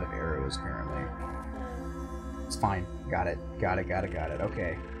am out of arrows apparently. It's fine. Got it. Got it.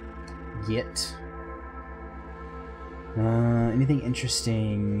 Okay. Get. Anything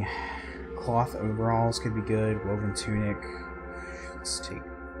interesting? Cloth overalls could be good. Woven tunic. Let's take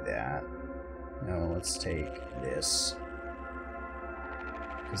that. No, let's take this.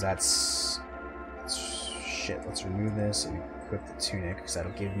 Because that's shit. Let's remove this and equip the tunic, because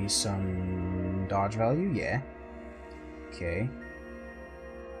that'll give me some dodge value. Yeah. Okay.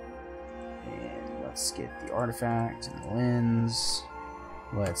 And let's get the artifact and the lens.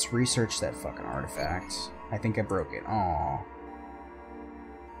 Let's research that fucking artifact. I think I broke it. Aww.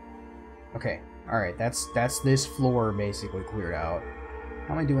 Okay. Alright, that's this floor basically cleared out.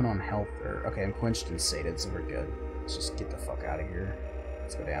 How am I doing on health? Okay, I'm quenched and sated, so we're good. Let's just get the fuck out of here.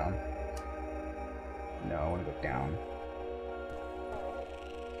 Let's go down. No, I want to go down.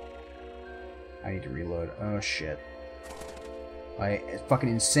 I need to reload. Oh shit. I fucking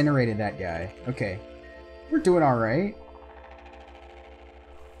incinerated that guy. Okay. We're doing alright.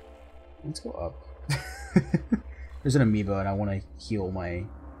 Let's go up. There's an amoeba and I want to heal my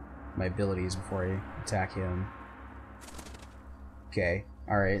abilities before I attack him. Okay.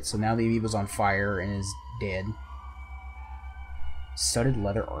 Alright, so now the amoeba's on fire and is dead. Studded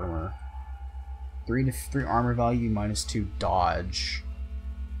leather armor. 3 armor value, -2 dodge.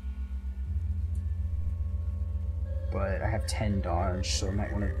 But I have 10 dodge, so I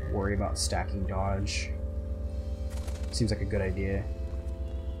might want to worry about stacking dodge. Seems like a good idea.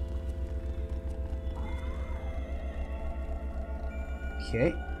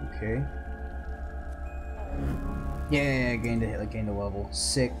 Okay, okay. Yeah, gained a level.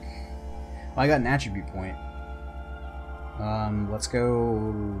 Sick. Well, I got an attribute point. Let's go.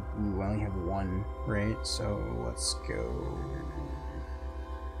 Ooh, I only have 1, right? So let's go.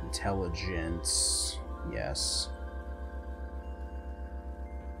 Intelligence. Yes.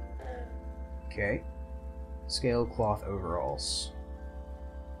 Okay. Scale cloth overalls.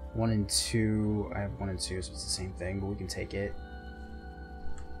 1 and 2. I have 1 and 2, so it's the same thing, but we can take it.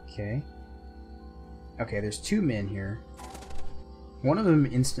 Okay. Okay, there's 2 men here. One of them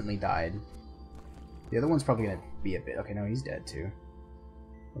instantly died. The other one's probably gonna be a bit... Okay, no, he's dead too.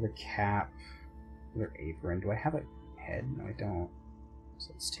 Another cap. Another apron. Do I have a head? No, I don't.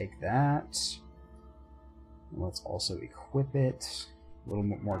 So let's take that. Let's also equip it. A little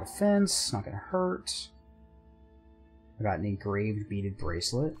more defense, not gonna hurt. I got an engraved beaded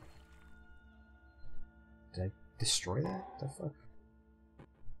bracelet. Did I destroy that? What the fuck?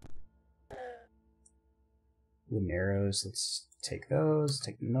 Wooden arrows, let's take those,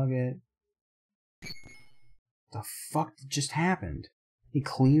 take the nugget. The fuck just happened? He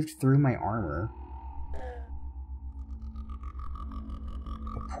cleaved through my armor.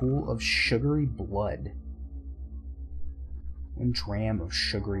 A pool of sugary blood. 1 dram of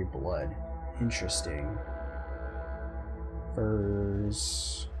sugary blood. Interesting.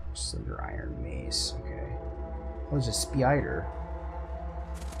 Furs. Slender iron mace. Okay. Oh, there's a spider.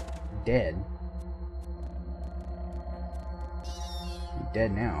 Dead. You're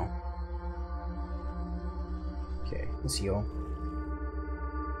dead now. Okay, let's heal.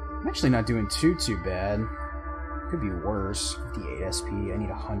 I'm actually not doing too bad. Could be worse. 58 SP. I need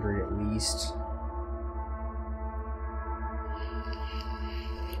 100 at least.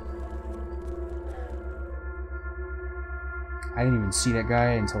 I didn't even see that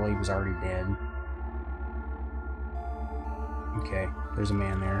guy until he was already dead. Okay, there's a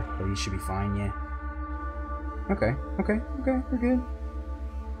man there, but he should be fine, yeah. Okay, we're good.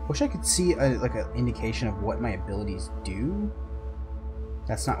 Wish I could see like an indication of what my abilities do.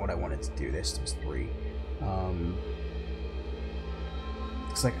 That's not what I wanted to do. This was 3.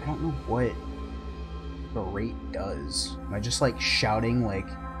 It's like I don't know what berate does. Am I just like shouting like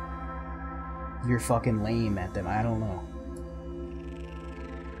you're fucking lame at them? I don't know.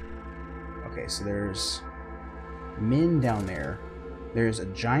 Okay, so there's men down there. There's a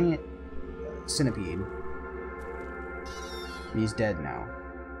giant centipede. He's dead now.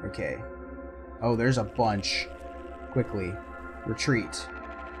 Okay. Oh, there's a bunch. Quickly. Retreat.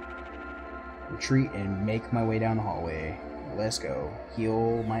 Retreat and make my way down the hallway. Let's go.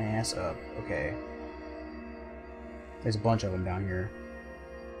 Heal my ass up. Okay. There's a bunch of them down here.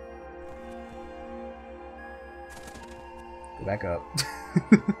 Go back up.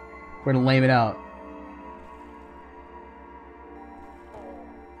 We're gonna lame it out.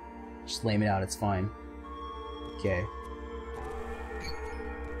 Just lame it out, it's fine. Okay.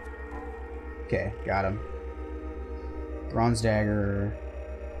 Okay, got him. Bronze dagger.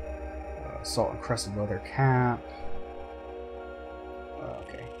 Salt encrusted leather cap.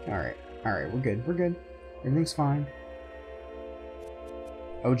 Okay, alright. Alright, we're good. Everything's fine.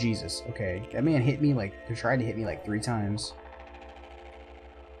 Oh, Jesus. Okay. That man hit me like... He tried to hit me like 3 times.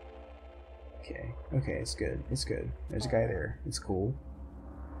 Okay, it's good. There's a guy there. It's cool.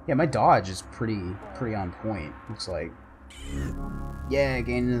 Yeah, my dodge is pretty on point. Looks like. Yeah,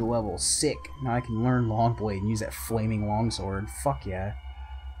 gained another level. Sick. Now I can learn Longblade and use that flaming longsword. Fuck yeah.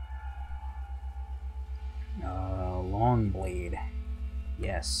 Longblade.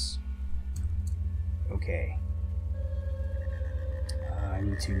 Yes. Okay. I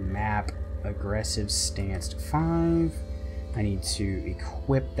need to map aggressive stance to 5. I need to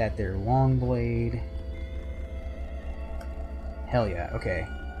equip that there Longblade. Hell yeah, okay.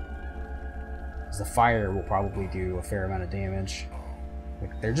 Because the fire will probably do a fair amount of damage.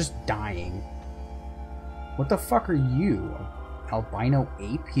 Like, they're just dying. What the fuck are you? Albino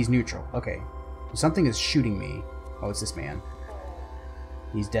ape? He's neutral. Okay. Something is shooting me. Oh, it's this man.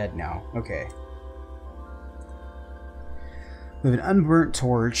 He's dead now. Okay. We have an unburnt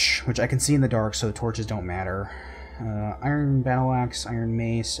torch, which I can see in the dark, so the torches don't matter. Iron battle axe, iron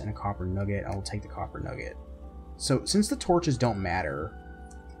mace, and a copper nugget. I will take the copper nugget. So, since the torches don't matter,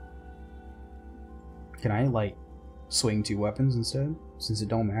 can I, like, swing 2 weapons instead? Since it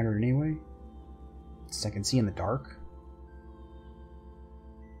don't matter anyway? Since I can see in the dark?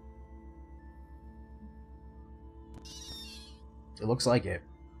 It looks like it.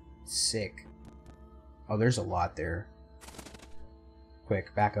 Sick. Oh, there's a lot there.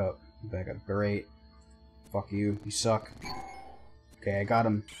 Quick, back up. Back up. Great. Fuck you. You suck. Okay, I got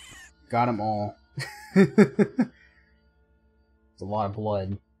him. Got them all. It's a lot of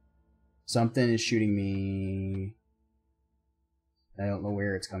blood. Something is shooting me. I don't know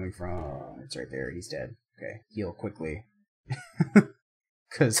where it's coming from. It's right there. He's dead. Okay, heal quickly.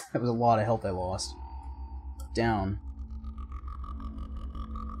 Because that was a lot of health I lost. Down.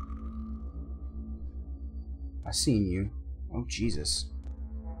 I seen you. Oh, Jesus.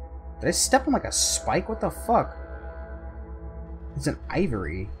 Did I step on like a spike? What the fuck? It's an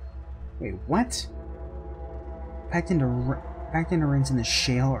ivory. Wait, what? Packed into rings in the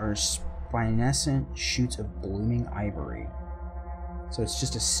shale are spinescent shoots of blooming ivory. So it's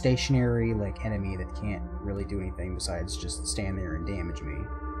just a stationary like enemy that can't really do anything besides just stand there and damage me.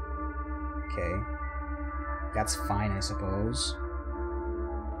 Okay. That's fine, I suppose.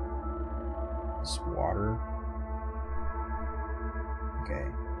 This water.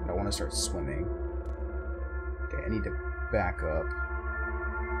 I want to start swimming. Okay, I need to back up.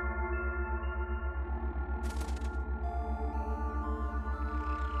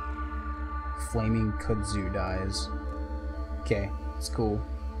 Flaming kudzu dies. Okay, it's cool.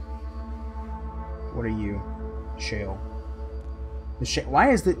 What are you? Shale.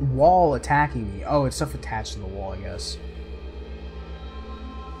 Why is the wall attacking me? Oh, it's stuff attached to the wall, I guess.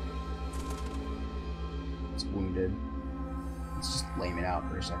 It's wounded. Let's just lame it out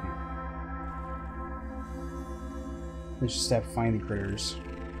for a second. Let's just have to find the critters.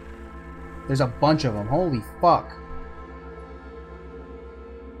 There's a bunch of them. Holy fuck.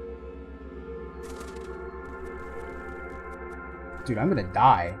 Dude, I'm gonna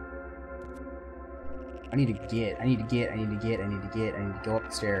die. I need to get. I need to go up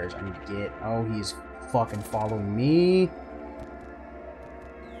the stairs. I need to get. Oh, he's fucking following me.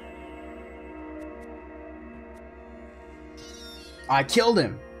 I killed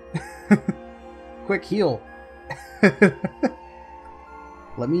him. Quick heal.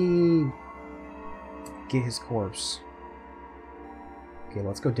 Let me get his corpse. Okay,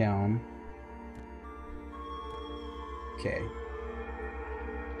 let's go down. Okay.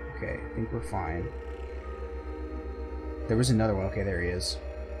 Okay, I think we're fine. There was another one. Okay, there he is.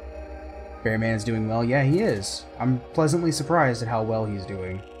 Bearman's doing well. Yeah, he is. I'm pleasantly surprised at how well he's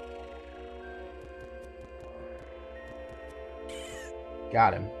doing.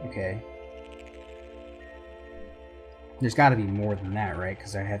 Got him. Okay. There's got to be more than that, right?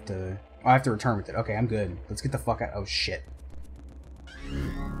 Because I have to... Oh, I have to return with it. Okay, I'm good. Let's get the fuck out. Oh, shit.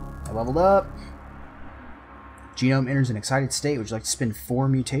 I leveled up. Genome enters an excited state. Would you like to spend 4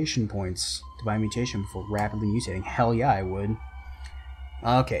 mutation points to buy a mutation before rapidly mutating? Hell yeah, I would.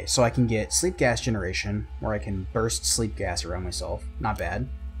 Okay, so I can get sleep gas generation, where I can burst sleep gas around myself. Not bad.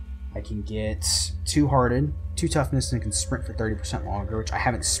 I can get 2 hearted, 2 toughness, and I can sprint for 30% longer, which I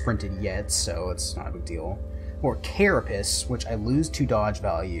haven't sprinted yet, so it's not a big deal. Or carapace, which I lose 2 dodge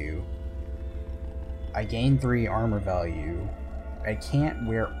value. I gain 3 armor value. I can't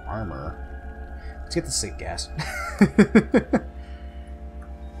wear armor. Let's get the sleep gas.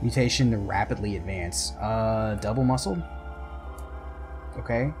 Mutation to rapidly advance. Double muscled?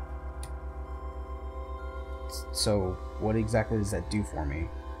 Okay. So, what exactly does that do for me?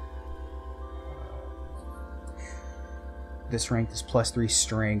 This strength is +3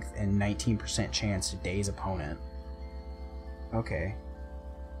 strength and 19% chance to daze opponent. Okay.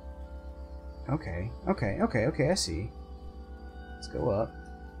 Okay, I see. Let's go up.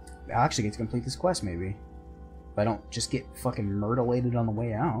 I'll actually get to complete this quest, maybe. If I don't just get fucking murderlated on the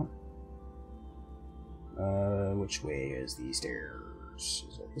way out. Which way is the stairs?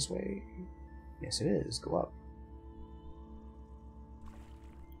 Is it this way? Yes, it is. Go up.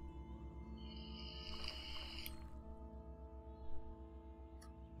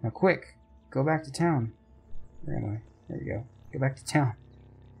 Now quick, go back to town. Where am I? There you go. Go back to town.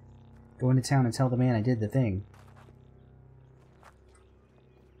 Go into town and tell the man I did the thing.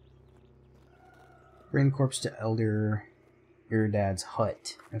 Bring the corpse to Elder Iridad's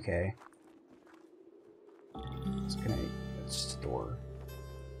hut. Okay. So can I... That's just a door.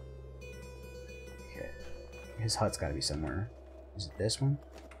 Okay. His hut's gotta be somewhere. Is it this one?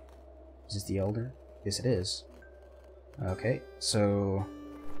 Is this the Elder? Yes, it is. Okay, so...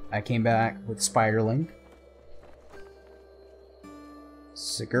 I came back with Spiderling.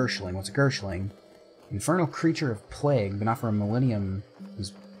 It's a Gershling. What's a Gershling? Infernal creature of plague, but not for a millennium.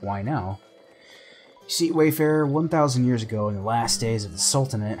 Why now? You see, Wayfarer, 1,000 years ago, in the last days of the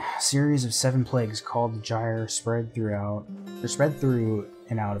Sultanate, a series of 7 plagues called the Gyre spread through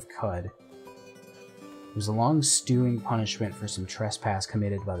and out of Cud. It was a long stewing punishment for some trespass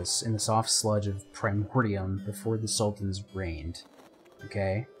committed by in the soft sludge of Primordium before the Sultans reigned.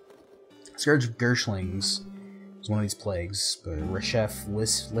 Okay? Scourge of Gershlings was one of these plagues, but Reshef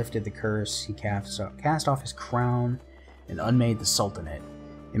lifted the curse, he cast off his crown, and unmade the Sultanate.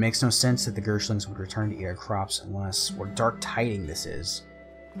 It makes no sense that the Gershlings would return to eat our crops unless what dark tiding this is.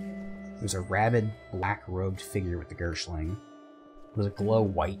 It was a rabid, black-robed figure with the Gershling. It was a glow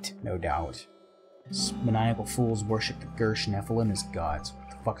white, no doubt. These maniacal fools worship the Gersh Nephilim as gods. What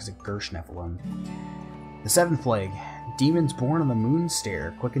the fuck is a Gersh Nephilim? The 7th plague. Demons born on the moon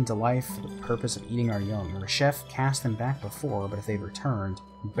stair, quickened to life for the purpose of eating our young. Reshef cast them back before, but if they've returned,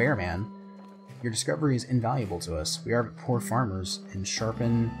 Bearman, your discovery is invaluable to us. We are but poor farmers, and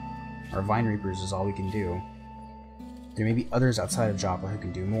sharpen our vine reapers is all we can do. There may be others outside of Joppa who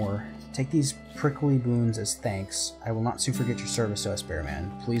can do more. Take these prickly boons as thanks. I will not soon forget your service to us,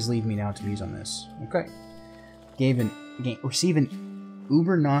 Bearman. Please leave me now to muse on this. Okay. Receive an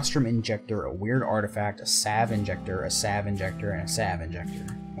Uber Nostrum Injector, a weird artifact, a Salve Injector, a Salve Injector, and a Salve Injector.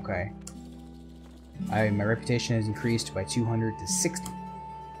 Okay. My reputation has increased by 200 to 60.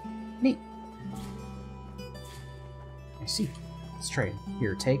 Neat. I see. Let's trade.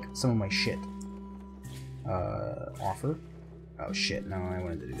 Here, take some of my shit. Offer. Oh shit, no, I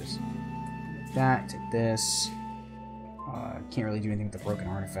wanted to do this. Take that, take this. Can't really do anything with the broken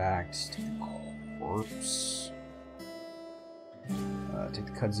artifact. Take the corpse. Take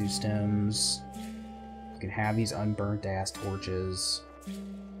the kudzu stems. You can have these unburnt ass torches.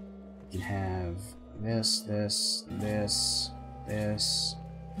 You can have this, this, this, this.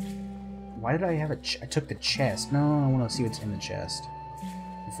 Why did I have I took the chest. No, I want to see what's in the chest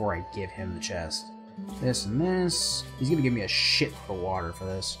before I give him the chest. This and this. He's gonna give me a shit for water for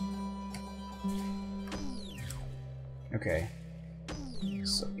this. Okay.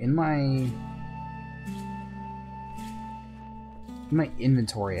 So in my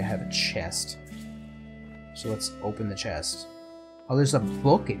inventory I have a chest. So let's open the chest. Oh, there's a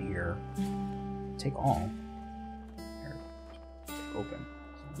book in here. Take all. Here. Open.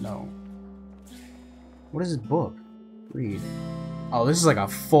 No. What is this book? Read. Oh, this is like a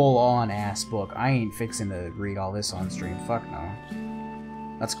full-on ass book. I ain't fixing to read all this on stream. Fuck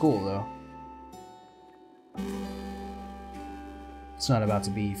no. That's cool though. It's not about to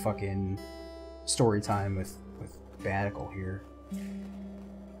be fucking story time with Badical here.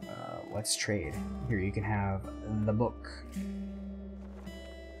 Let's trade. Here, you can have the book.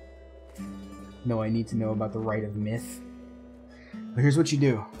 No, I need to know about the Rite of Myth. But here's what you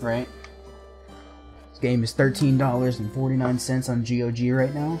do, right? This game is $13.49 on GOG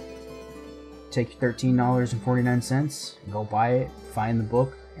right now. Take your $13.49, go buy it, find the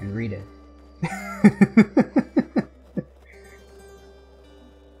book, and read it.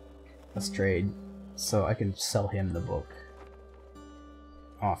 Let's trade, so I can sell him the book.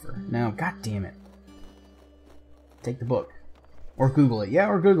 Offer. Now, god damn it. Take the book. Or Google it. Yeah,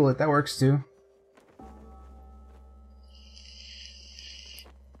 or Google it. That works too.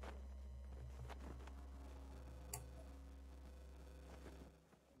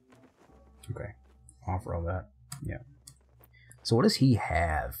 Okay. Offer all that. Yeah. So what does he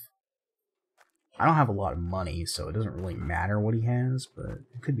have? I don't have a lot of money, so it doesn't really matter what he has, but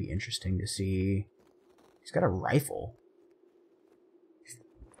it could be interesting to see. He's got a rifle.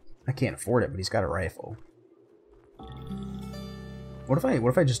 I can't afford it, but he's got a rifle. What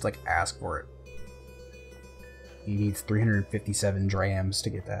if I just like ask for it? He needs 357 drams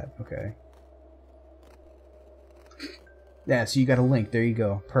to get that. Okay. Yeah, so you got a link. There you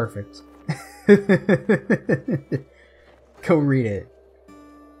go. Perfect. Go read it.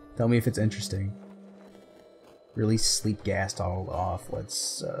 Tell me if it's interesting. Release sleep gas toggled off.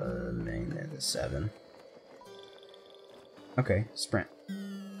 Let's name it 7. Okay, sprint.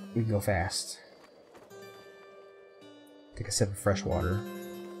 We can go fast. Take a sip of fresh water.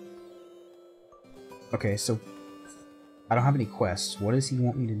 Okay, so I don't have any quests. What does he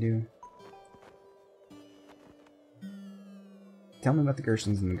want me to do? Tell me about the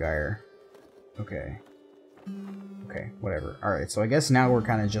Gershons and the Gyre. Okay. Okay, whatever. Alright, so I guess now we're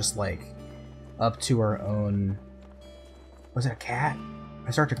kind of just like up to our own... Was it a cat?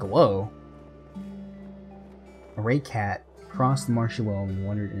 I start to glow. A ray cat crossed the marshy well and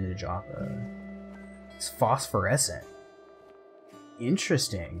wandered into Joppa. It's phosphorescent.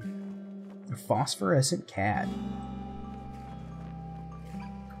 Interesting. A phosphorescent cat.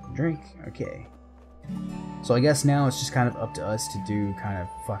 Drink. Okay. So I guess now it's just kind of up to us to do kind of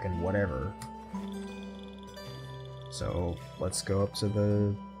fucking whatever. So let's go up to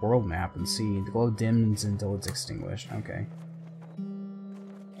the world map and see. The glow dims until it's extinguished. Okay.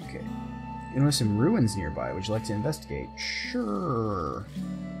 Okay. You know, some ruins nearby. Would you like to investigate? Sure.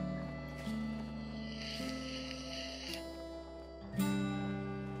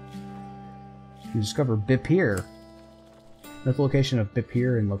 You discover Bipir. Note the location of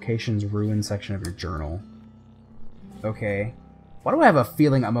Bipir in Locations Ruin section of your journal. Okay. Why do I have a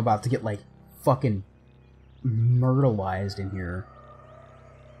feeling I'm about to get, like, fucking myrtleized in here?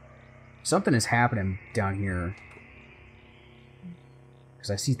 Something is happening down here.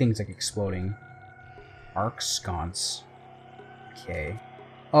 Because I see things, like, exploding. Arc sconce. Okay.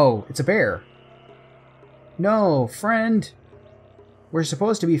 Oh, it's a bear. No, friend. We're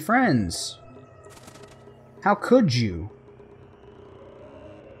supposed to be friends. How could you?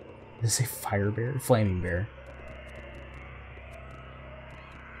 Is it a fire bear? Flaming bear.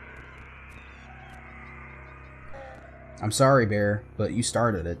 I'm sorry, bear, but you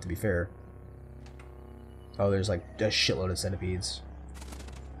started it, to be fair. Oh, there's like a shitload of centipedes.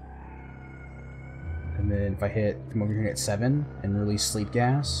 And then if I come over here and hit 7 and release sleep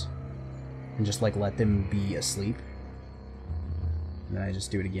gas, and just like let them be asleep. And then I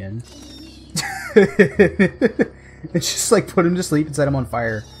just do it again. It's just like put him to sleep and set him on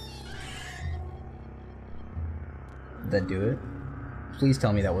fire. Did that do it? Please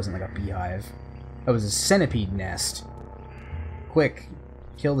tell me that wasn't like a beehive. That was a centipede nest. Quick,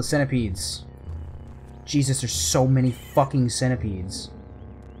 kill the centipedes. Jesus, there's so many fucking centipedes.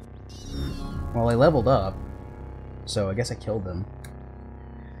 Well, I leveled up, so I guess I killed them.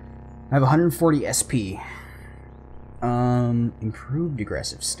 I have 140 SP. Improved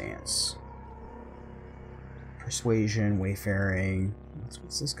aggressive stance. Persuasion, wayfaring.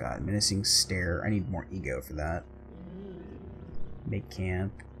 What's this got? Menacing stare. I need more ego for that. Make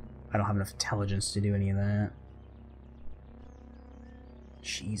camp. I don't have enough intelligence to do any of that.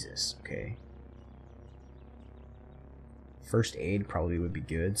 Jesus, okay. First aid probably would be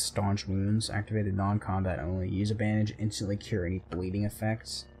good. Staunch wounds. Activated non-combat only. Use a bandage. Instantly cure any bleeding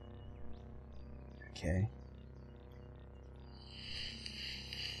effects. Okay.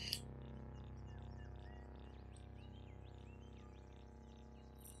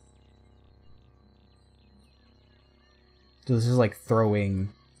 So this is like throwing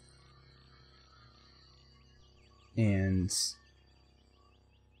and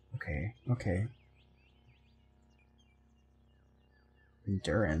okay.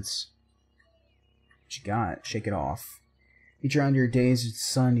 Endurance. What you got? Shake it off. Each round of your days with the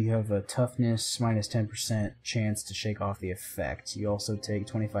sun, you have a toughness minus 10% chance to shake off the effect. You also take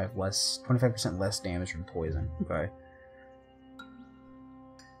 25% less damage from poison. Okay.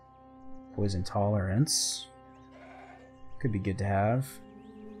 Poison tolerance. Could be good to have.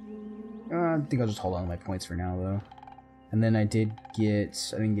 I think I'll just hold on to my points for now, though. And then I didn't get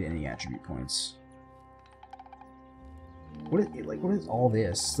any attribute points. What is all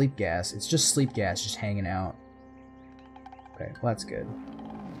this? Sleep gas. It's just sleep gas just hanging out. Okay, well that's good.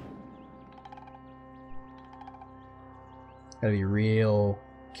 Gotta be real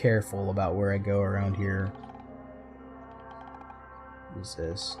careful about where I go around here. What is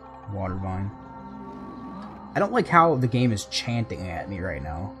this? Water vine. I don't like how the game is chanting at me right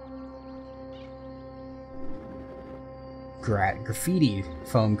now. Graffiti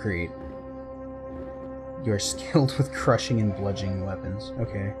foam crate. You're skilled with crushing and bludgeoning weapons.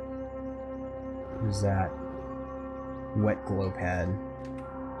 Okay. What is that? Wet glow pad.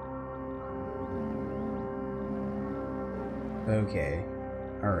 Okay.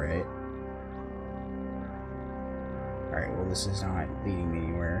 Alright. Alright, well this is not leading me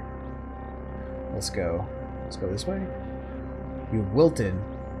anywhere. Let's go. Let's go this way. You've wilted.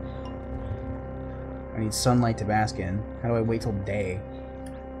 I need sunlight to bask in. How do I wait till day?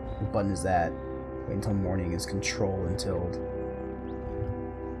 What button is that? Wait until morning is control until.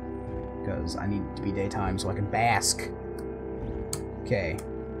 Because I need to be daytime so I can bask. Okay.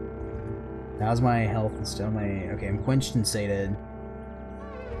 How's my health and still my. Okay, I'm quenched and sated.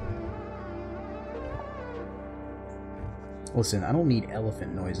 Listen, I don't need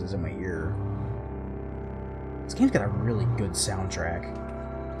elephant noises in my ear. This game's got a really good soundtrack.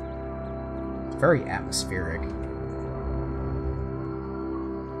 It's very atmospheric.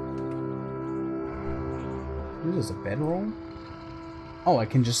 What is this, a bedroll? Oh, I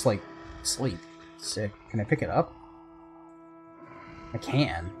can just, like, sleep. Sick. Can I pick it up? I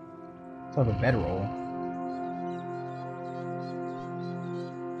can. I have a bedroll.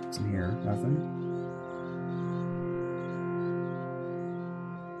 What's in here? Nothing?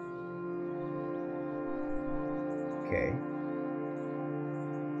 Okay.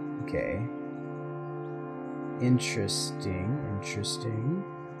 Okay. Interesting.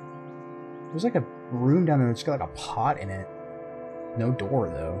 There's like a room down there that's got like a pot in it. No door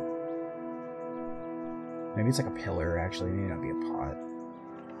though. Maybe it's like a pillar actually. Maybe not be a pot.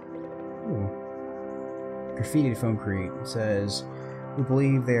 Ooh. Graffiti foam crate. It says, we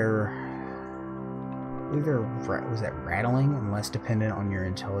believe they're was that rattling and less dependent on your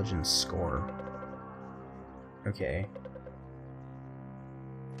intelligence score. Okay.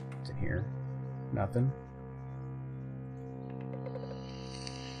 What's in here? Nothing.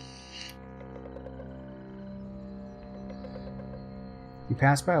 You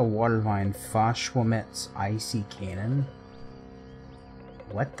pass by a water vine, Fashwamet's icy cannon.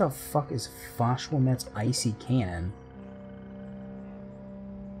 What the fuck is Fashwamet's icy cannon?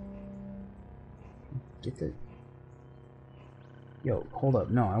 Get the. Yo, hold up.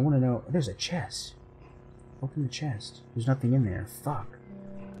 No, I want to know. There's a chest. Open the chest. There's nothing in there. Fuck.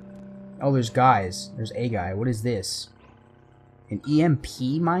 Oh, there's guys. There's a guy. What is this? An EMP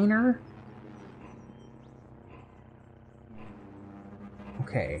miner?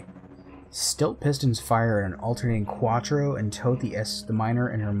 Okay. Stilt pistons fire at an alternating quattro and tote the miner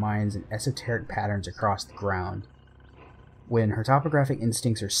and her minds in esoteric patterns across the ground. When her topographic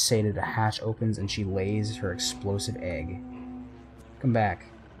instincts are sated, a hatch opens and she lays her explosive egg. Come back.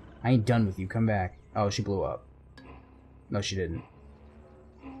 I ain't done with you. Come back. Oh, she blew up. No, she didn't.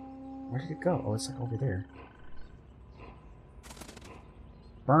 Where did it go? Oh, it's like over there.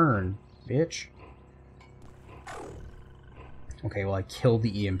 Burn, bitch. Okay, well, I killed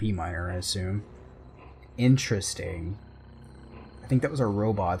the EMP miner, I assume. Interesting. I think that was our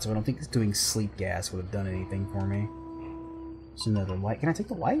robot, so I don't think doing sleep gas would have done anything for me. There's another light. Can I take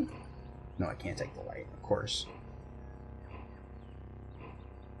the light? No, I can't take the light, of course.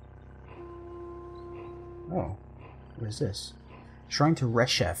 Oh, what is this? Shrine to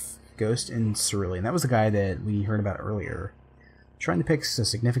Reshef, Ghost in Cerulean. That was the guy that we heard about earlier. Shrine depicts a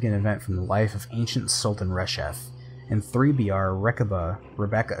significant event from the life of ancient Sultan Reshef. In 3BR,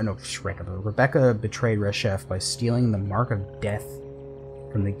 Rebecca betrayed Reshef by stealing the Mark of Death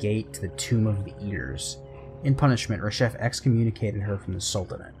from the gate to the Tomb of the Eaters. In punishment, Reshef excommunicated her from the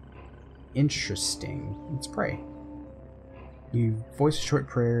Sultanate. Interesting. Let's pray. You voice a short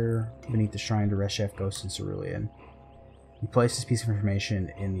prayer beneath the shrine to Reshef, Ghost in Cerulean. You place this piece of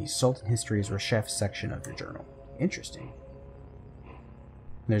information in the Sultan Histories Reshef section of your journal. Interesting.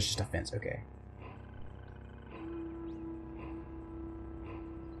 There's just a fence, okay.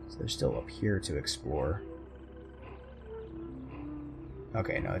 So they're still up here to explore.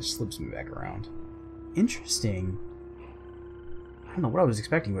 Okay, no, it just slips me back around. Interesting. I don't know what I was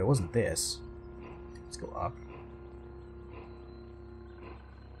expecting, but it wasn't this. Let's go up.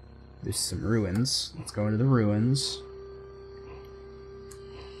 There's some ruins. Let's go into the ruins.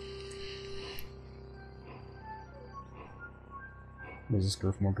 What is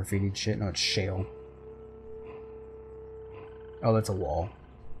this? More graffitied shit? No, it's shale. Oh, that's a wall.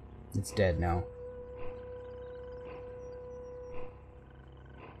 It's dead now.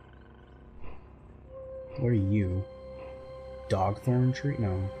 What are you? Dogthorn tree?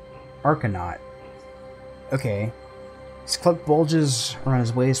 No. Arcanaut. Okay. His cloak bulges around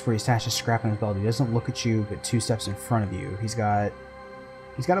his waist where he stashes scrap in his belt. He doesn't look at you, but 2 steps in front of you. He's got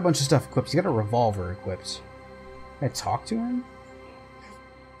a bunch of stuff equipped. He's got a revolver equipped. Can I talk to him?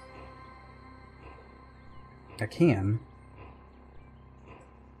 I can.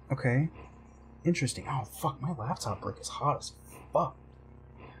 Okay. Interesting. Oh, fuck. My laptop brick is hot as fuck.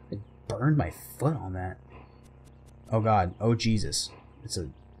 I burned my foot on that. Oh, God. Oh, Jesus. It's a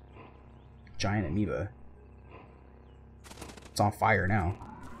giant amoeba. It's on fire now.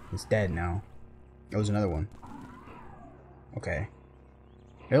 It's dead now. Oh, there's another one. Okay.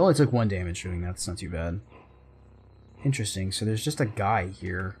 It only took 1 damage doing that. That's not too bad. Interesting. So there's just a guy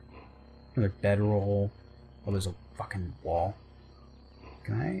here. Another bedroll. Oh, there's a fucking wall.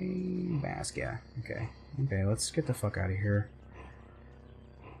 Can I mask? Yeah. Okay. Okay, let's get the fuck out of here.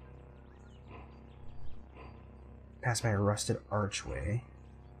 Pass by a rusted archway.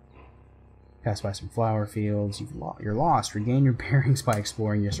 Pass by some flower fields. You're lost. Regain your bearings by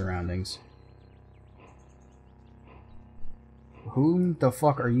exploring your surroundings. Who the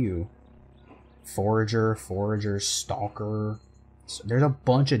fuck are you? Forager, stalker. So there's a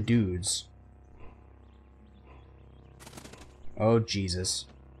bunch of dudes. Oh, Jesus.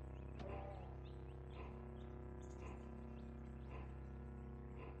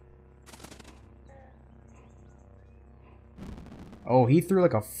 Oh, he threw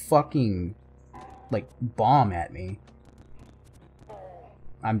like a fucking, like, bomb at me.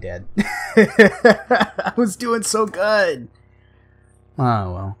 I'm dead. I was doing so good.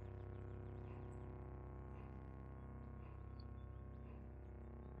 Oh, well.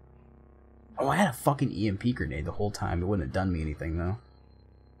 Oh, I had a fucking EMP grenade the whole time. It wouldn't have done me anything, though.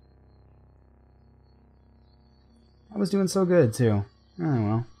 I was doing so good, too. Oh,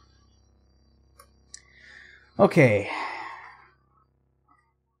 well. Okay.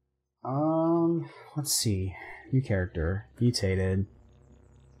 Let's see. New character. Mutated.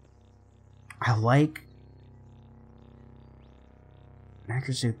 I like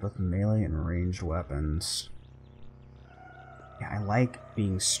accuracy with both melee and ranged weapons. Yeah, I like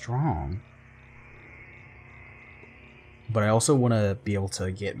being strong. But I also want to be able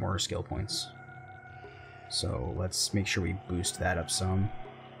to get more skill points. So let's make sure we boost that up some.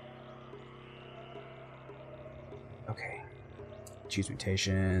 Okay. Choose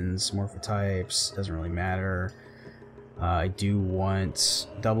mutations, morphotypes, doesn't really matter. I do want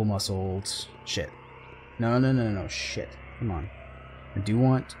double muscled. Shit. No, shit. Come on. I do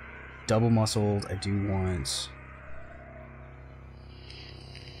want double muscled. I do want...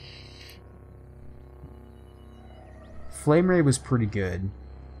 Flame Ray was pretty good.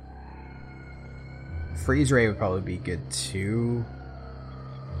 Freeze Ray would probably be good too.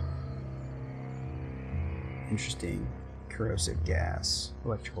 Interesting. corrosive gas,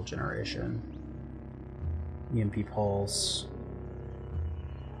 electrical generation, EMP pulse.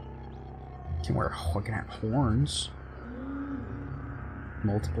 Can have horns,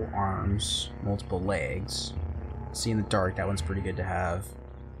 multiple arms, multiple legs. See in the dark, that one's pretty good to have.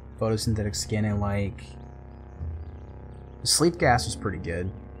 Photosynthetic skin I like. The sleep gas was pretty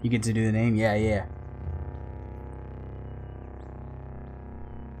good. You get to do the name? Yeah.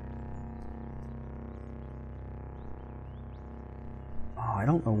 Oh, I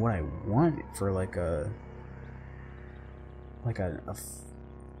don't know what I want for like a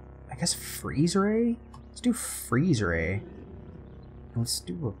I guess freeze ray? Let's do freeze ray. Let's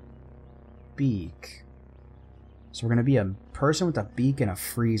do a beak. So we're gonna be a person with a beak and a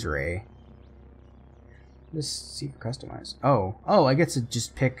freeze ray. Just see if customize. Oh, I get to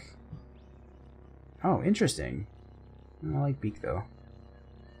just pick. Oh, interesting. I like beak though.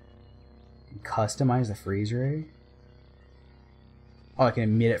 Customize the freeze ray. Oh, I can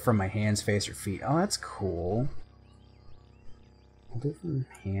emit it from my hands, face, or feet. Oh, that's cool. I'll do it from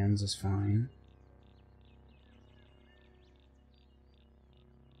hands is fine.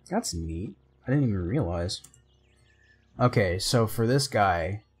 That's neat. I didn't even realize. Okay, so for this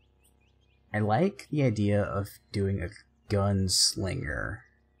guy, I like the idea of doing a gunslinger.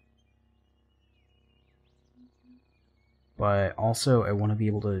 But also I want to be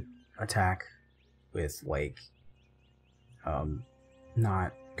able to attack with like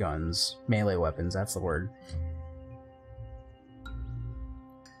not guns, melee weapons, that's the word.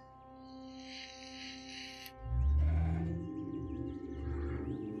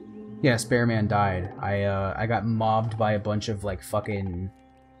 Yeah, Spareman died. I got mobbed by a bunch of like fucking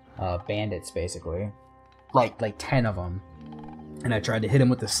bandits basically. Like 10 of them. And I tried to hit him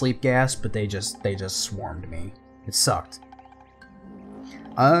with the sleep gas, but they just swarmed me. It sucked.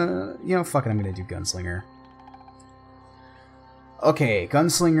 You know, fuck it, I'm gonna do Gunslinger. Okay,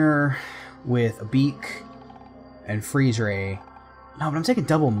 Gunslinger with a beak and freeze ray. No, but I'm taking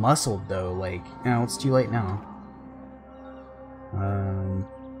double muscled though, like, no, it's too late now. I'm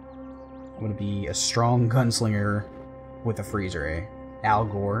gonna be a strong gunslinger with a freeze ray. Al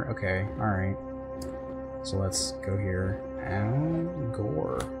Gore, okay, alright. So let's go here. Al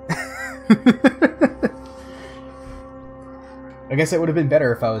Gore. I guess it would have been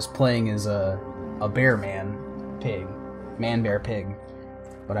better if I was playing as a bear man pig. Man bear pig.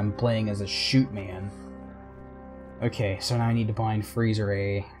 But I'm playing as a shoot man. Okay, so now I need to bind freeze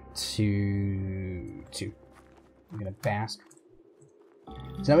ray to 2. I'm gonna bask.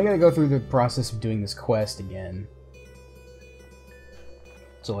 So now we gotta go through the process of doing this quest again.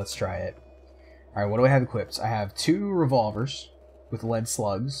 So let's try it. Alright, what do I have equipped? I have 2 revolvers with lead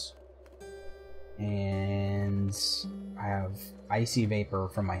slugs. And I have icy vapor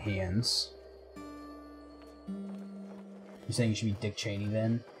from my hands. You're saying you should be Dick Cheney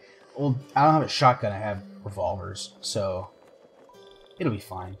then? Well, I don't have a shotgun, I have revolvers, so it'll be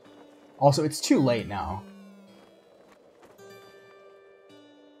fine. Also, it's too late now.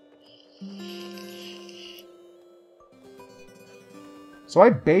 So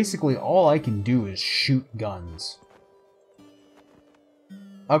basically all I can do is shoot guns.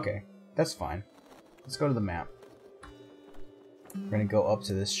 Okay, that's fine. Let's go to the map. We're gonna go up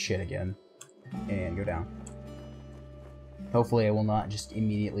to this shit again. And go down. Hopefully I will not just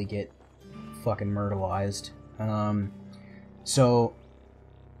immediately get fucking murderized. So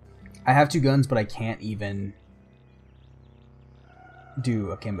I have 2 guns, but I can't even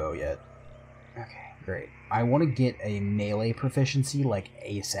do akimbo yet. Okay, great. I want to get a melee proficiency like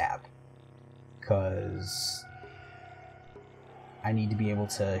ASAP, because I need to be able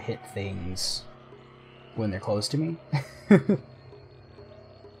to hit things when they're close to me.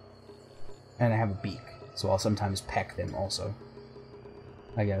 And I have a beak, so I'll sometimes peck them also.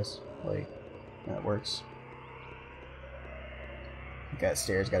 I guess, like, that works. Got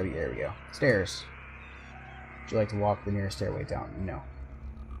stairs, gotta be, there we go. Stairs. Would you like to walk the nearest stairway down? No.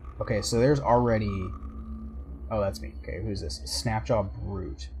 Okay, so there's already... Oh, that's me. Okay, who's this? Snapjaw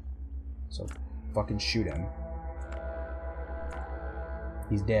Brute. So, fucking shoot him.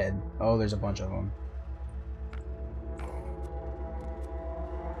 He's dead. Oh, there's a bunch of them.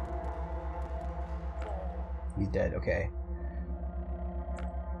 He's dead, okay.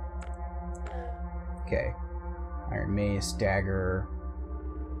 Okay. Iron Mace, Dagger.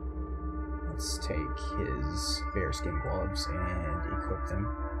 Let's take his bearskin gloves and equip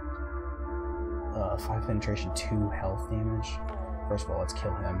them. 5 penetration, 2 health damage. First of all, let's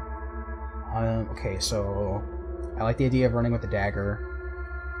kill him. Okay, so I like the idea of running with the dagger.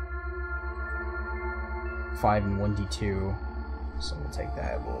 5 and 1d2. So we'll take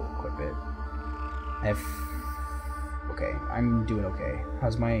that, we'll equip it. I have... Okay, I'm doing okay.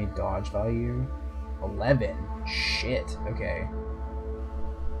 How's my dodge value? 11. Shit. Okay.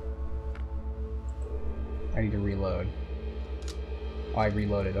 I need to reload. Oh, I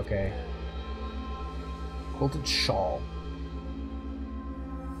reloaded. Okay. Quilted shawl.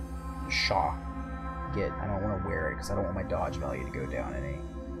 Shaw. I don't want to wear it because I don't want my dodge value to go down any.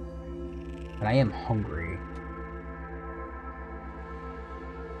 And I am hungry.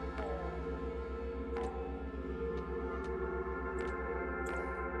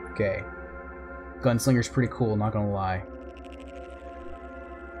 Okay. Gunslinger's pretty cool, not gonna lie.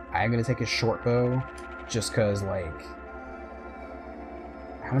 I'm gonna take a short bow just cause, like...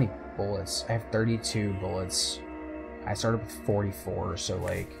 How many bullets? I have 32 bullets. I started with 44, so,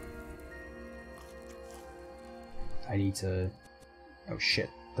 like... I need to... Oh, shit.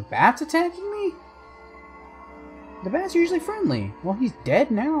 The bat's attacking me? The bat's usually friendly. Well, he's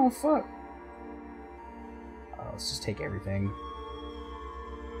dead now. Fuck. Let's just take everything.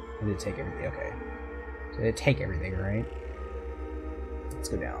 I did take everything. Okay. So I did take everything, right? Let's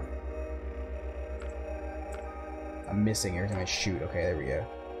go down. I'm missing every time I shoot. Okay, there we go.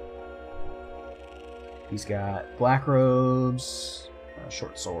 He's got black robes, a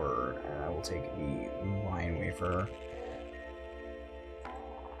short sword, and I will take the vine wafer. I'm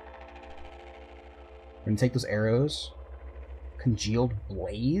gonna take those arrows. Congealed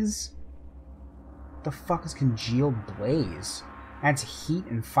blaze? What the fuck is congealed blaze? Adds heat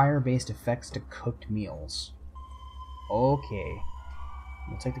and fire-based effects to cooked meals. Okay.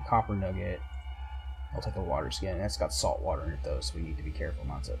 We'll take the copper nugget. I'll take the water skin. That's got salt water in it though, so we need to be careful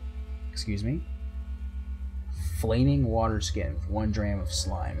not to... Excuse me? Flaming water skin with 1 dram of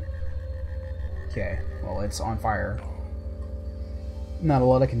slime. Okay, well it's on fire. Not a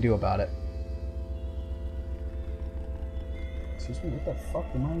lot I can do about it. Excuse me, what the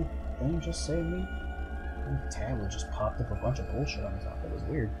fuck did my thing just say to me? My tablet just popped up a bunch of bullshit on the top. That was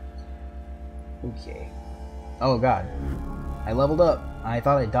weird. Okay. Oh god. I leveled up. I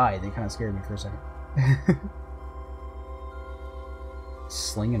thought I died. They kind of scared me for a second.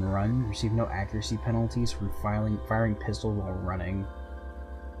 Sling and run. Receive no accuracy penalties from firing pistol while running.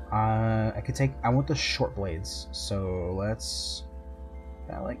 I could take... I want the short blades. So let's...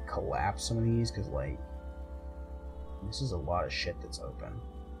 Can I, like, collapse some of these? Because, like... This is a lot of shit that's open.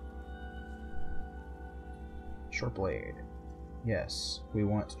 Short blade. Yes. We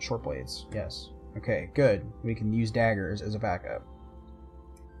want short blades. Yes. Okay, good. We can use daggers as a backup.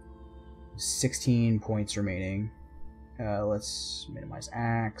 16 points remaining. Let's minimize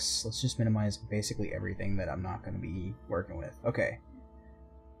axe. Let's just minimize basically everything that I'm not going to be working with. Okay.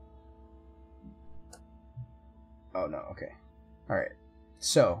 Oh no, okay. Alright.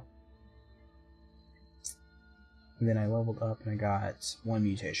 So. And then I leveled up and I got 1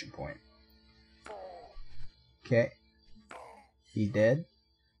 mutation point. Okay. He's dead.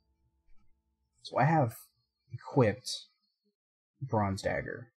 So I have equipped bronze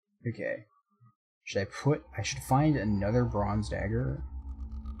dagger. Okay. I should find another bronze dagger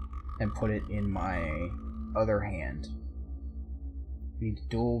and put it in my other hand. We need to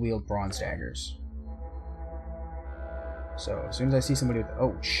dual wield bronze daggers. So as soon as I see somebody with...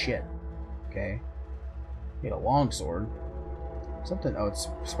 Oh shit. Okay. He had a long sword. Something... Oh, it's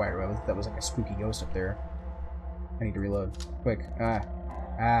spiderweb. I thought that was like a spooky ghost up there. I need to reload. Quick.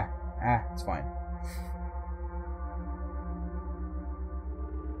 It's fine.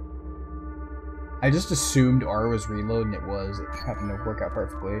 I just assumed R was reload, and it was. It happened to work out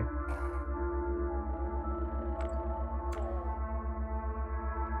perfectly.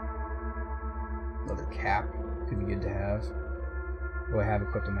 Leather cap. Could be good to have. What do I have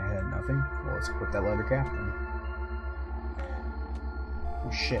equipped on my head? Nothing? Well, let's equip that leather cap then.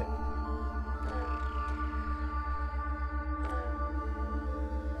 Oh shit.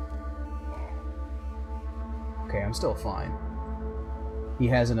 Okay, I'm still fine. He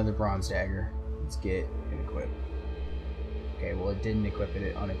has another bronze dagger. Let's get it equipped. Okay, well it didn't equip it,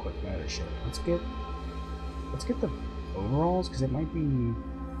 it unequipped my other shit. Let's get the overalls, because it might be...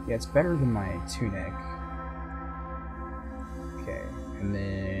 Yeah, it's better than my tunic. Okay, and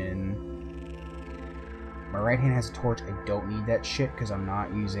then... My right hand has a torch. I don't need that shit, because I'm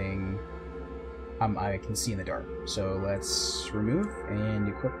not using... I can see in the dark. So let's remove and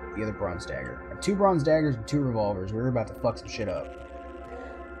equip the other bronze dagger. I have 2 bronze daggers and 2 revolvers. We're about to fuck some shit up.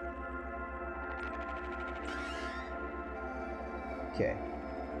 Okay.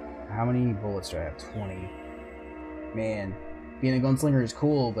 How many bullets do I have? 20. Man, being a gunslinger is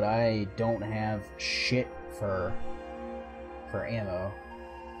cool, but I don't have shit for ammo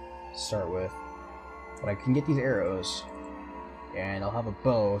to start with. But I can get these arrows, and I'll have a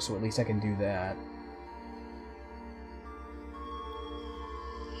bow, so at least I can do that.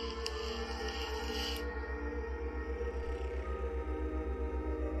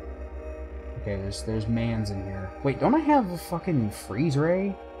 Okay, there's mans in here. Wait, don't I have a fucking freeze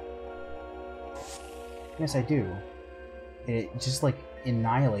ray? Yes, I do. It just, like,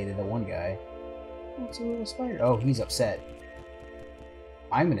 annihilated the one guy. Oh, it's a little spider. Oh, he's upset.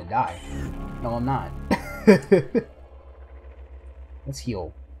 I'm gonna die. No, I'm not. Let's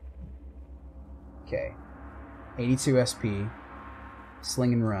heal. Okay. 82 SP.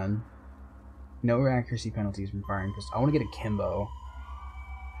 Sling and run. No accuracy penalties from firing because I want to get a Kimbo.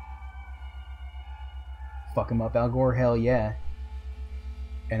 Fuck him up, Al Gore. Hell yeah.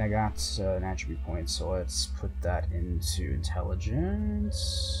 And I got an attribute point, so let's put that into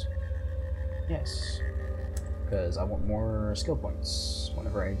intelligence. Yes. Because I want more skill points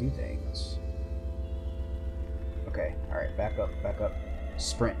whenever I do things. Okay, alright, back up, back up.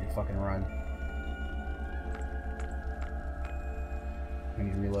 Sprint and fucking run. I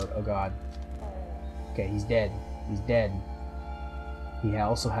need to reload. Oh god. Okay, he's dead. He's dead. He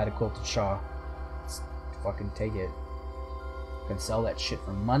also had a quilted shaw. Let's fucking take it. Can sell that shit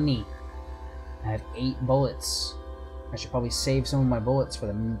for money. I have 8 bullets. I should probably save some of my bullets for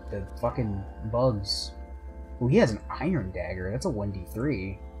the fucking bugs. Oh, he has an iron dagger. That's a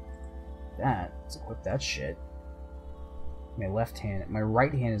 1d3. Let's equip that shit. My left hand, my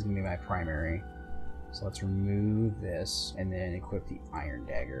right hand is gonna be my primary. So let's remove this and then equip the iron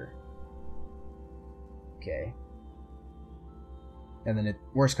dagger. Okay. And then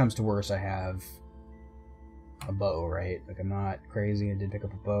worst comes to worst, I have a bow, right? Like, I'm not crazy. I did pick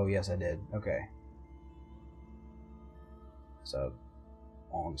up a bow. Yes, I did. Okay. So,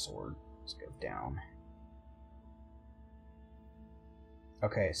 long sword. Let's go down.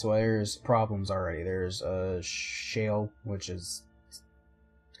 Okay, so there's problems already. There's a shale, which is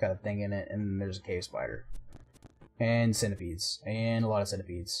got a thing in it, and there's a cave spider. And centipedes. And a lot of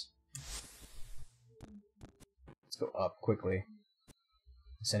centipedes. Let's go up quickly.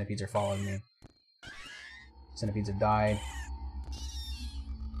 The centipedes are following me. Centipedes have died.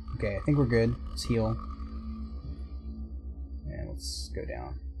 Okay, I think we're good. Let's heal. And let's go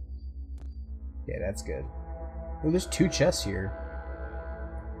down. Yeah, that's good. Oh, there's 2 chests here.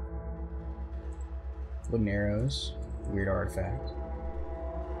 Wooden arrows. Weird artifact.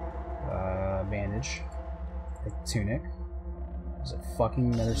 Bandage. A tunic. There's a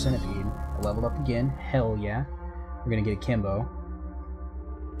fucking another centipede. I leveled up again. Hell yeah. We're gonna get a Kimbo.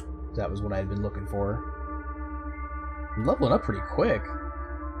 That was what I had been looking for. I'm leveling up pretty quick.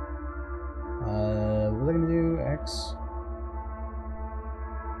 What was I gonna do? X.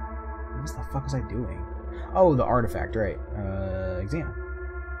 What the fuck was I doing? Oh, the artifact, right. Exam.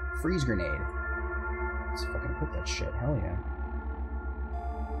 Freeze grenade. Let's fucking equip that shit. Hell yeah.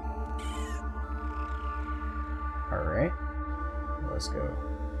 Alright. Let's go.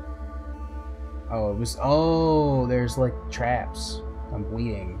 Oh, it was. Oh, there's like traps. I'm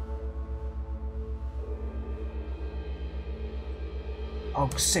bleeding. Oh,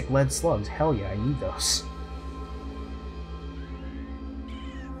 sick lead slugs. Hell yeah, I need those.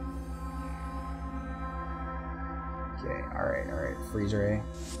 Okay, alright. Freeze ray.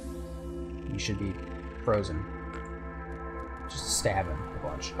 You should be frozen. Just stab him a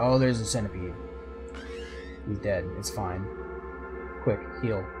bunch. Oh, there's a centipede. He's dead. It's fine. Quick,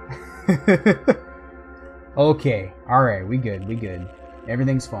 heal. Okay, alright, we good.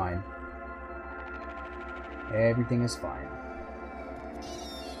 Everything's fine. Everything is fine.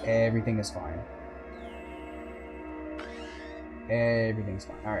 Everything's fine.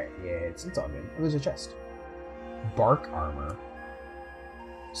 Alright, yeah, it's all good. Oh, there's a chest. Bark armor.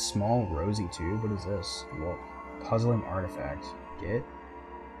 Small rosy tube. What is this? Well, puzzling artifact. Get?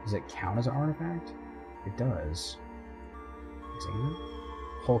 Does it count as an artifact? It does. Examine?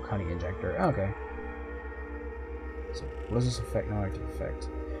 Hulk honey injector. Oh, okay. So, what does this affect? No active effect.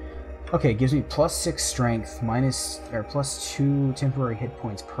 Okay, it gives me +6 strength, +2 temporary hit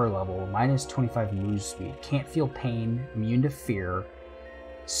points per level, -25 move speed, can't feel pain, immune to fear,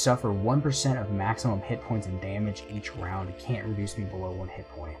 suffer 1% of maximum hit points and damage each round, it can't reduce me below 1 hit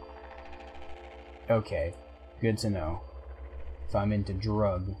point. Okay, good to know. If I'm into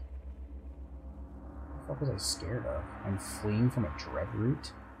drug. What the fuck was I scared of? I'm fleeing from a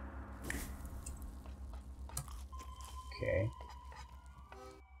dreadroot? Okay.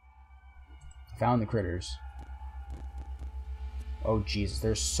 Found the critters. Oh Jesus,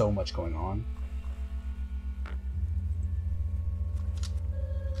 there's so much going on.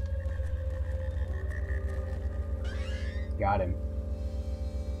 Got him.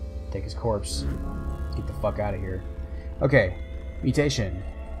 Take his corpse. Get the fuck out of here. Okay, mutation.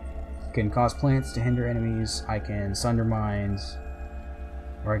 Can cause plants to hinder enemies. I can sunder mines.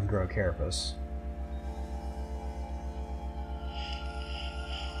 Or I can grow a carapace.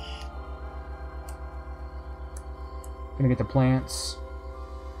 Gonna get the plants,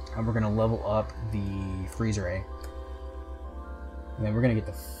 and we're gonna level up the freezer ray. And then we're gonna get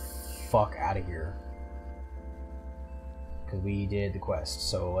the fuck out of here. Because we did the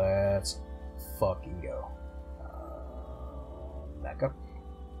quest, so let's fucking go. Back up.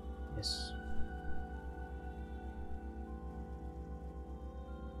 Yes.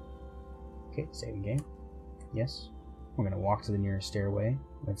 Okay, saving game. Yes. We're gonna walk to the nearest stairway.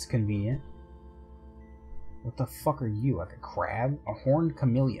 That's convenient. What the fuck are you? Like a crab? A horned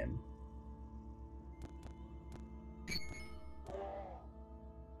chameleon.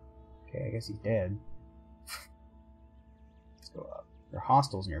 Okay, I guess he's dead. Let's go up. There are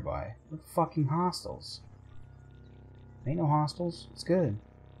hostels nearby. What fucking hostels? Ain't no hostels. It's good.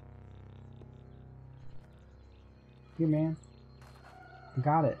 Here, man. I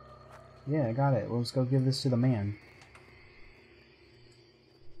got it. Yeah, I got it. Well, let's go give this to the man.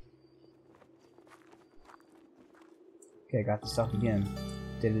 Okay, I got the stuff again.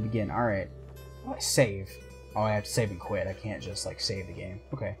 Did it again. Alright. Oh, I save. Oh, I have to save and quit. I can't just, like, save the game.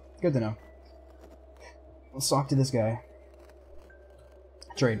 Okay, good to know. Let's talk to this guy.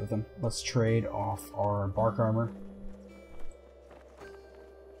 Trade with him. Let's trade off our bark armor.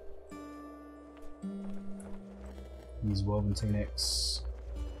 These woven tunics.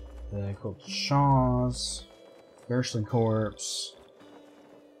 The quilted shawls. Gershling corpse.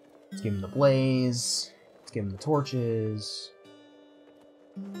 Let's give him the blaze. Let's give him the torches.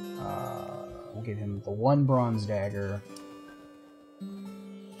 We'll give him the one bronze dagger.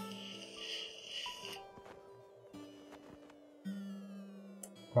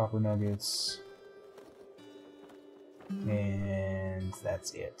 Copper nuggets. And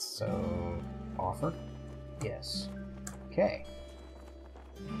that's it. So, offer? Yes. Okay.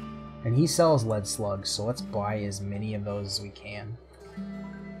 And he sells lead slugs, so let's buy as many of those as we can.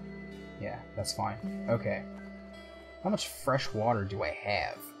 Yeah, that's fine. Okay. How much fresh water do I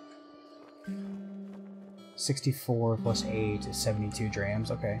have? 64 plus 8 is 72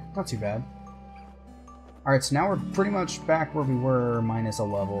 drams. Okay, not too bad. Alright, so now we're pretty much back where we were, minus a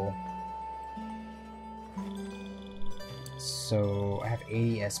level. So, I have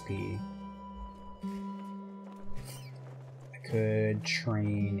 80 SP. I could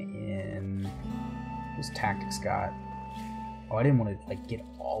train in... What was Tactics got? Oh, I didn't want to, like, get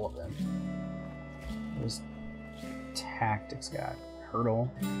all of them. What was Tactics got?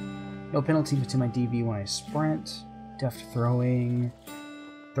 Hurdle. No penalty to my DV when I sprint. Deft throwing.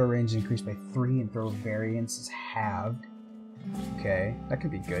 Throw range is increased by 3 and throw variance is halved. Okay, that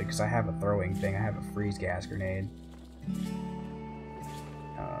could be good because I have a throwing thing. I have a freeze gas grenade.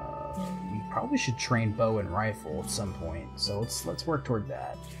 We probably should train bow and rifle at some point, so let's work toward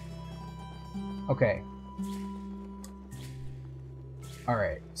that. Okay.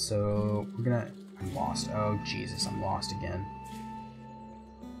 Alright, so we're gonna... I'm lost. Oh, Jesus, I'm lost again.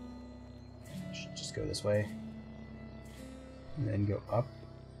 Should just go this way. And then go up.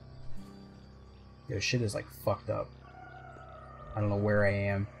 Yo, shit is like fucked up. I don't know where I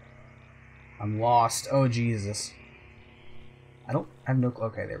am. I'm lost. Oh, Jesus. I have no...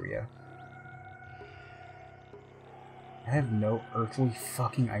 Okay, there we go. I have no earthly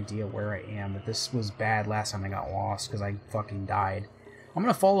fucking idea where I am, but this was bad last time I got lost because I fucking died. I'm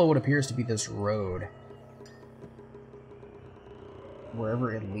gonna follow what appears to be this road.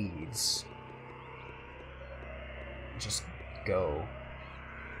 Wherever it leads. Just go.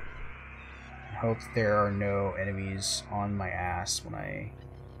 I hope there are no enemies on my ass when I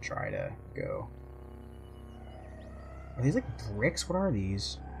try to go. Are these like bricks? What are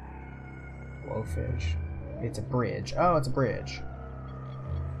these? Blowfish. It's a bridge. Oh, it's a bridge.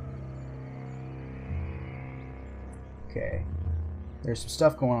 Okay. There's some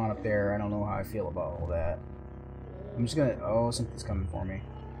stuff going on up there. I don't know how I feel about all that. I'm just gonna... Oh, something's coming for me.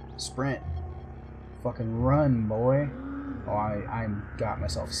 Sprint. Fucking run, boy. Oh, I got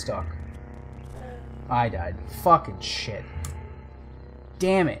myself stuck. I died. Fucking shit.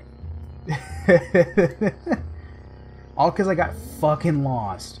 Damn it. All because I got fucking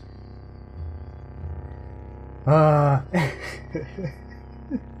lost.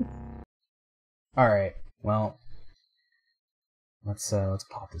 Alright. Well... Let's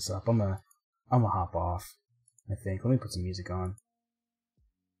pop this up. I'm gonna hop off, I think. Let me put some music on.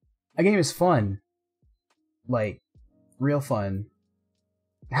 That game is fun. Like, real fun.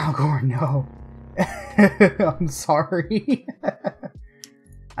 Algor, no. I'm sorry.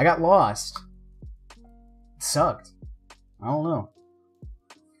 I got lost. It sucked. I don't know.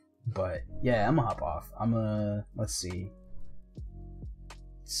 But, yeah, I'm gonna hop off. Let's see.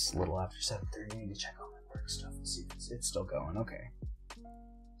 It's a little after 7:30. I need to check on my work stuff and see if it's still going. Okay.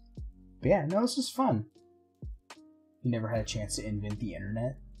 But yeah, no, this is fun. He never had a chance to invent the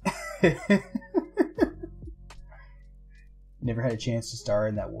internet. Never had a chance to star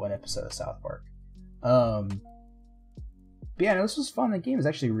in that one episode of South Park. But yeah, no, this was fun. The game is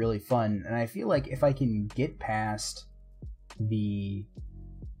actually really fun, and I feel like if I can get past the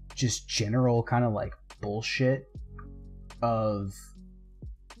just general kind of like bullshit of,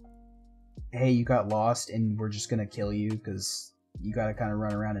 hey, you got lost and we're just gonna kill you because you gotta kind of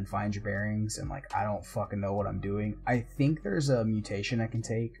run around and find your bearings, and like I don't fucking know what I'm doing. I think there's a mutation I can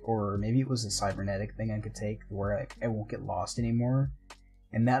take, or maybe it was a cybernetic thing I could take where like I won't get lost anymore,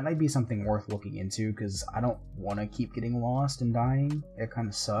 and that might be something worth looking into because I don't want to keep getting lost and dying. It kind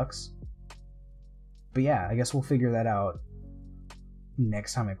of sucks. But yeah, I guess we'll figure that out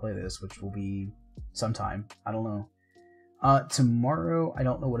next time I play this, which will be sometime. I don't know. Tomorrow I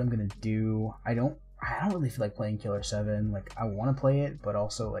don't know what I'm gonna do. I don't really feel like playing Killer 7. Like, I want to play it, but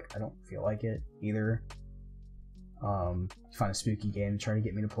also, like, I don't feel like it either. Find a spooky game to try to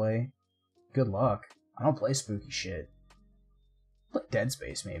get me to play. Good luck. I don't play spooky shit. Like Dead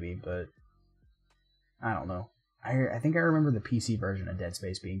Space, maybe, but I don't know. I think I remember the PC version of Dead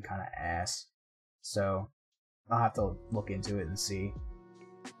Space being kind of ass. So, I'll have to look into it and see.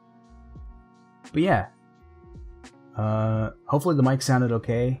 But yeah. Hopefully the mic sounded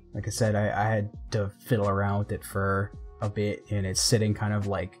okay. Like I said, I had to fiddle around with it for a bit, and it's sitting kind of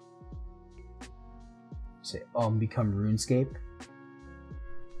like, become RuneScape.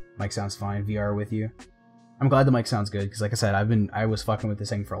 Mic sounds fine. VR with you. I'm glad the mic sounds good, because like I said, I was fucking with this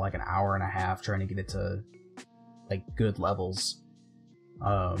thing for like an hour and a half trying to get it to like good levels.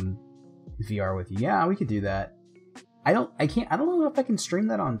 VR with you. Yeah, we could do that. I don't know if I can stream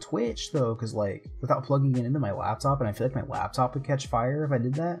that on Twitch though, because like without plugging it into my laptop, and I feel like my laptop would catch fire if I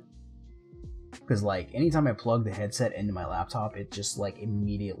did that. Because like anytime I plug the headset into my laptop, it just like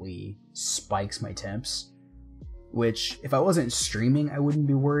immediately spikes my temps, which if I wasn't streaming, I wouldn't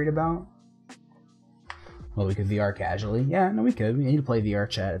be worried about. Well, we could VR casually. Yeah, no, we could. We need to play VR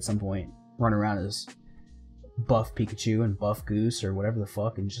chat at some point. Run around as Buff Pikachu and Buff Goose or whatever the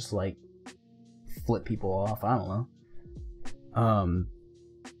fuck, and just like flip people off. I don't know. I'm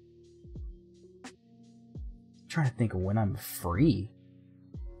trying to think of when I'm free,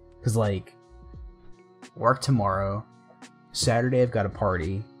 because like work tomorrow, Saturday I've got a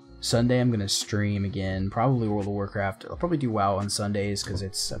party, Sunday I'm gonna stream again, probably World of Warcraft. I'll probably do WoW on Sundays because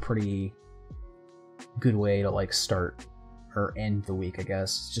it's a pretty good way to like start or end the week, I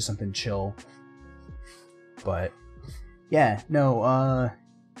guess. It's just something chill. But yeah, no,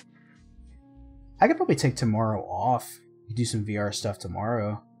 I could probably take tomorrow off, do some VR stuff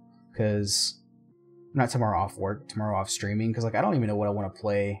tomorrow, because not tomorrow off work, tomorrow off streaming, because like I don't even know what I want to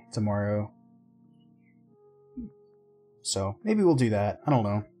play tomorrow. So maybe we'll do that. I don't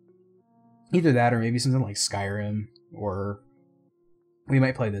know. Either that or maybe something like Skyrim, or we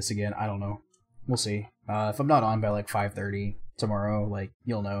might play this again. I don't know. We'll see. If I'm not on by like 5:30 tomorrow, like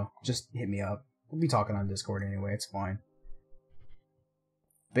you'll know. Just hit me up. We'll be talking on Discord anyway. It's fine.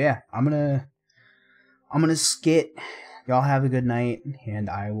 But yeah, I'm gonna skit. Y'all have a good night, and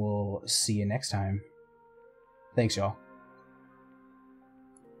I will see you next time. Thanks, y'all.